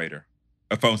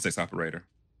phone sex operator.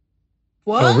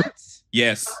 What?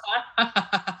 Yes.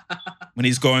 When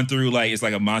he's going through, like, it's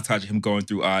like a montage of him going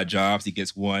through odd jobs. He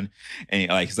gets one, and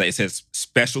like it says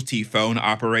specialty phone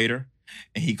operator.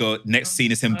 And next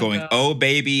scene is him going, oh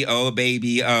baby,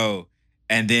 oh.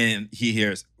 And then he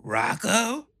hears,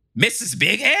 Rocko? Mrs.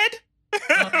 Bighead?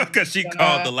 Because she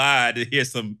called the line to hear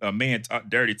a man talk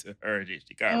dirty to her, and she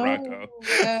got Rocko.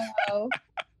 Wow.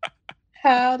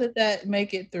 How did that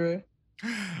make it through?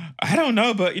 I don't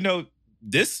know, but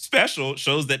this special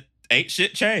shows that ain't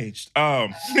shit changed. So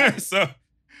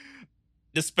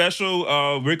the special,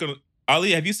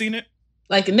 Ali, have you seen it?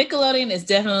 Like, Nickelodeon is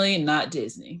definitely not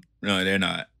Disney. No, they're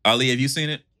not. Ali, have you seen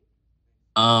it?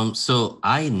 So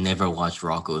I never watched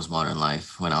Rocko's Modern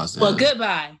Life when I was Well,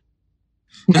 goodbye.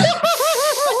 Put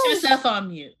yourself on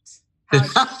mute.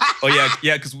 Oh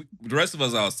yeah, because the rest of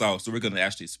us are South, so we're gonna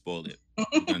actually spoil it.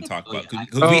 We're gonna talk about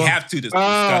because we have to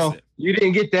discuss it. You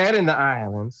didn't get that in the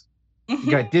islands.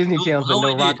 You got Disney channels that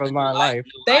know Rocko's Modern Life.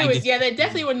 They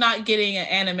definitely were not getting an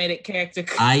animated character.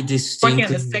 I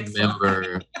distinctly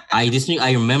remember. I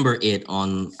remember it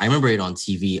on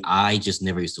TV. I just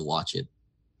never used to watch it.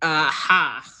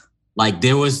 Aha. Like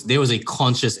there was a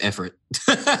conscious effort.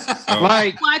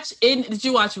 Like, did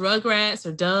you watch Rugrats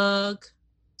or Doug?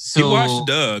 So you watched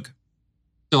Doug.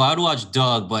 So I would watch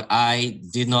Doug, but I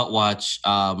did not watch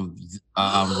Rocko's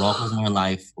Modern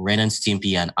Life, Ren and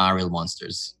Stimpy, and Ariel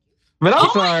Monsters. But I'm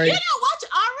sorry. You didn't watch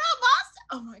Ariel Monsters?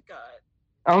 Oh my god.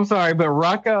 I'm sorry, but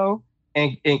Rocko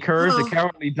and Courage the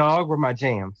Cowardly Dog were my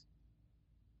jams.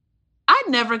 I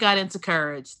never got into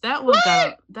Courage. That one.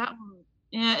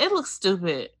 Yeah, it looks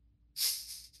stupid.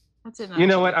 That's it. You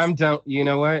know what? I'm done. You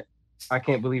know what? I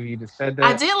can't believe you just said that.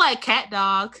 I did like Cat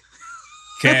Dog.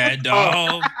 Cat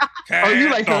Dog. Cat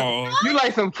you like dog.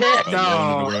 some Cat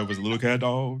Dog. It was a little cat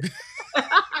dog.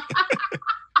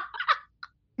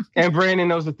 And Brandon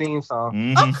knows the theme song.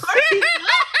 Mm-hmm. Of course he does.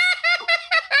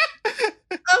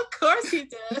 Of course he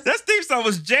does. That theme song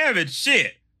was jamming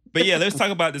shit. But yeah, let's talk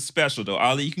about this special though.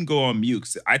 Ali, you can go on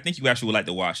mute. I think you actually would like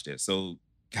to watch this. So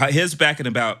here's back in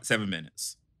about 7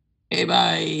 minutes. Hey,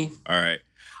 bye. All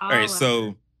right.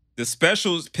 So the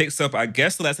specials picks up, I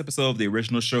guess the last episode of the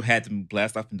original show had them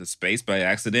blast off into space by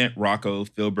accident, Rocko,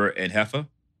 Filbert, and Heffa.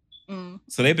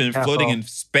 So they've been floating in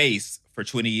space for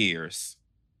 20 years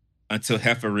until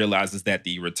Heffa realizes that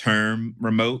the return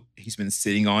remote he's been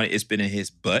sitting on, it's been in his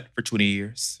butt for 20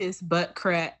 years. His butt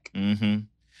crack. Mm-hmm.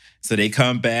 So they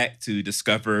come back to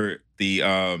discover the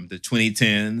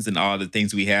 2010s and all the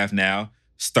things we have now.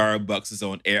 Starbucks is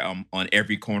on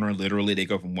every corner. Literally, they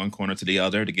go from one corner to the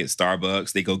other to get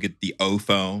Starbucks. They go get the O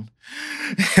phone.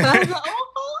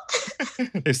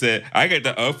 They said, I got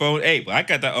the O phone 8, but I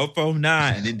got the O phone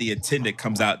 9. And then the attendant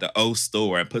comes out the O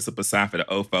store and puts up a sign for the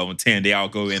O phone 10. They all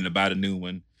go in to buy the new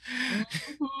one.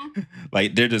 Mm-hmm.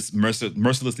 Like they're just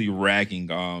mercilessly ragging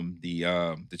the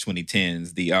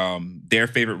 2010s. Their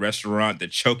favorite restaurant, the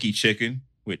Choky Chicken,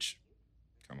 which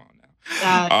come on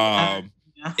now.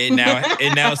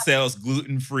 It now sells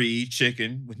gluten-free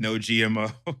chicken with no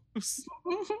GMOs.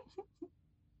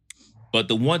 But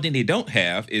the one thing they don't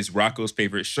have is Rocko's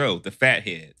favorite show, The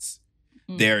Fatheads.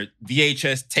 Their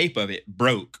VHS tape of it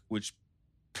broke, which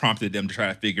prompted them to try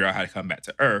to figure out how to come back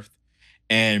to Earth.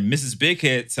 And Mrs.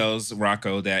 Bighead tells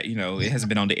Rocko that, it hasn't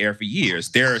been on the air for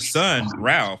years. Their son,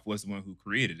 Ralph, was the one who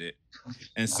created it.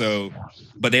 And so,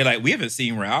 but they're like, we haven't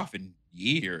seen Ralph in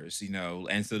years,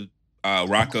 And so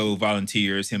Rocko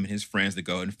volunteers him and his friends to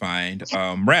go and find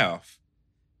Ralph.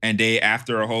 And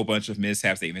after a whole bunch of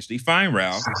mishaps, they eventually find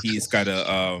Ralph. He's got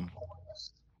they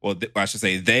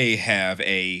have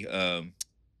a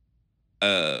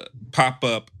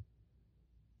pop-up,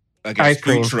 I guess, ice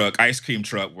cream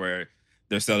truck where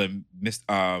they're selling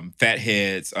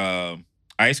Fatheads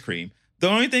ice cream. The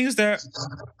only thing is that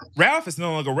Ralph is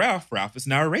no longer Ralph. Ralph is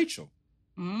now Rachel.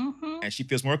 Mm-hmm. And she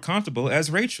feels more comfortable as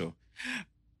Rachel.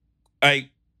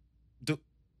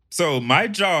 So my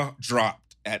jaw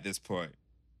dropped at this point.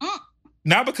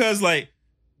 Not because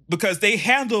they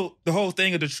handled the whole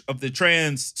thing of the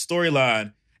trans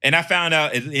storyline, and I found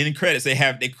out in credits they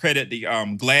credit the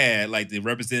GLAAD, like the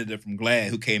representative from GLAAD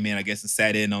who came in, I guess, and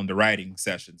sat in on the writing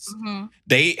sessions. Mm-hmm.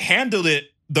 They handled it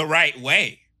the right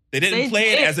way. They didn't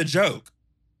play it as a joke.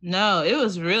 No, it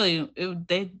was really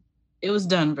it was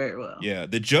done very well. Yeah,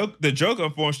 the joke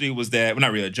unfortunately was that, well,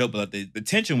 not really a joke, but the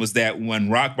tension was that when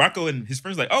Rocko and his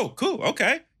friends were like, oh, cool,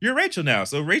 okay, you're Rachel now.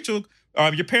 So Rachel,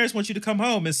 your parents want you to come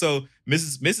home. And so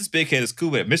Mrs. Bighead is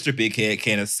cool with it. Mr. Bighead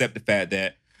can't accept the fact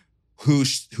that who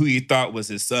he thought was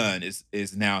his son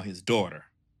is now his daughter.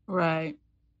 Right.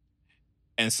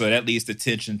 And so that leads to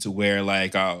tension to where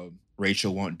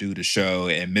Rachel won't do the show,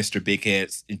 and Mr.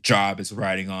 Bighead's job is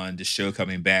writing on the show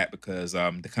coming back because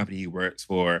the company he works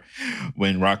for,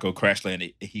 when Rocko crash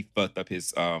landed, he fucked up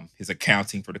his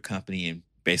accounting for the company and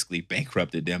basically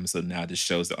bankrupted them. So now this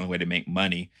show's the only way to make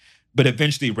money. But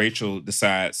eventually Rachel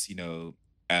decides,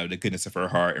 out of the goodness of her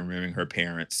heart and remembering her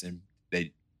parents, and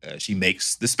she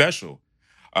makes the special.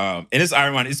 And it's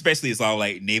ironic. It's all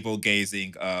like navel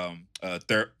gazing,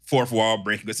 fourth wall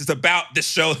breaking. It's about the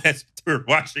show that we're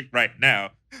watching right now,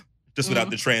 just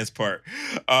without the trans part.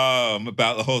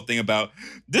 About the whole thing about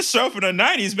this show from the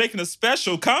 90s making a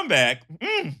special comeback.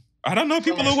 I don't know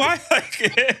people know why like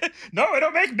it. No, it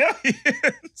don't make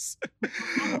millions.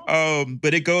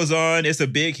 But it goes on. It's a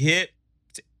big hit.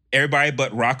 Everybody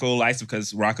but Rocko likes it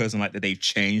because Rocko doesn't like that they've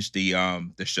changed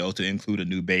the show to include a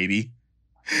new baby.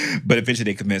 But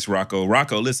eventually they convince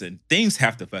Rocko, listen, things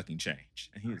have to fucking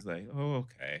change. And he's like, oh,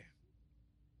 okay.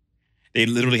 They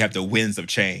literally have the winds of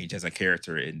change as a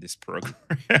character in this program.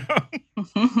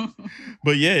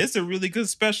 But yeah, it's a really good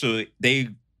special. They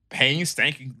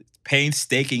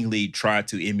painstakingly try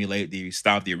to emulate the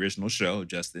style of the original show,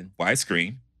 just in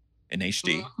widescreen in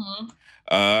HD.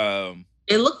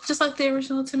 It looked just like the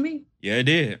original to me. Yeah, it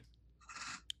did.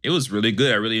 It was really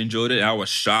good. I really enjoyed it. I was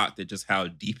shocked at just how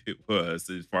deep it was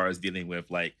as far as dealing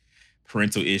with like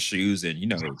parental issues and,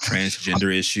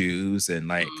 transgender issues and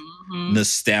like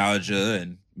nostalgia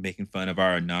and making fun of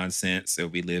our nonsense that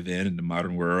we live in the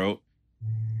modern world.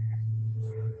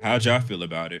 How'd y'all feel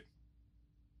about it?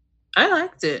 I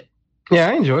liked it. Yeah,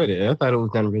 I enjoyed it. I thought it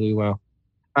was done really well.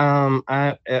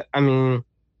 I mean,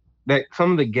 that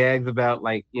some of the gags about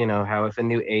like, how it's a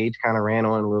new age kind of ran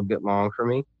on a little bit long for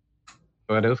me.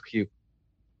 But it was cute.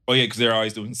 Oh yeah, because they're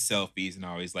always doing selfies and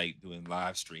always like doing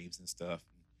live streams and stuff.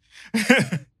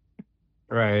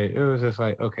 Right. It was just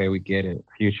like, okay, we get it.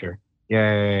 Future.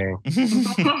 Yay.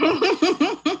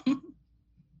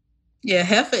 Yeah,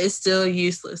 Heifer is still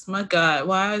useless. My God,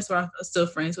 why is Rocko still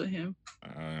friends with him?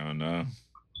 I don't know.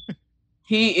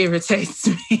 He irritates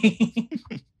me.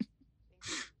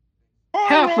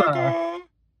 Heifer.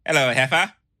 Hello,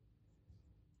 Heifer.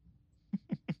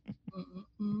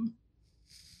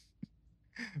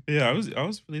 Yeah, I was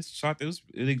really shocked. It was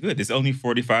really good. It's only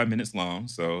 45 minutes long,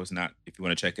 so it's not, if you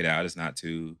want to check it out, it's not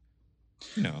too,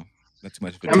 not too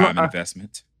much of a time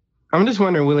investment. I'm just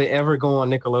wondering, will it ever go on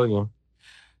Nickelodeon?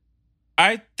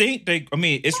 I think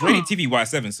it's rated TV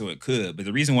Y7, so it could. But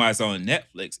the reason why it's on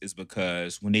Netflix is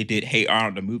because when they did Hey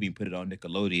Arnold the movie and put it on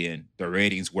Nickelodeon, the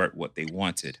ratings weren't what they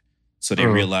wanted. So they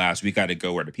realized we got to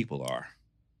go where the people are.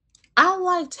 I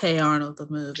liked Hey Arnold the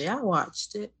movie. I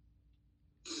watched it.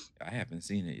 I haven't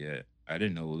seen it yet. I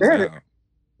didn't know it was out.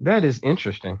 That is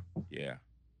interesting. Yeah.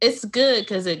 It's good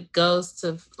because it goes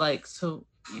to so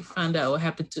you find out what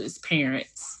happened to his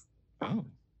parents. Oh.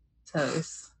 So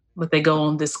but they go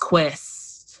on this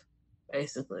quest,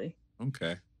 basically.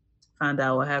 Okay. Find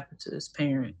out what happened to his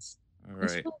parents. All right.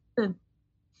 Really good.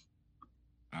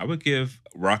 I would give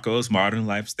Rocko's Modern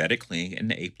Life Static Cling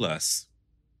an A+.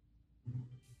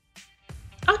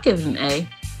 I'll give it an A.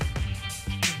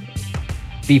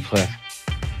 B+. Okay.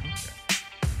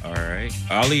 All right.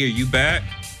 Ollie, are you back?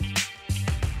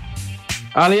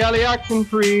 Ollie,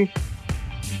 Oxenfree.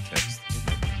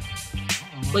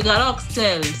 We got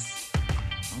oxtails.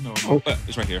 Oh, no.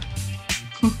 It's right here.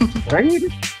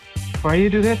 Why you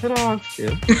do that to the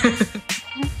oxtail?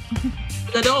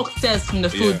 We got oxtails from the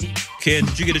food. Ken,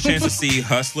 did you get a chance to see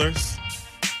Hustlers?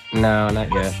 No,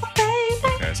 not yet.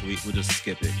 Okay, so we'll just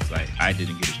skip it. Like, I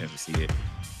didn't get a chance to see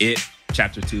it.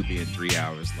 Chapter 2 being 3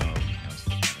 hours long.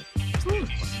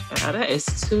 That is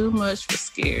too much for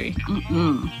scary.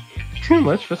 Too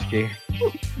much for scary.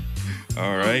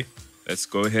 All right. Let's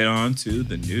go ahead on to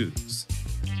the news.